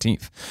 2017?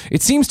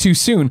 It seems too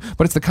soon,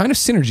 but it's the kind of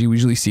synergy we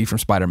usually see from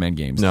Spider-Man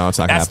games." No, it's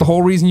not. That's the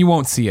whole reason you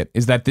won't see it,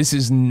 is that this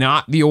is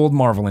not the old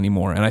Marvel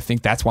anymore. And I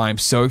think that's why I'm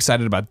so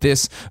excited about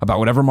this, about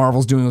whatever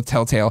Marvel's doing with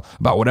Telltale,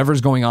 about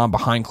whatever's going on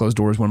behind closed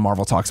doors when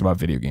Marvel talks about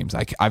video games.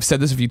 I've said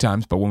this a few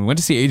times, but when we went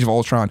to see Age of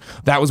Ultron,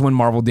 that was when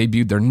Marvel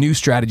debuted their new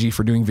strategy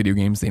for doing video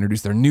games. They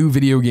introduced their new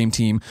video game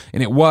team,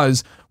 and it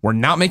was, we're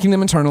not making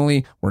them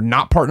internally, we're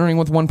not partnering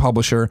with one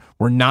publisher,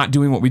 we're not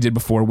doing what we did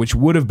before, which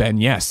would have been,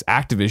 yes,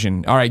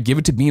 Activision, all right, give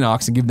it to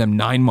Beanox and give them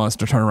 9 months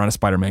to turn around a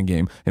Spider-Man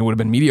game. It would have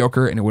been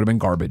mediocre and it would have been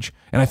garbage.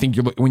 And I think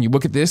when you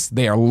look at this,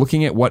 they are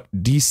looking at what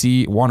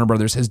DC, Warner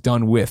Brothers has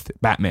done with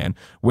Batman,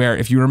 where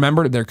if you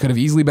remember, there could have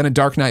easily been a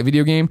Dark Knight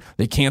video game.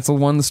 They canceled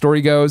one, the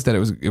story goes, that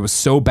it was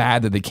so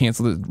bad that they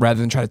canceled it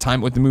rather than try to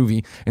time it with the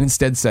movie, and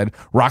instead said,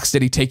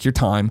 Rocksteady, take your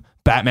time.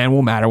 Batman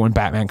will matter when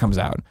Batman comes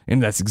out.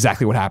 And that's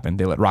exactly what happened.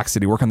 They let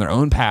Rocksteady work on their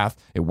own path.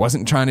 It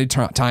wasn't trying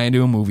to tie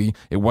into a movie.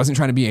 It wasn't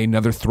trying to be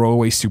another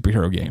throwaway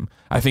superhero game.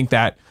 I think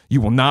that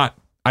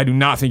I do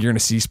not think you're going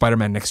to see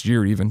Spider-Man next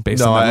year, even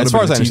based on that. As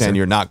far as I understand,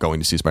 you're not going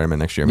to see Spider-Man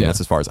next year. I mean,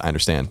 that's as far as I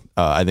understand.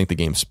 I think the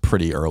game's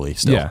pretty early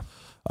still. Yeah.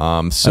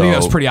 I think that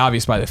was pretty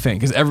obvious by the thing,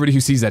 because everybody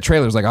who sees that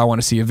trailer is like, I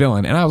want to see a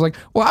villain. And I was like,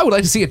 well, I would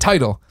like to see a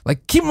title.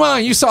 Like, keep in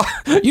mind, you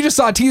just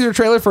saw a teaser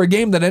trailer for a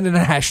game that ended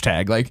in a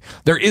hashtag. Like,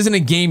 there isn't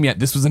a game yet.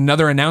 This was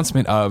another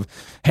announcement of,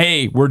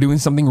 hey, we're doing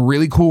something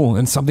really cool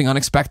and something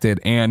unexpected.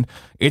 And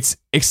it's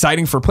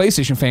exciting for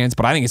PlayStation fans,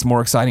 but I think it's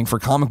more exciting for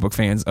comic book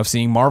fans of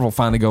seeing Marvel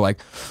finally go like,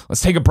 let's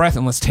take a breath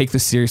and let's take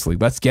this seriously.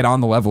 Let's get on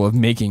the level of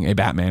making a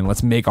Batman.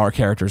 Let's make our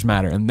characters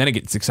matter. And then it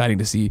gets exciting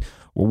to see,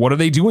 well, what are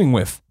they doing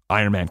with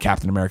Iron Man,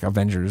 Captain America,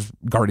 Avengers,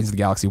 Guardians of the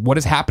Galaxy? What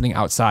is happening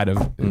outside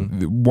of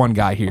one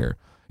guy here?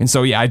 And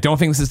so, yeah, I don't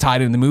think this is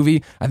tied in the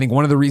movie. I think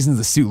one of the reasons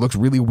the suit looks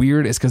really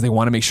weird is because they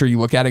want to make sure you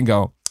look at it and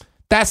go,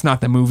 that's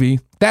not the movie.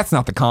 That's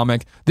not the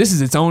comic. This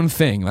is its own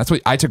thing. That's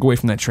what I took away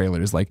from that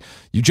trailer, is like,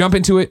 you jump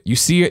into it, you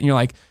see it, and you're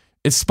like,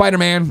 it's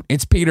Spider-Man,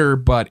 it's Peter,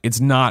 but it's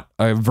not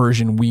a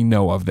version we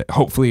know of that.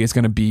 Hopefully it's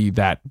going to be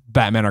that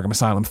Batman Arkham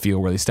Asylum feel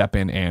where they step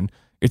in and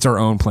it's our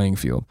own playing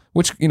field,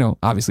 which,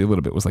 obviously a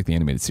little bit was like the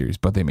animated series,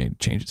 but they made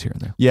changes here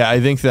and there. Yeah, I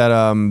think that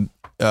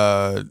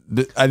I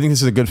think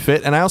this is a good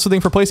fit, and I also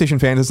think for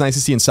PlayStation fans, it's nice to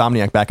see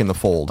Insomniac back in the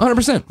fold.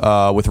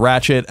 100%. With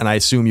Ratchet, and I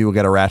assume you will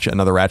get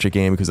another Ratchet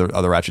game because the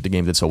other Ratchet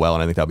game did so well,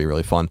 and I think that'll be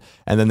really fun.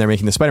 And then they're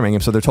making the Spider-Man game,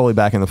 so they're totally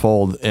back in the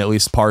fold, at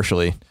least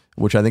partially,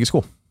 which I think is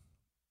cool.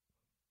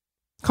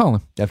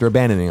 Colin. After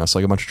abandoning us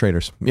like a bunch of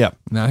traitors. Yeah.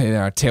 Now they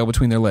are tail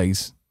between their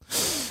legs.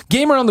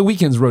 Gamer on the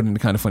Weekends wrote into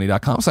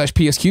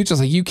kindoffunny.com/PSQ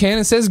just like you can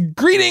and says,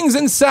 greetings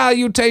and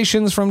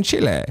salutations from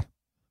Chile.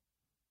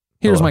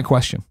 Here's my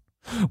question.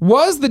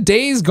 Was the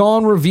Days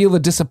Gone reveal a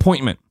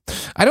disappointment?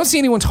 I don't see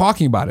anyone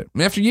talking about it.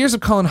 After years of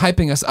Colin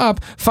hyping us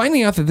up,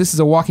 finding out that this is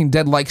a Walking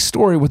Dead-like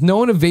story with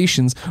no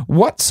innovations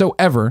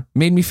whatsoever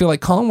made me feel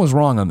like Colin was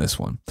wrong on this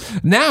one.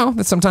 Now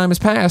that some time has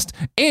passed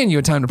and you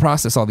had time to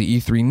process all the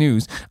E3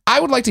 news, I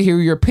would like to hear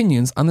your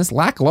opinions on this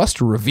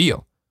lackluster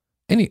reveal.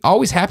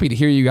 Always happy to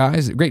hear you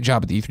guys. Great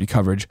job at the E3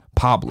 coverage,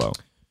 Pablo.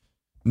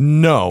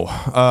 No,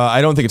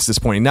 I don't think it's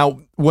disappointing.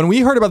 Now, when we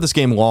heard about this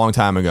game a long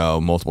time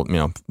ago,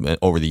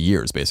 over the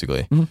years,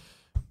 basically,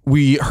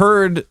 we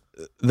heard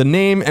the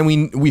name and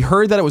we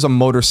heard that it was a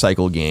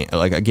motorcycle game,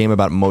 like a game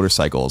about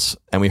motorcycles,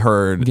 and we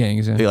heard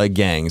gangs,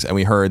 and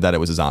we heard that it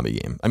was a zombie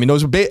game. I mean,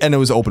 and it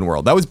was open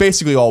world. That was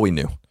basically all we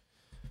knew,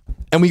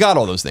 and we got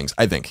all those things,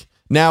 I think.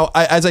 Now,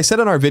 as I said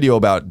in our video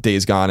about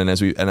Days Gone, and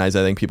as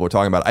I think people are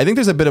talking about, I think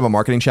there's a bit of a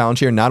marketing challenge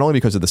here, not only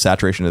because of the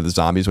saturation of the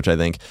zombies, which I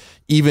think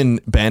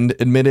even Ben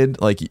admitted.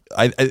 Like,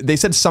 they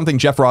said something.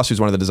 Jeff Ross, who's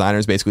one of the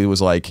designers, basically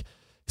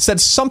said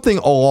something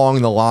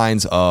along the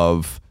lines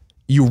of,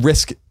 you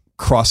risk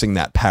crossing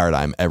that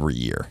paradigm every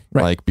year,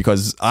 right? Like,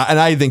 because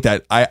I think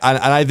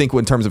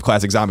in terms of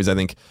classic zombies, I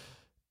think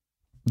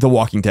The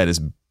Walking Dead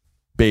is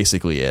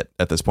basically it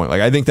at this point.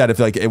 Like, I think that if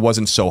it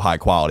wasn't so high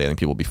quality, I think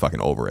people would be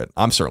fucking over it.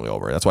 I'm certainly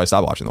over it. That's why I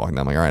stopped watching The Walking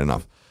Dead. I'm like, all right,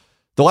 enough.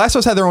 The Last of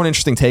Us had their own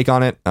interesting take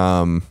on it.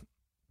 And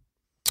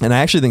I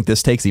actually think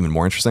this take's even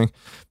more interesting.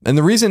 And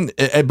the reason,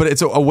 but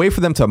it's a way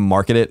for them to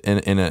market it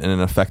in an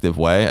effective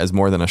way, as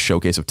more than a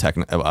showcase of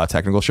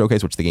technical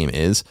showcase, which the game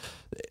is.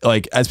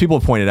 Like, as people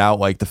have pointed out,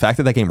 like, the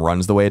fact that game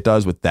runs the way it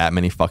does with that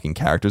many fucking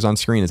characters on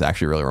screen is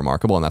actually really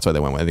remarkable. And that's why they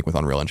went, I think, with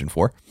Unreal Engine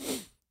 4,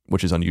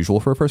 which is unusual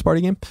for a first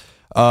party game.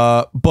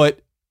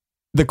 But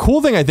the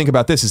cool thing I think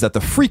about this is that the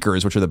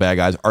Freakers, which are the bad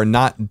guys, are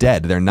not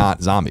dead. They're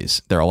not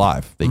zombies. They're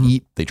alive. They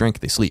eat, they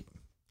drink, they sleep.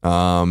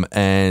 They're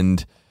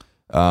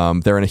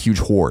in a huge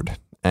horde,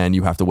 and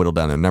you have to whittle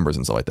down their numbers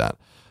and stuff like that.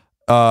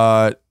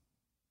 I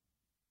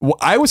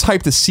was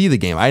hyped to see the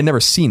game. I had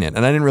never seen it,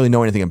 and I didn't really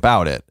know anything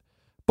about it.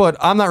 But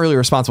I'm not really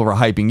responsible for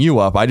hyping you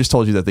up. I just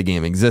told you that the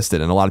game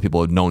existed, and a lot of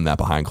people have known that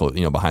behind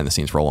the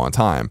scenes for a long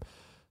time.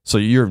 So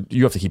you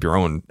have to keep your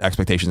own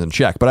expectations in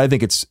check. But I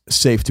think it's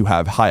safe to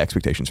have high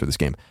expectations for this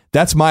game.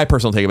 That's my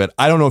personal take of it.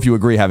 I don't know if you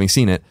agree, having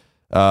seen it,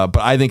 but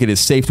I think it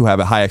is safe to have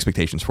high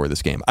expectations for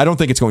this game. I don't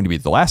think it's going to be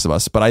The Last of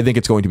Us, but I think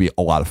it's going to be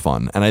a lot of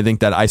fun. And I think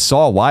that I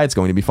saw why it's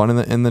going to be fun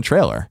in the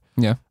trailer.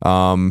 Yeah.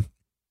 And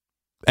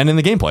in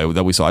the gameplay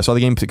that we saw, I saw the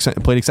game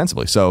played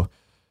extensively. So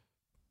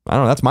I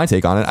don't know. That's my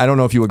take on it. I don't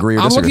know if you agree or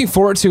disagree. I'm looking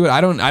forward to it.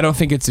 I don't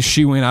think it's a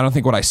shoe-in. I don't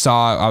think what I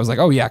saw, I was like,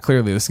 oh yeah,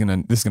 clearly this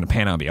is gonna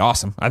pan out and be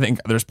awesome. I think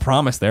there's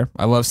promise there.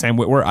 I love Sam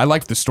Witwer. I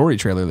liked the story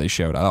trailer they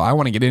showed. I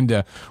want to get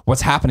into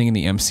what's happening in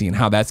the MC and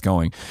how that's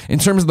going. In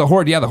terms of the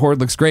Horde, yeah, the Horde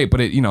looks great, but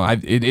it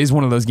is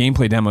one of those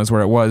gameplay demos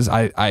where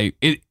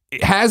it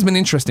has been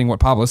interesting what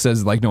Pablo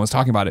says, like no one's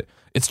talking about it.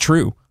 It's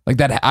true. Like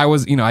that,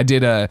 I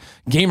did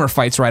gamer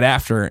fights right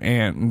after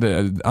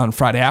and on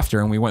Friday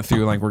after, and we went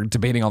through, like, we're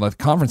debating all the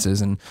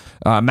conferences, and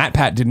Matt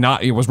Pat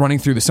was running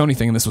through the Sony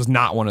thing, and this was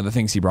not one of the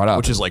things he brought up,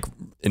 which is like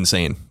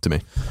insane to me.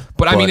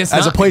 But I mean, it's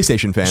as not, a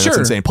PlayStation fan, sure.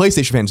 That's insane.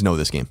 PlayStation fans know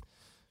this game,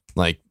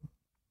 like,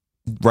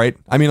 right?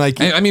 I mean, like,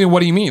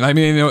 what do you mean? I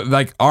mean,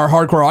 like, our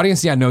hardcore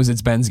audience, knows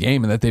it's Ben's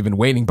game and that they've been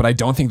waiting, but I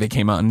don't think they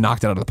came out and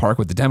knocked it out of the park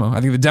with the demo.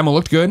 I think the demo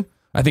looked good.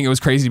 I think it was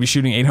crazy to be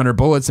shooting 800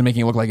 bullets and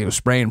making it look like it was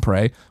spray and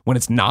pray when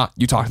it's not.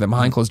 You talk to them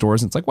behind closed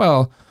doors and it's like,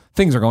 well,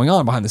 things are going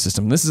on behind the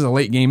system. This is a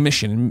late game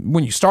mission, and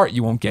when you start,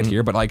 you won't get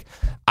here. But like,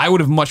 I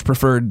would have much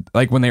preferred,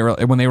 like, when they were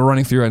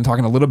running through and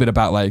talking a little bit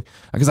about, like,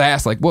 because I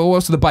asked, like, well,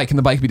 what's the bike? Can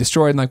the bike be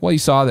destroyed? And like, well, you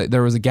saw that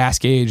there was a gas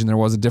gauge and there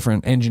was a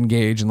different engine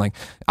gauge, and like,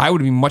 I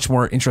would be much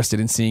more interested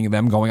in seeing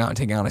them going out and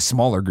taking on a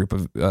smaller group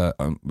of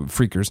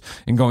freakers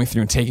and going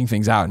through and taking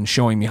things out and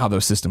showing me how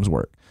those systems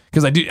work.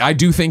 Because I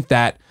do think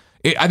that.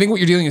 I think what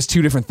you're dealing is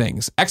two different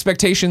things.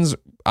 Expectations,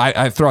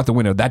 I throw out the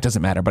window. That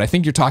doesn't matter. But I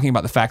think you're talking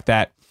about the fact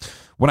that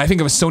when I think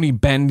of a Sony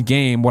Bend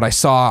game, what I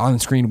saw on the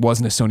screen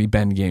wasn't a Sony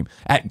Bend game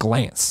at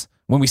glance.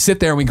 When we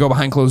sit there and we go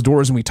behind closed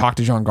doors and we talk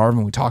to John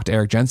Garvin, we talk to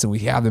Eric Jensen, we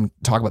have them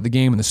talk about the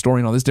game and the story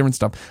and all this different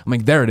stuff. I'm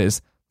like, there it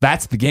is.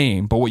 That's the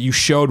game. But what you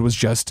showed was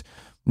just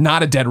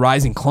not a Dead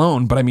Rising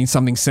clone, but I mean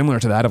something similar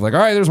to that of like,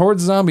 all right, there's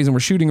hordes of zombies and we're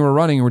shooting and we're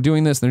running and we're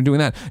doing this and they're doing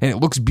that. And it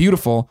looks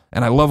beautiful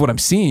and I love what I'm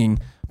seeing.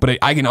 But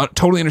I can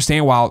totally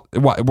understand what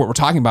we're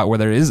talking about, where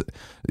there is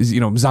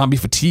zombie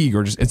fatigue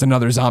or just it's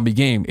another zombie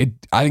game.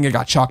 I think it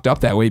got chalked up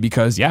that way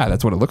because,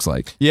 that's what it looks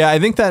like. Yeah, I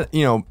think that,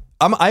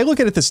 I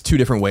look at it this two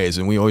different ways,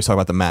 and we always talk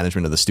about the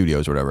management of the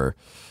studios or whatever.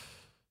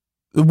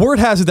 The word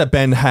has it that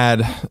Ben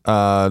had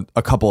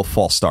a couple of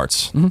false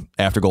starts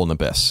after Golden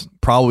Abyss,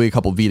 probably a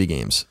couple of Vita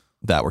games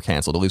that were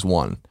canceled, at least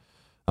one.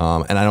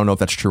 And I don't know if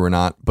that's true or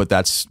not, but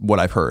that's what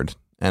I've heard.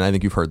 And I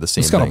think you've heard the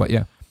same thing.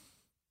 Yeah.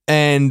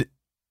 And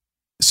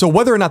so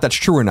whether or not that's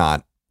true or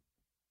not,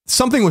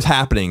 something was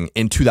happening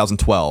in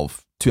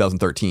 2012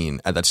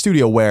 2013 at that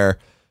studio where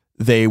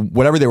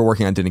whatever they were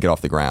working on didn't get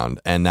off the ground,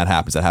 and that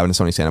happens. That happened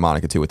to Sony Santa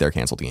Monica too with their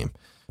canceled game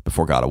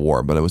before God of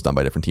War, but it was done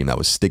by a different team. That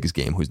was Stig's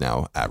game, who's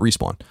now at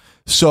Respawn.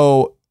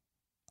 So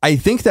I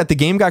think that the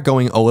game got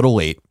going a little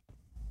late,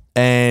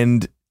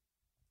 and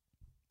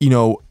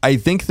I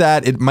think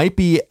that it might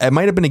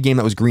have been a game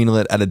that was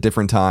greenlit at a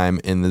different time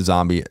in the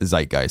zombie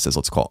zeitgeist, as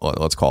let's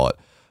call it.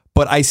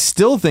 But I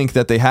still think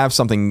that they have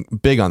something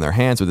big on their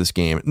hands with this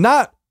game.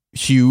 Not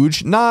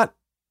huge, not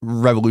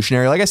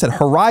revolutionary. Like I said,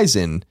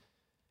 Horizon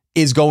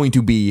is going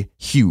to be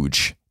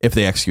huge if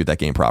they execute that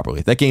game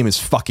properly. That game is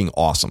fucking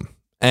awesome.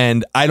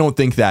 And I don't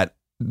think that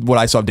what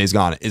I saw of Days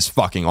Gone is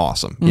fucking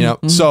awesome.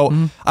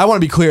 I want to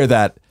be clear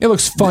that it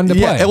looks fun to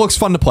play. Yeah, it looks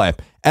fun to play.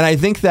 And I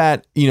think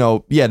that,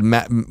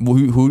 Matt,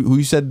 who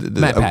you said,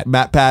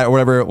 Matt Pat or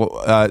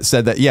whatever,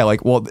 said that,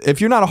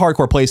 if you're not a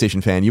hardcore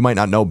PlayStation fan, you might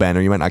not know Ben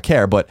or you might not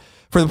care. But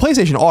for the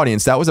PlayStation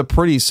audience, that was a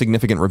pretty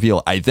significant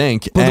reveal, I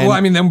think.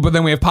 But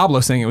then we have Pablo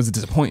saying it was a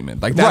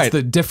disappointment. Like, that's right.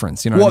 The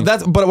difference.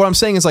 But what I'm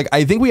saying is,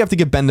 I think we have to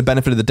give Ben the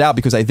benefit of the doubt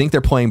because I think they're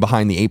playing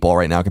behind the 8 ball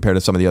right now compared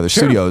to some of the other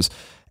studios.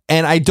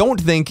 And I don't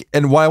think,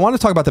 and what I want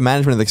to talk about the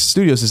management of the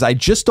studios is I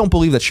just don't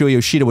believe that Shuei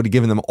Yoshida would have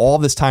given them all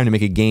this time to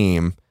make a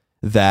game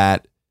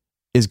that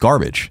is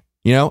garbage.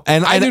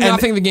 And I do not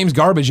think the game's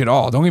garbage at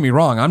all. Don't get me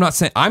wrong. I'm not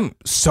saying I'm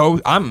so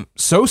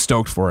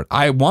stoked for it.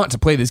 I want to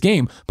play this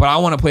game, but I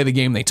want to play the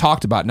game they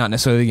talked about, not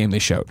necessarily the game they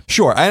showed.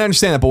 Sure, I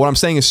understand that, but what I'm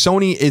saying is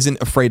Sony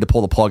isn't afraid to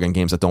pull the plug on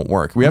games that don't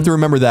work. We have to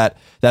remember that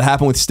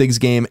happened with Stig's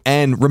game,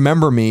 and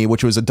Remember Me,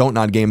 which was a Don't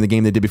Nod game, the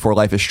game they did before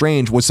Life is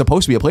Strange, was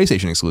supposed to be a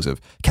PlayStation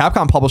exclusive.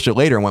 Capcom published it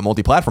later and went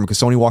multi-platform because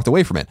Sony walked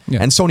away from it.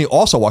 Yeah. And Sony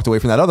also walked away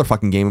from that other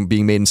fucking game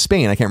being made in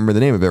Spain. I can't remember the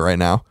name of it right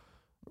now.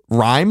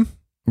 Rhyme?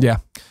 Yeah.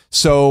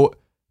 So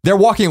they're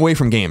walking away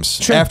from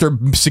games after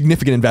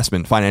significant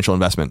financial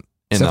investment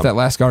in them. Except that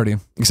Last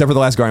Guardian. Except for the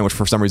Last Guardian, which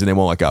for some reason they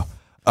won't let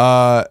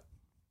go.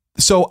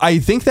 So I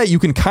think that you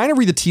can kind of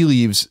read the tea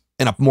leaves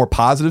in a more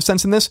positive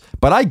sense in this,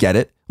 but I get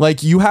it.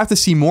 Like, you have to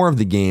see more of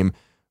the game,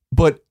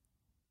 but,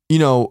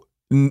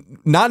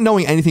 not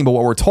knowing anything but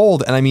what we're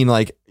told, and I mean,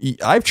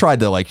 I've tried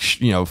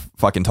to,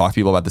 fucking talk to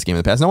people about this game in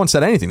the past. No one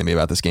said anything to me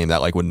about this game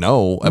that, would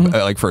know,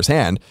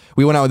 firsthand.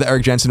 We went out with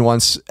Eric Jensen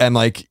once and,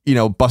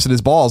 busted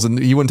his balls, and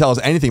he wouldn't tell us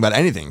anything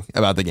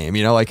about the game,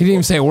 He didn't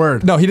even say a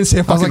word. No, he didn't say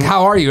a fucking I was like,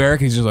 how are you,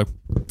 Eric? He's just like...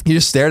 He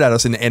just stared at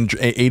us and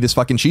ate his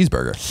fucking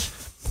cheeseburger.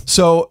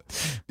 So,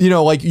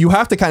 you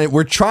have to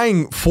we're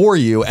trying for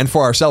you and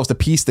for ourselves to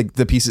put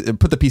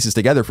the pieces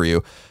together for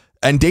you.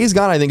 And Days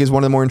Gone, I think, is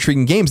one of the more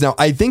intriguing games. Now,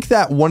 I think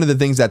that one of the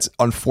things that's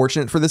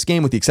unfortunate for this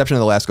game, with the exception of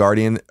The Last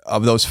Guardian,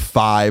 of those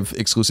 5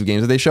 exclusive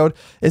games that they showed,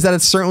 is that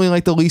it's certainly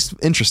the least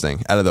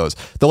interesting out of those.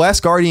 The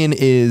Last Guardian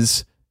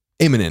is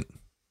imminent,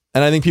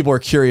 and I think people are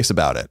curious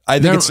about it.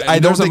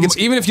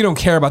 Even if you don't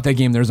care about that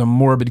game, there's a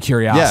morbid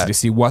curiosity to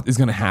see what is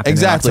going to happen.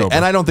 Exactly,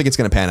 and I don't think it's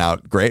going to pan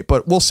out great,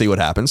 but we'll see what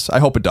happens. I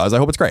hope it does. I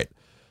hope it's great.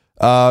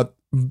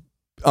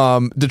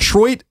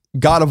 Detroit,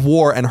 God of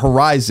War, and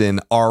Horizon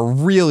are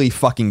really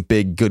fucking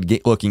big,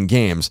 good-looking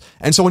games.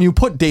 And so when you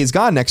put Days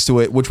Gone next to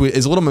it, which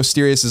is a little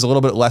mysterious, is a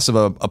little bit less of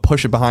a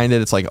push behind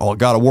it. It's like, oh,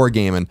 God of War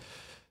game, and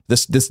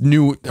this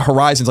new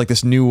Horizon's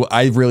this new,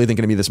 I really think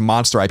going to be this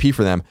monster IP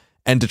for them.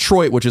 And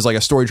Detroit, which is a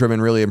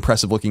story-driven, really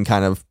impressive-looking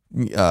kind of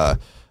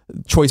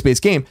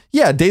choice-based game.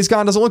 Yeah, Days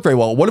Gone doesn't look very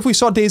well. What if we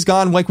saw Days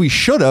Gone like we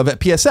should have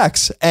at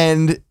PSX,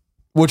 and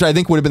which I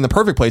think would have been the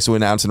perfect place to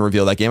announce and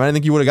reveal that game. And I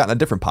think you would have gotten a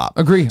different pop.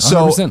 Agree.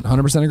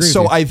 100% agree.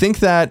 So I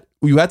think that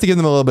you have to give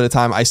them a little bit of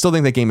time. I still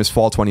think that game is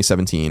fall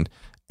 2017,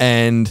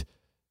 and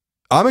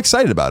I'm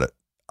excited about it.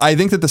 I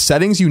think that the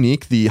setting's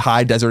unique. The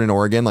high desert in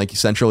Oregon,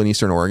 Central and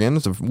Eastern Oregon,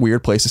 it's a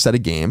weird place to set a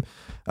game.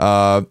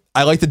 I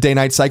like the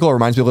day-night cycle. It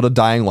reminds me a little of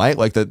Dying Light.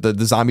 The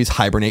zombies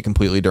hibernate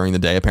completely during the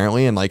day,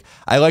 apparently. And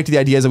I liked the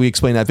ideas that we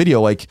explained in that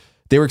video.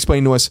 They were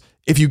explaining to us,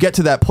 if you get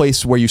to that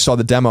place where you saw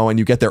the demo and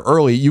you get there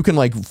early, you can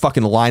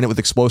fucking line it with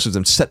explosives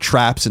and set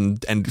traps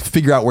and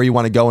figure out where you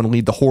want to go and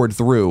lead the horde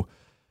through.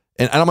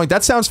 And I'm like,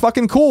 that sounds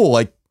fucking cool.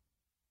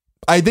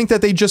 I think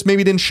that they just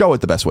maybe didn't show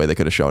it the best way they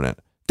could have shown it.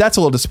 That's a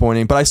little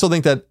disappointing, but I still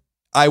think that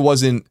I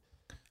wasn't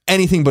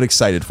anything but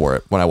excited for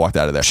it when I walked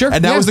out of there. Sure.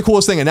 And that was the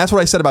coolest thing. And that's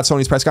what I said about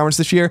Sony's press conference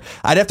this year.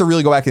 I'd have to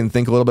really go back and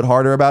think a little bit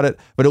harder about it.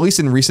 But at least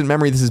in recent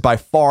memory, this is by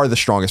far the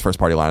strongest first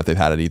party lineup they've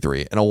had at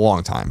E3 in a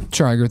long time.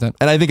 Sure, I agree with that.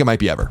 And I think it might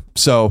be ever.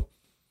 So,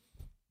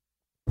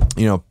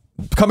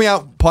 coming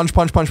out punch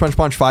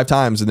 5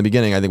 times in the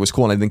beginning, I think was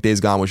cool. And I think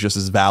Days Gone was just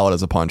as valid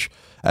as a punch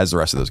as the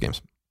rest of those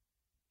games.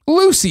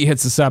 Lucy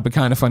hits us up at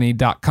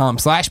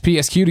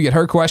kindafunny.com/PSQ to get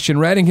her question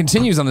read and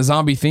continues on the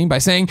zombie theme by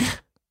saying,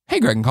 hey,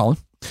 Greg and Colin.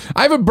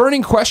 I have a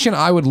burning question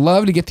I would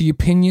love to get the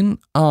opinion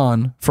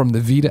on from the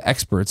Vita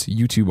experts.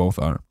 You two both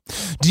are.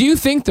 Do you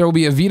think there will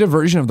be a Vita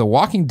version of The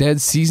Walking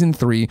Dead Season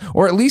 3,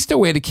 or at least a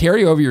way to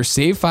carry over your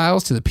save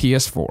files to the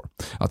PS4?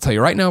 I'll tell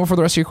you right now before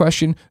the rest of your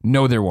question,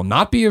 no, there will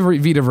not be a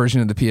Vita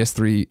version of the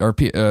PS3 or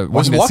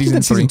Walking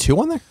Dead Season 2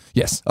 on there?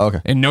 Yes. Oh, okay.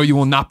 And no, you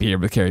will not be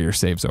able to carry your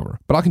saves over.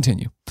 But I'll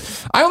continue.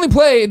 I only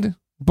played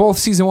both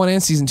Season 1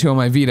 and Season 2 on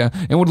my Vita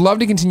and would love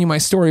to continue my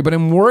story, but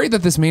I'm worried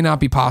that this may not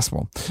be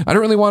possible. I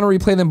don't really want to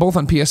replay them both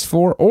on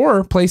PS4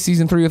 or play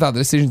Season 3 without the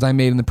decisions I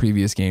made in the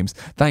previous games.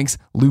 Thanks,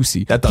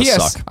 Lucy. That does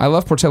suck. I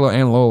love Portillo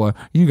and Lola.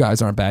 You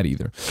guys aren't bad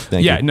either.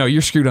 Thank you. No,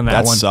 you're screwed on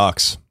that one. That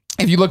sucks.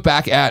 If you look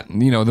back at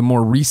the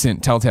more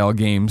recent Telltale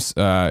games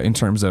in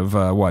terms of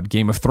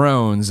Game of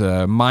Thrones,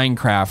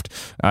 Minecraft,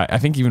 I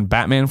think even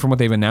Batman, from what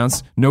they've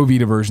announced, no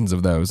Vita versions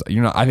of those.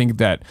 I think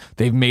that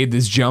they've made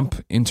this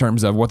jump in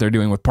terms of what they're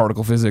doing with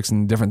particle physics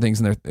and different things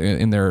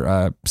in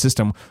their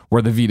system,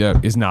 where the Vita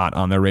is not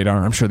on their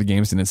radar. I'm sure the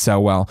games didn't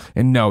sell well,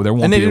 and no, there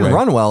won't. And they didn't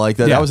run well. Like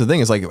that was the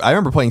thing. Is like I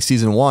remember playing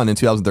Season 1 in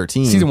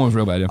 2013. Season 1 was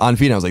real bad on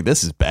Vita. I was like,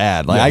 this is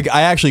bad. Like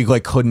I actually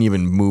couldn't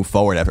even move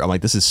forward after. I'm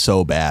like, this is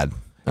so bad.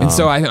 And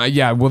so,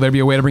 will there be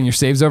a way to bring your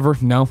saves over?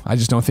 No, I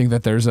just don't think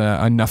that there's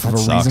enough of a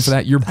reason for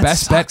that. Your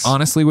best bet,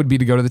 honestly, would be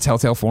to go to the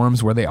Telltale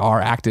forums where they are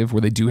active,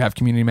 where they do have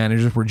community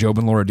managers, where Job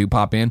and Laura do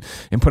pop in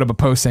and put up a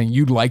post saying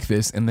you'd like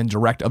this, and then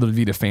direct other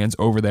Vita fans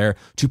over there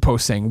to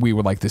post saying we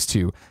would like this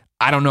too.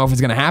 I don't know if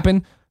it's going to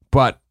happen,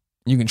 but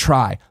you can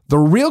try. The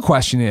real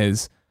question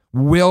is,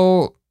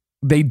 will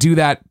they do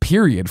that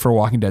period for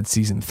Walking Dead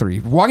Season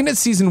 3? Walking Dead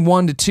Season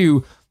 1 to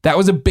 2, that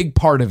was a big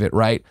part of it,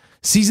 right?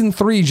 Season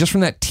 3, just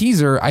from that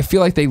teaser, I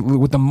feel like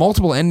with the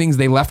multiple endings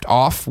they left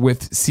off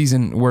with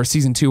Season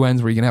 2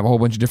 ends, where you can have a whole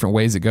bunch of different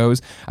ways it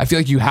goes. I feel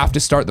like you have to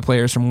start the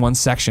players from one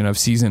section of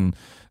Season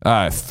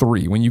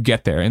 3 when you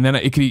get there. And then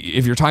it could,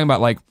 if you're talking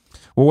about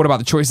what about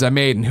the choices I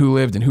made and who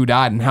lived and who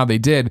died and how they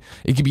did,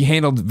 it could be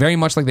handled very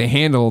much like they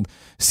handled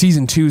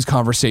Season 2's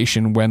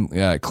conversation when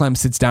Clem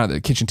sits down at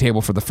the kitchen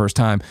table for the first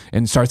time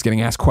and starts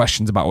getting asked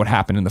questions about what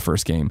happened in the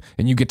first game,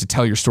 and you get to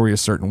tell your story a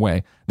certain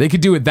way. They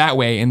could do it that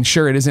way, and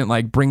sure, it isn't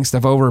like bring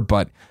stuff over,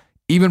 but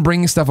even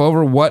bringing stuff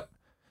over, what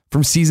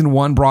from Season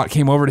 1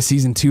 came over to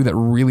Season 2 that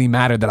really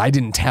mattered, that I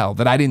didn't tell,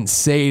 that I didn't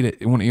say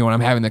when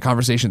I'm having the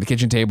conversation at the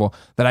kitchen table,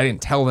 that I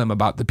didn't tell them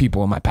about the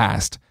people in my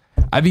past.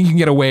 I think you can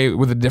get away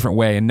with a different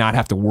way and not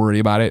have to worry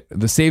about it.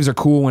 The saves are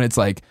cool when it's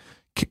like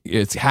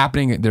it's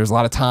happening. There's a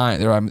lot of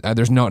time.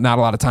 There's not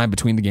a lot of time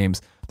between the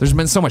games. There's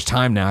been so much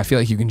time now. I feel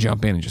like you can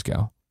jump in and just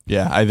go.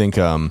 Yeah, I think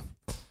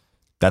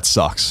that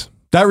sucks.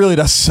 That really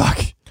does suck.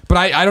 But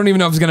I don't even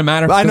know if it's going to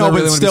matter. I know,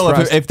 but still,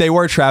 if they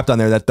were trapped on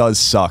there, that does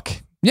suck.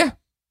 Yeah.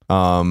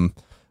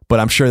 But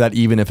I'm sure that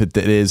even if it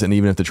is, and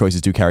even if the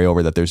choices do carry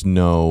over, that there's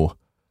no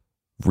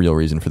real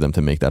reason for them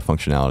to make that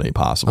functionality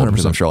possible. 100%.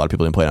 Because I'm sure a lot of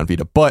people didn't play it on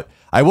Vita. But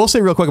I will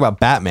say real quick about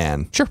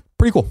Batman. Sure.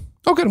 Pretty cool.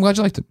 Oh, good. I'm glad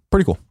you liked it.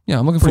 Pretty cool. Yeah,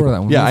 I'm looking forward to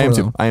that one. Yeah, I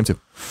am too.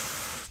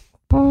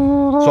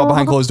 Saw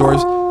behind closed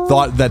doors.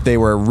 Thought that they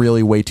were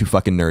really way too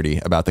fucking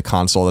nerdy about the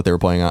console that they were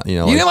playing on.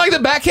 You didn't like the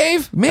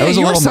Batcave? Man,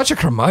 you were such a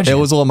curmudgeon. It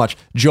was a little much.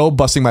 Joe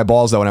busting my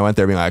balls though when I went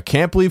there, being like, I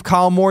can't believe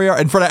Kyle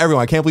Moriarty, in front of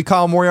everyone, I can't believe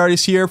Kyle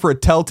Moriarty's here for a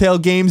Telltale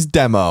Games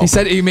demo. He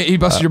said he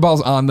busted your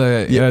balls on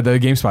the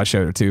GameSpot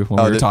show too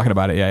when we were talking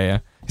about it. Yeah.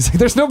 He's like,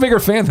 there's no bigger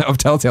fan of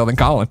Telltale than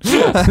Colin.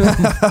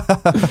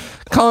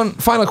 Colin,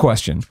 final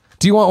question.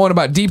 Do you want one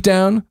about Deep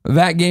Down,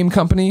 that game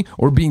company,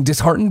 or being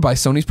disheartened by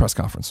Sony's press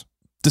conference?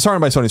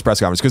 Disheartened by Sony's press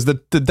conference, because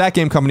that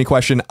game company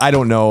question, I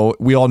don't know.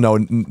 We all know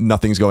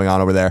nothing's going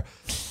on over there.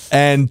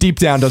 And Deep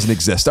Down doesn't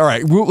exist. All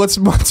right, let's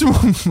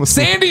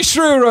Sandy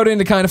Shrew wrote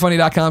into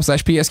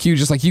kindafunny.com/PSQ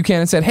just like you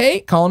can and said,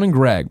 hey, Colin and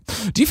Greg,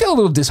 do you feel a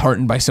little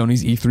disheartened by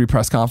Sony's E3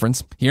 press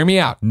conference? Hear me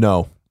out.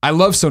 No. I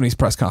love Sony's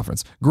press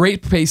conference.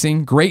 Great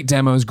pacing, great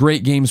demos,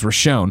 great games were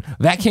shown.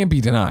 That can't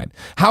be denied.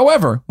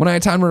 However, when I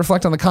had time to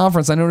reflect on the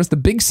conference, I noticed the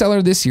big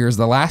seller this year is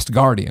The Last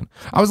Guardian.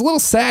 I was a little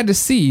sad to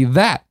see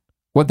that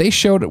what they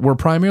showed were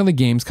primarily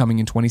games coming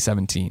in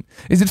 2017.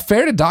 Is it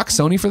fair to dock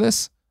Sony for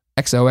this?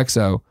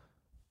 XOXO.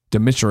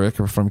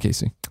 Dimitrick from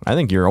Casey. I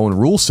think your own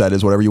rule set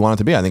is whatever you want it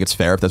to be. I think it's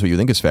fair if that's what you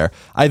think is fair.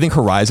 I think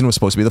Horizon was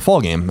supposed to be the fall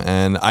game,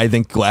 and I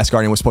think Last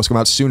Guardian was supposed to come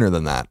out sooner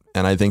than that.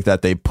 And I think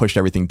that they pushed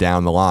everything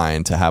down the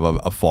line to have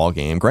a fall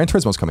game. Gran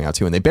Turismo's coming out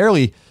too, and they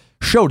barely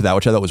showed that,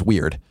 which I thought was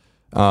weird.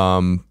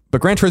 But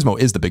Gran Turismo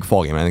is the big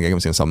fall game. I think the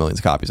game's going to sell millions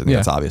of copies. I think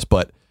that's obvious.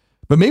 But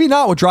maybe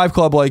not with Drive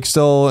Club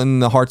still in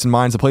the hearts and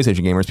minds of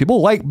PlayStation gamers.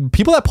 People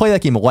that play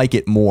that game like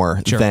it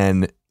more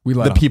than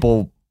the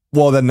people.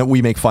 Well, then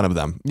we make fun of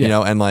them,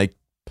 and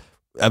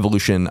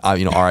Evolution,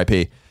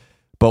 RIP.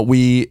 But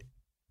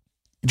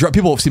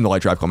people seem to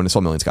like Drive Club and it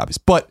sold millions of copies.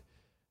 But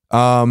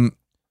I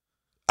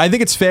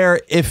think it's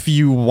fair if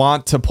you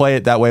want to play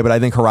it that way. But I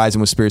think Horizon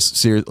was supposed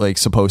to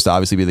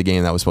obviously be the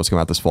game that was supposed to come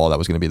out this fall. That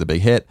was going to be the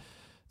big hit.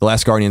 The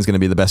Last Guardian is going to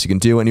be the best you can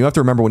do. And you have to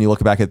remember when you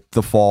look back at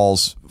the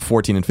falls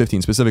 14 and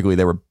 15 specifically,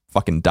 they were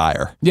fucking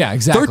dire. Yeah,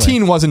 exactly.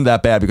 13 wasn't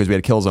that bad because we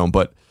had Killzone,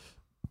 but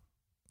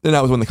then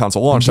that was when the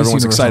console launched. Everyone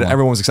was excited.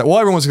 Everyone was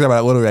excited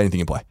about literally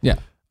anything you play. Yeah.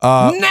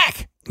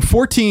 Neck!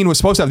 14 was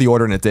supposed to have The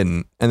Order and it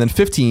didn't. And then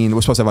 15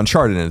 was supposed to have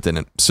Uncharted and it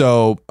didn't.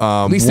 So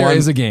at least there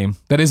is a game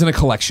that isn't a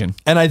collection.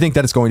 And I think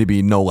that it's going to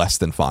be no less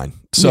than fine.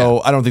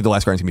 So I don't think The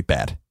Last Guardian is going to be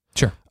bad.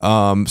 Sure.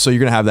 So you're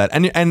going to have that.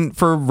 And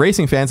for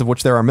racing fans, of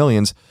which there are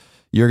millions,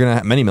 you're going to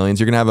have many millions.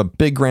 You're going to have a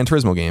big Gran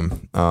Turismo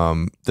game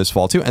this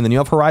fall too. And then you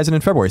have Horizon in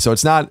February. So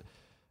it's not,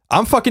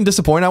 I'm fucking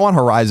disappointed. I want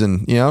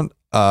Horizon,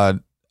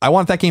 I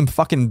want that game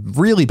fucking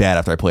really bad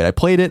after I played it. I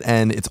played it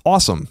and it's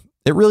awesome.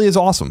 It really is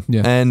awesome.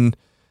 Yeah. And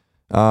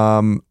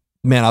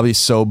man, I'll be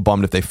so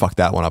bummed if they fuck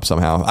that one up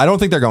somehow. I don't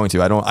think they're going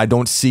to. I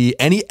don't see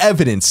any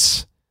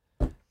evidence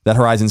that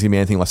Horizon's gonna be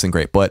anything less than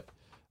great. But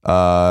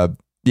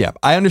yeah,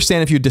 I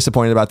understand if you're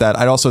disappointed about that.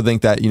 I'd also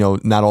think that,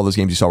 not all those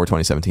games you saw were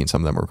 2017.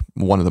 Some of them were,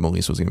 one of them at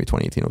least was gonna be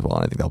 2018 as well.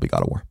 And I think that'll be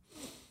God of War.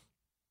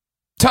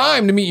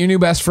 Time to meet your new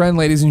best friend,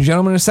 ladies and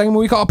gentlemen. In a segment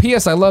we call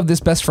PS I Love This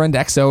Best Friend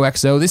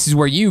XOXO. This is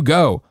where you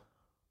go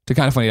to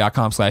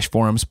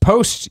kindoffunny.com/forums,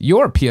 post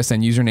your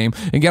PSN username,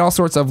 and get all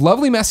sorts of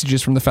lovely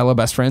messages from the fellow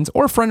best friends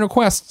or friend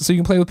requests so you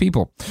can play with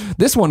people.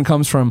 This one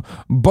comes from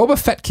Boba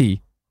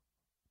Fettke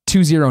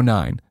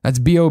 209. That's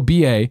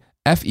BOBAFETTKE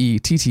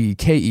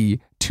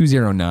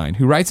 209,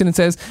 who writes in and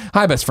says,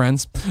 "Hi, best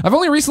friends. I've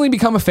only recently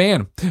become a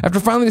fan.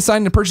 After finally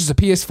deciding to purchase a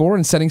PS4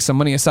 and setting some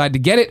money aside to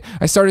get it,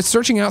 I started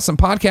searching out some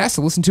podcasts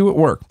to listen to at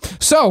work,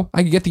 so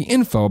I could get the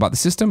info about the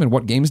system and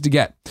what games to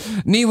get.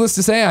 Needless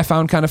to say, I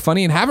found Kind of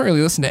Funny and haven't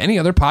really listened to any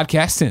other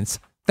podcast since.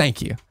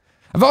 Thank you.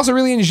 I've also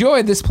really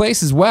enjoyed this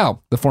place as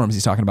well," the forums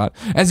he's talking about,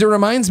 "as it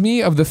reminds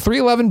me of the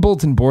 311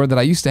 bulletin board that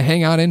I used to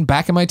hang out in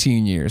back in my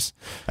teen years."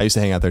 I used to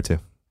hang out there too.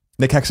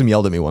 Nick Hexum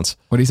yelled at me once.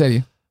 What did he say to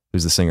you?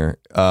 Who's the singer?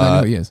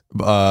 I know he is.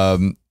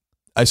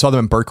 I saw them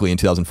in Berkeley in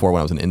 2004 when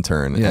I was an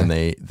intern, Yeah. and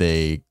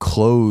they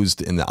closed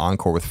in the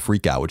encore with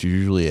Freak Out, which is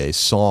usually a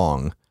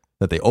song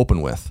that they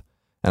open with.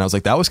 And I was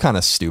like, that was kind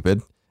of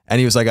stupid. And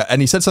he was like,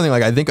 and he said something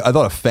like, I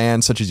thought a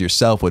fan such as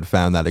yourself would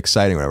found that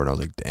exciting or whatever. And I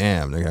was like,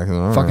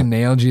 damn. Fucking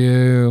nailed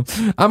you.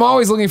 I'm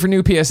always looking for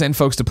new PSN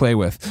folks to play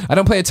with. I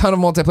don't play a ton of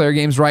multiplayer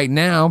games right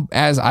now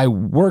as I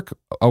work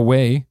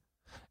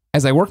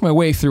my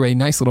way through a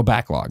nice little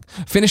backlog.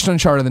 Finished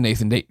Uncharted the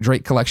Nathan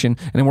Drake collection,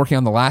 and I'm working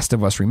on The Last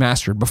of Us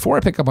Remastered before I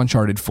pick up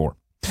Uncharted 4.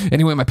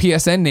 Anyway, my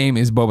PSN name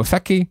is Boba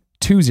Fettke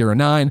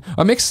 209,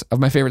 a mix of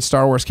my favorite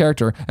Star Wars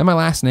character and my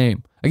last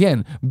name.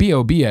 Again,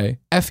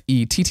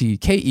 BOBAFETTKE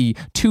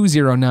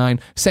 209.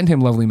 Send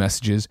him lovely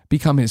messages,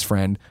 become his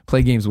friend,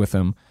 play games with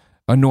him,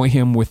 annoy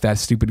him with that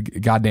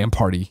stupid goddamn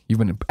party. You've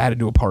been added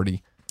to a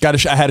party. I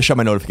had to shut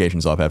my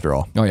notifications off after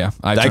all. Oh yeah,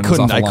 I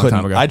couldn't.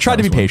 I tried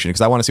to be patient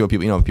because I want to see what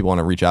people, if people want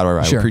to reach out, or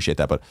I appreciate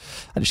that, but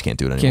I just can't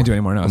do it anymore. Can't do it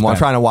anymore. No, I'm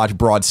trying to watch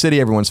Broad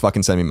City. Everyone's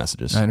fucking sending me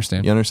messages. I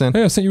understand. You understand?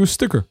 Hey, I sent you a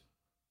sticker.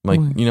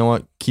 I'm like, you know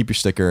what? Keep your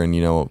sticker,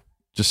 and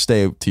just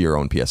stay to your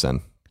own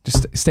PSN.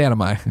 Just stay out of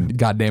my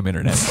goddamn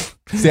internet.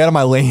 Stay out of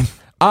my lane.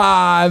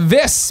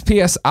 This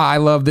PS I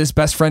Love This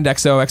Best Friend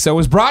XOXO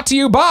was brought to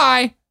you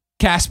by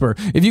Casper.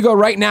 If you go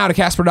right now to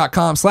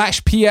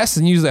casper.com/PS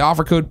and use the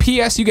offer code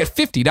PS, you get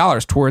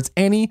 $50 towards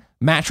any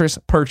mattress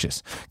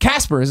purchase.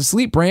 Casper is a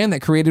sleep brand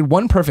that created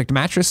one perfect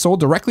mattress sold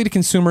directly to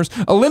consumers,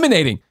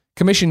 eliminating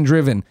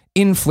commission-driven,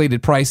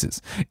 inflated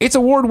prices. Its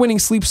award-winning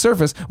sleep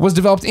surface was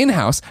developed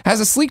in-house,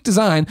 has a sleek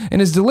design,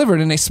 and is delivered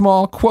in a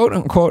small,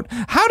 quote-unquote,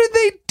 "how did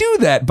they do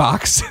that"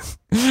 box.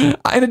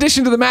 In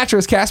addition to the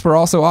mattress, Casper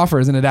also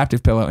offers an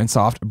adaptive pillow and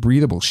soft,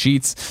 breathable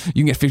sheets.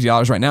 You can get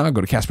 $50 right now.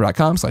 Go to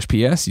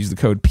casper.com/PS. Use the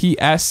code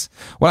PS.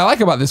 What I like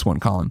about this one,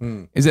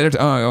 Colin, is that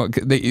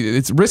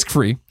it's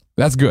risk-free.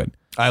 That's good.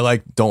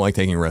 I don't like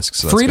taking risks.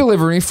 So free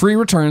delivery, free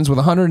returns with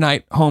a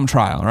 100-night home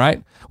trial, all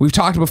right? We've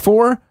talked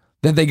before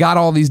that they got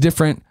all these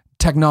different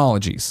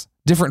technologies.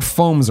 Different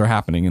foams are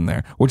happening in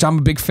there, which I'm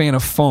a big fan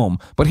of foam.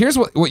 But here's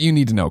what you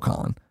need to know,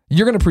 Colin.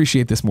 You're going to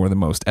appreciate this more than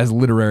most as a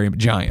literary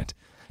giant.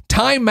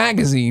 Time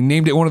magazine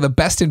named it one of the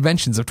best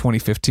inventions of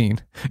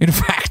 2015. In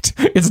fact,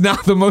 it's now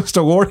the most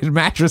awarded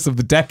mattress of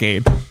the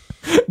decade.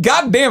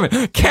 God damn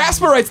it.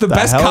 Casper writes the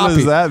best copy. What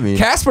does that mean?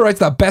 Casper writes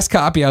the best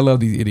copy. I love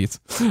these idiots.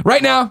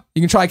 Right now,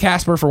 you can try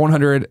Casper for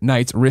 100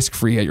 nights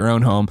risk-free at your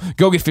own home.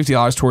 Go get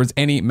 $50 towards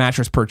any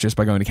mattress purchase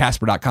by going to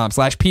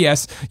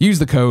casper.com/PS. Use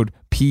the code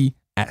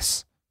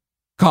PS.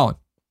 Colin,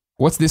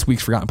 what's this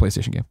week's Forgotten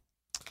PlayStation game?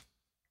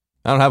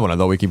 I don't have one. I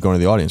thought we keep going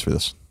to the audience for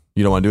this.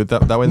 You don't want to do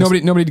it that way?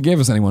 Nobody gave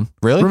us anyone.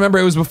 Really? Remember,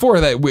 it was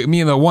before that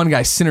me and the one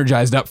guy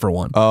synergized up for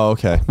one. Oh,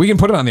 okay. We can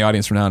put it on the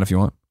audience from now on if you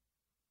want.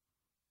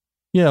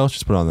 Yeah, let's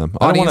just put it on them.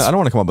 I don't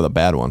want to come up with a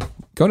bad one.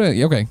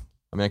 Okay.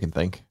 I mean, I can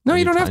think. No,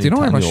 you don't have to. You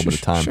don't have to.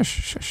 Time.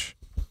 Shush.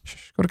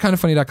 Go to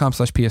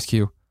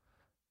kindoffunny.com/PSQ.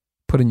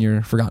 Put in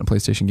your forgotten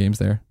PlayStation games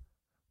there.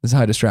 This is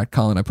how I distract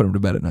Colin. I put him to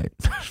bed at night.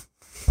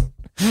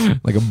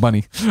 Like a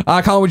bunny.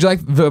 Colin, would you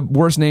like the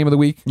worst name of the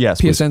week? Yes,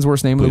 PSN's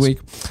worst name of the week.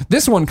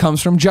 This one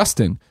comes from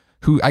Justin,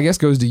 who I guess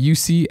goes to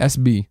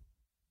UCSB.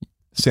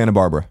 Santa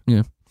Barbara.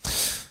 Yeah.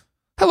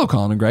 Hello,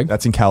 Colin and Greg.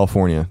 That's in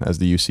California, as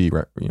the UC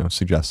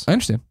suggests. I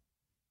understand.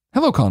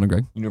 Hello, Colin and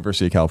Greg.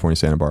 University of California,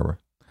 Santa Barbara.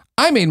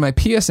 I made my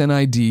PSN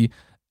ID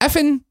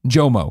effin'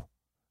 Jomo.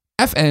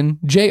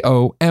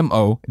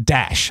 FNJOMO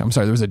dash. I'm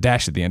sorry, there was a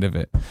dash at the end of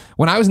it.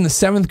 When I was in the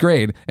 7th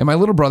grade, and my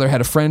little brother had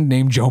a friend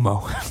named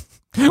Jomo,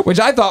 which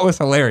I thought was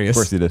hilarious.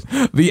 Of course he did.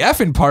 The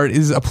effing part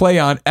is a play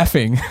on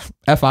effing,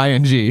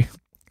 F-I-N-G.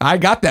 I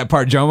got that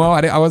part,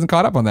 Jomo. I wasn't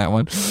caught up on that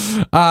one.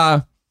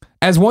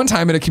 As one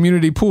time at a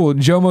community pool,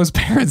 Jomo's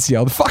parents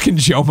yelled, "Fucking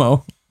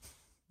Jomo."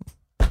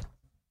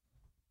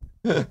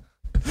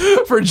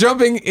 For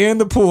jumping in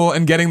the pool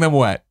and getting them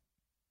wet.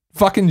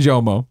 Fucking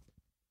Jomo.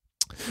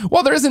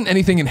 While there isn't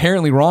anything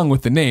inherently wrong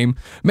with the name,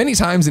 many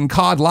times in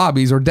COD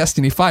lobbies or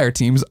Destiny Fire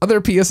teams,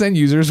 other PSN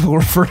users will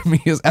refer to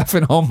me as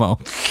effing homo.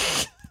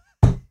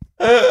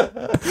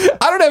 I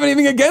don't have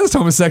anything against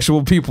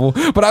homosexual people,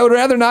 but I would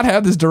rather not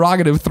have this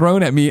derogative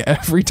thrown at me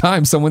every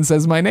time someone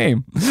says my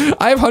name.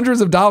 I have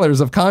hundreds of dollars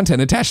of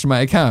content attached to my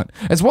account,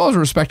 as well as a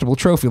respectable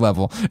trophy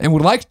level, and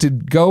would like to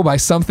go by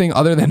something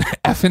other than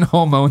effing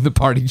homo in the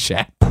party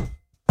chat.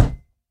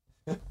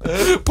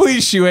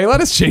 Please, Shuei, let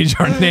us change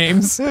our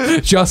names.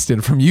 Justin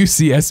from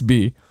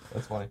UCSB.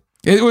 That's funny.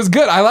 It was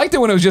good. I liked it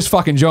when it was just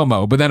fucking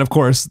Jomo, but then, of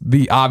course,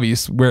 the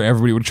obvious where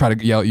everybody would try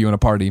to yell at you in a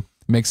party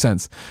makes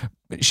sense.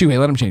 Shuei,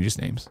 let him change his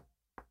names.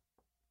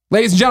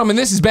 Ladies and gentlemen,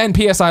 this has been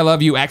PS I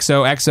Love You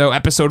XOXO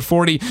episode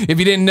 40. If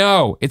you didn't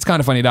know, it's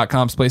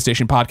kindafunny.com's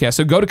PlayStation podcast,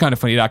 so go to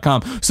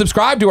kindafunny.com,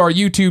 subscribe to our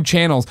YouTube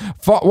channels,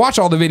 watch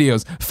all the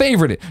videos,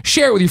 favorite it,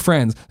 share it with your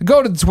friends,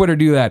 go to Twitter,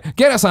 do that,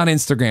 get us on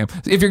Instagram.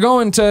 If you're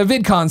going to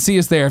VidCon, see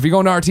us there. If you're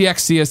going to RTX,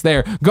 see us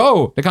there.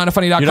 Go to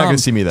kindafunny.com. You're not going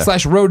to see me there.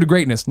 /road to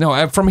greatness.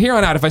 No, from here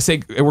on out, if I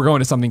say we're going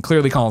to something,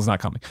 clearly Colin's not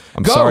coming.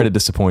 I'm sorry to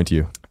disappoint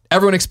you.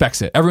 Everyone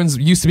expects it. Everyone's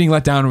used to being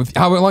let down. With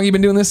how long have you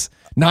been doing this?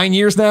 9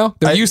 years now?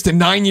 They're used to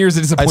 9 years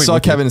of disappointment. I saw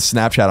Kevin's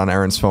Snapchat on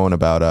Aaron's phone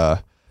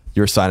about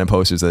your signing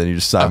posters, and then you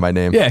just signed my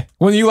name. Yeah.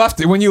 When you left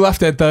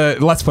at the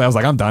Let's Play, I was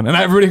like, I'm done. And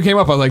everybody who came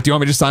up, I was like, do you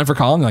want me to just sign for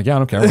Colin? They're like, yeah, I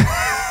don't care.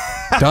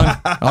 Done.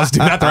 I'll just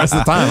do that the rest of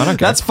the time. I don't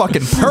care. That's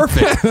fucking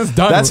perfect. That's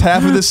done. That's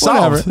half of this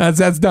solved.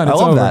 That's done. I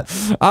It's love over.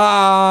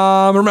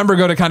 that. Remember,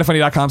 go to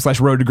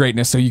kindafunny.com/road to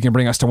greatness so you can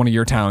bring us to one of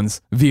your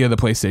towns via the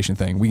PlayStation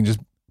thing. We can just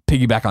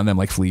piggyback on them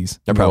like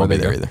fleas. I probably won't be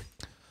there either.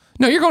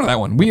 No, you're going to that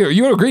one.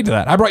 You agreed to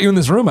that. I brought you in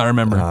this room, I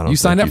remember. You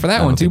signed up for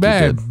that one. Too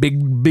bad.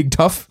 Big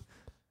tough.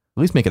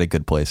 At least make it a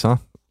good place, huh?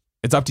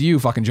 It's up to you,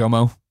 fucking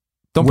Jomo.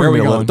 Don't bring me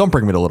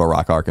to Little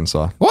Rock,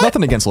 Arkansas. What?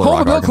 Nothing against Little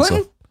Rock, Bill Arkansas.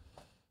 Clinton?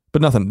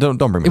 But nothing. Don't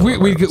bring me to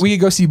Little Rock, We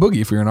could go see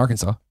Boogie if we were in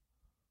Arkansas.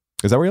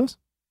 Is that where he lives?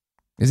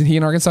 Isn't he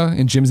in Arkansas?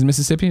 In Jim's in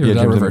Mississippi? Or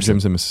Yeah,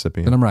 Jim's in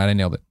Mississippi. Then I'm right. I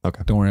nailed it.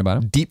 Okay. Don't worry about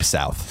him. Deep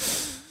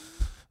South.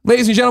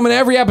 Ladies and gentlemen,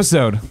 every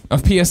episode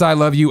of PS I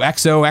Love You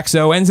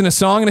XOXO ends in a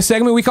song in a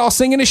segment we call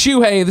Singing a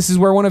Shuhei. This is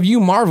where one of you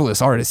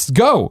marvelous artists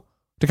go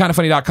to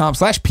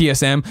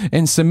kindafunny.com/PSM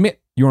and submit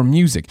your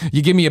music.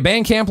 You give me a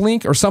Bandcamp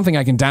link or something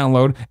I can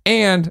download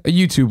and a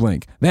YouTube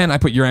link. Then I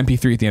put your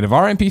MP3 at the end of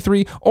our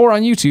MP3, or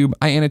on YouTube,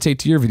 I annotate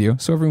to your video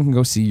so everyone can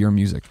go see your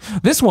music.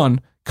 This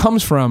one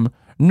comes from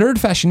Nerd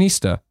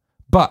Fashionista,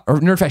 but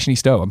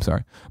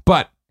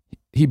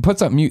he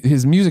puts up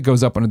his music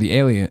goes up under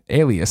the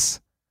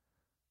alias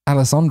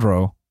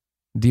Alessandro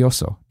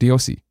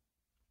Diosi.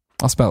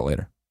 I'll spell it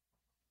later.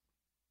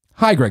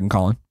 Hi, Greg and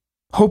Colin.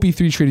 Hope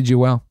E3 treated you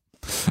well.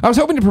 I was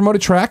hoping to promote a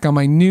track of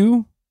my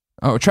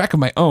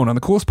own on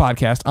the coolest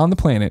podcast on the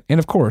planet, and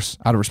of course,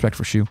 out of respect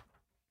for Shu.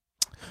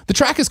 The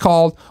track is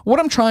called What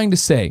I'm Trying to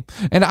Say,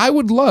 and I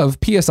would love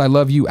PS I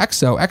Love You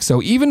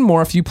XOXO even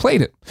more if you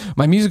played it.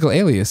 My musical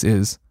alias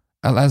is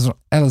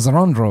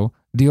Alessandro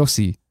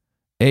Diosi.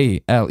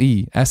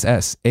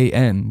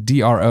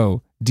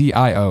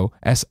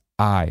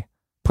 ALESSANDRODIOSI.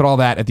 Put all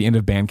that at the end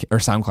of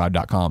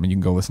SoundCloud.com and you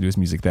can go listen to his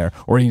music there,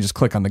 or you can just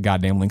click on the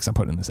goddamn links I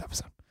put in this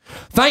episode.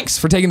 Thanks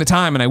for taking the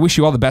time, and I wish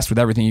you all the best with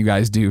everything you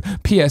guys do.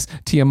 P.S.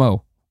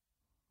 TMO.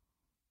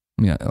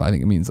 Yeah, I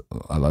think it means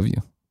I love you.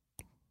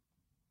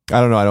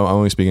 I don't know. I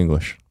only speak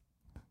English.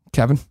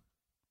 Kevin?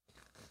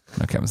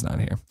 No, Kevin's not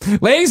here.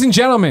 Ladies and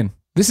gentlemen,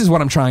 this is what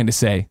I'm trying to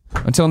say.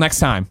 Until next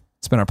time,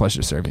 it's been our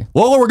pleasure to serve you.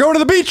 Lola, we're going to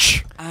the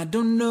beach. I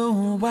don't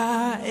know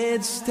why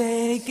it's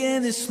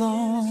taken this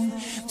long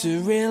to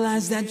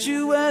realize that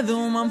you were the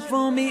one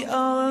for me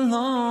all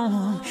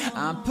along.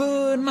 I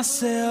put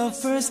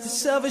myself first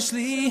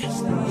selfishly.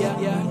 Yeah,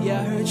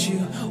 I hurt you.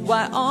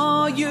 Why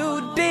all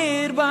you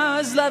did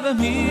was love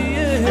me.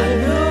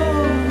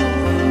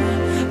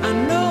 I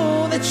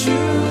know that you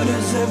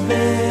deserve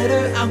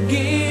better. I'll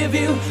give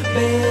you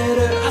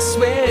better, I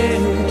swear.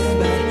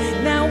 But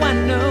now I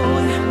know.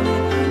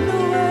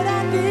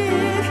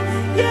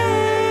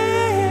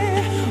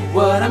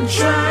 What I'm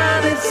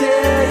trying to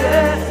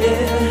tell you,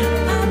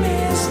 yeah, I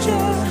missed you,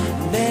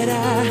 that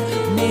I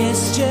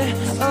missed you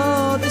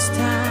all this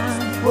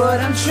time. What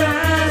I'm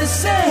trying to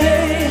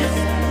say,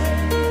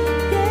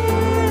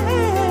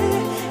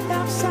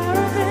 yeah, I'm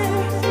sorry,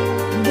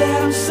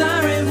 that I'm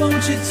sorry,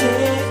 won't you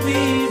take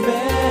me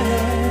back?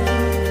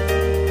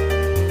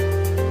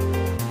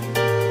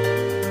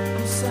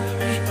 I'm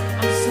sorry,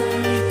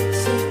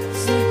 so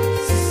sorry.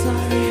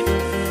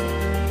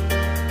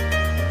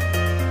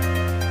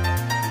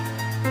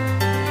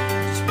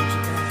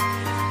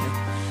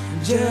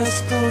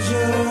 Just close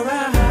your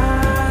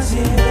eyes,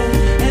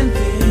 yeah, and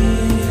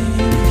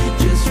think.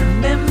 Just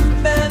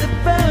remember the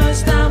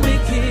first time we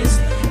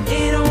kissed.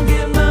 It don't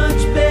get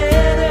much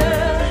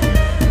better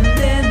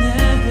than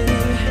that,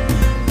 baby.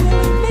 When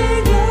we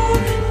made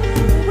love,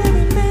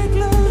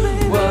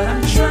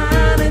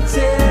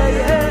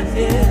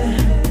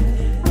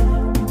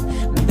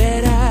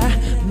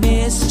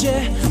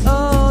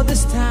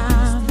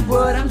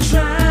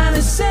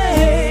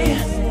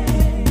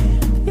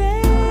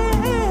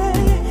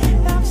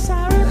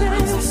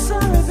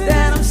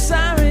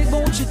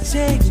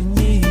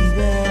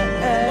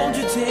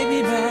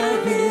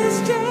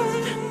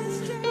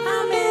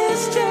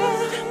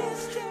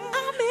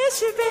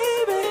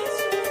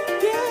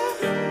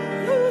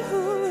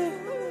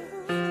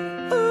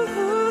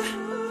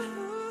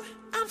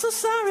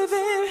 sorry,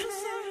 baby.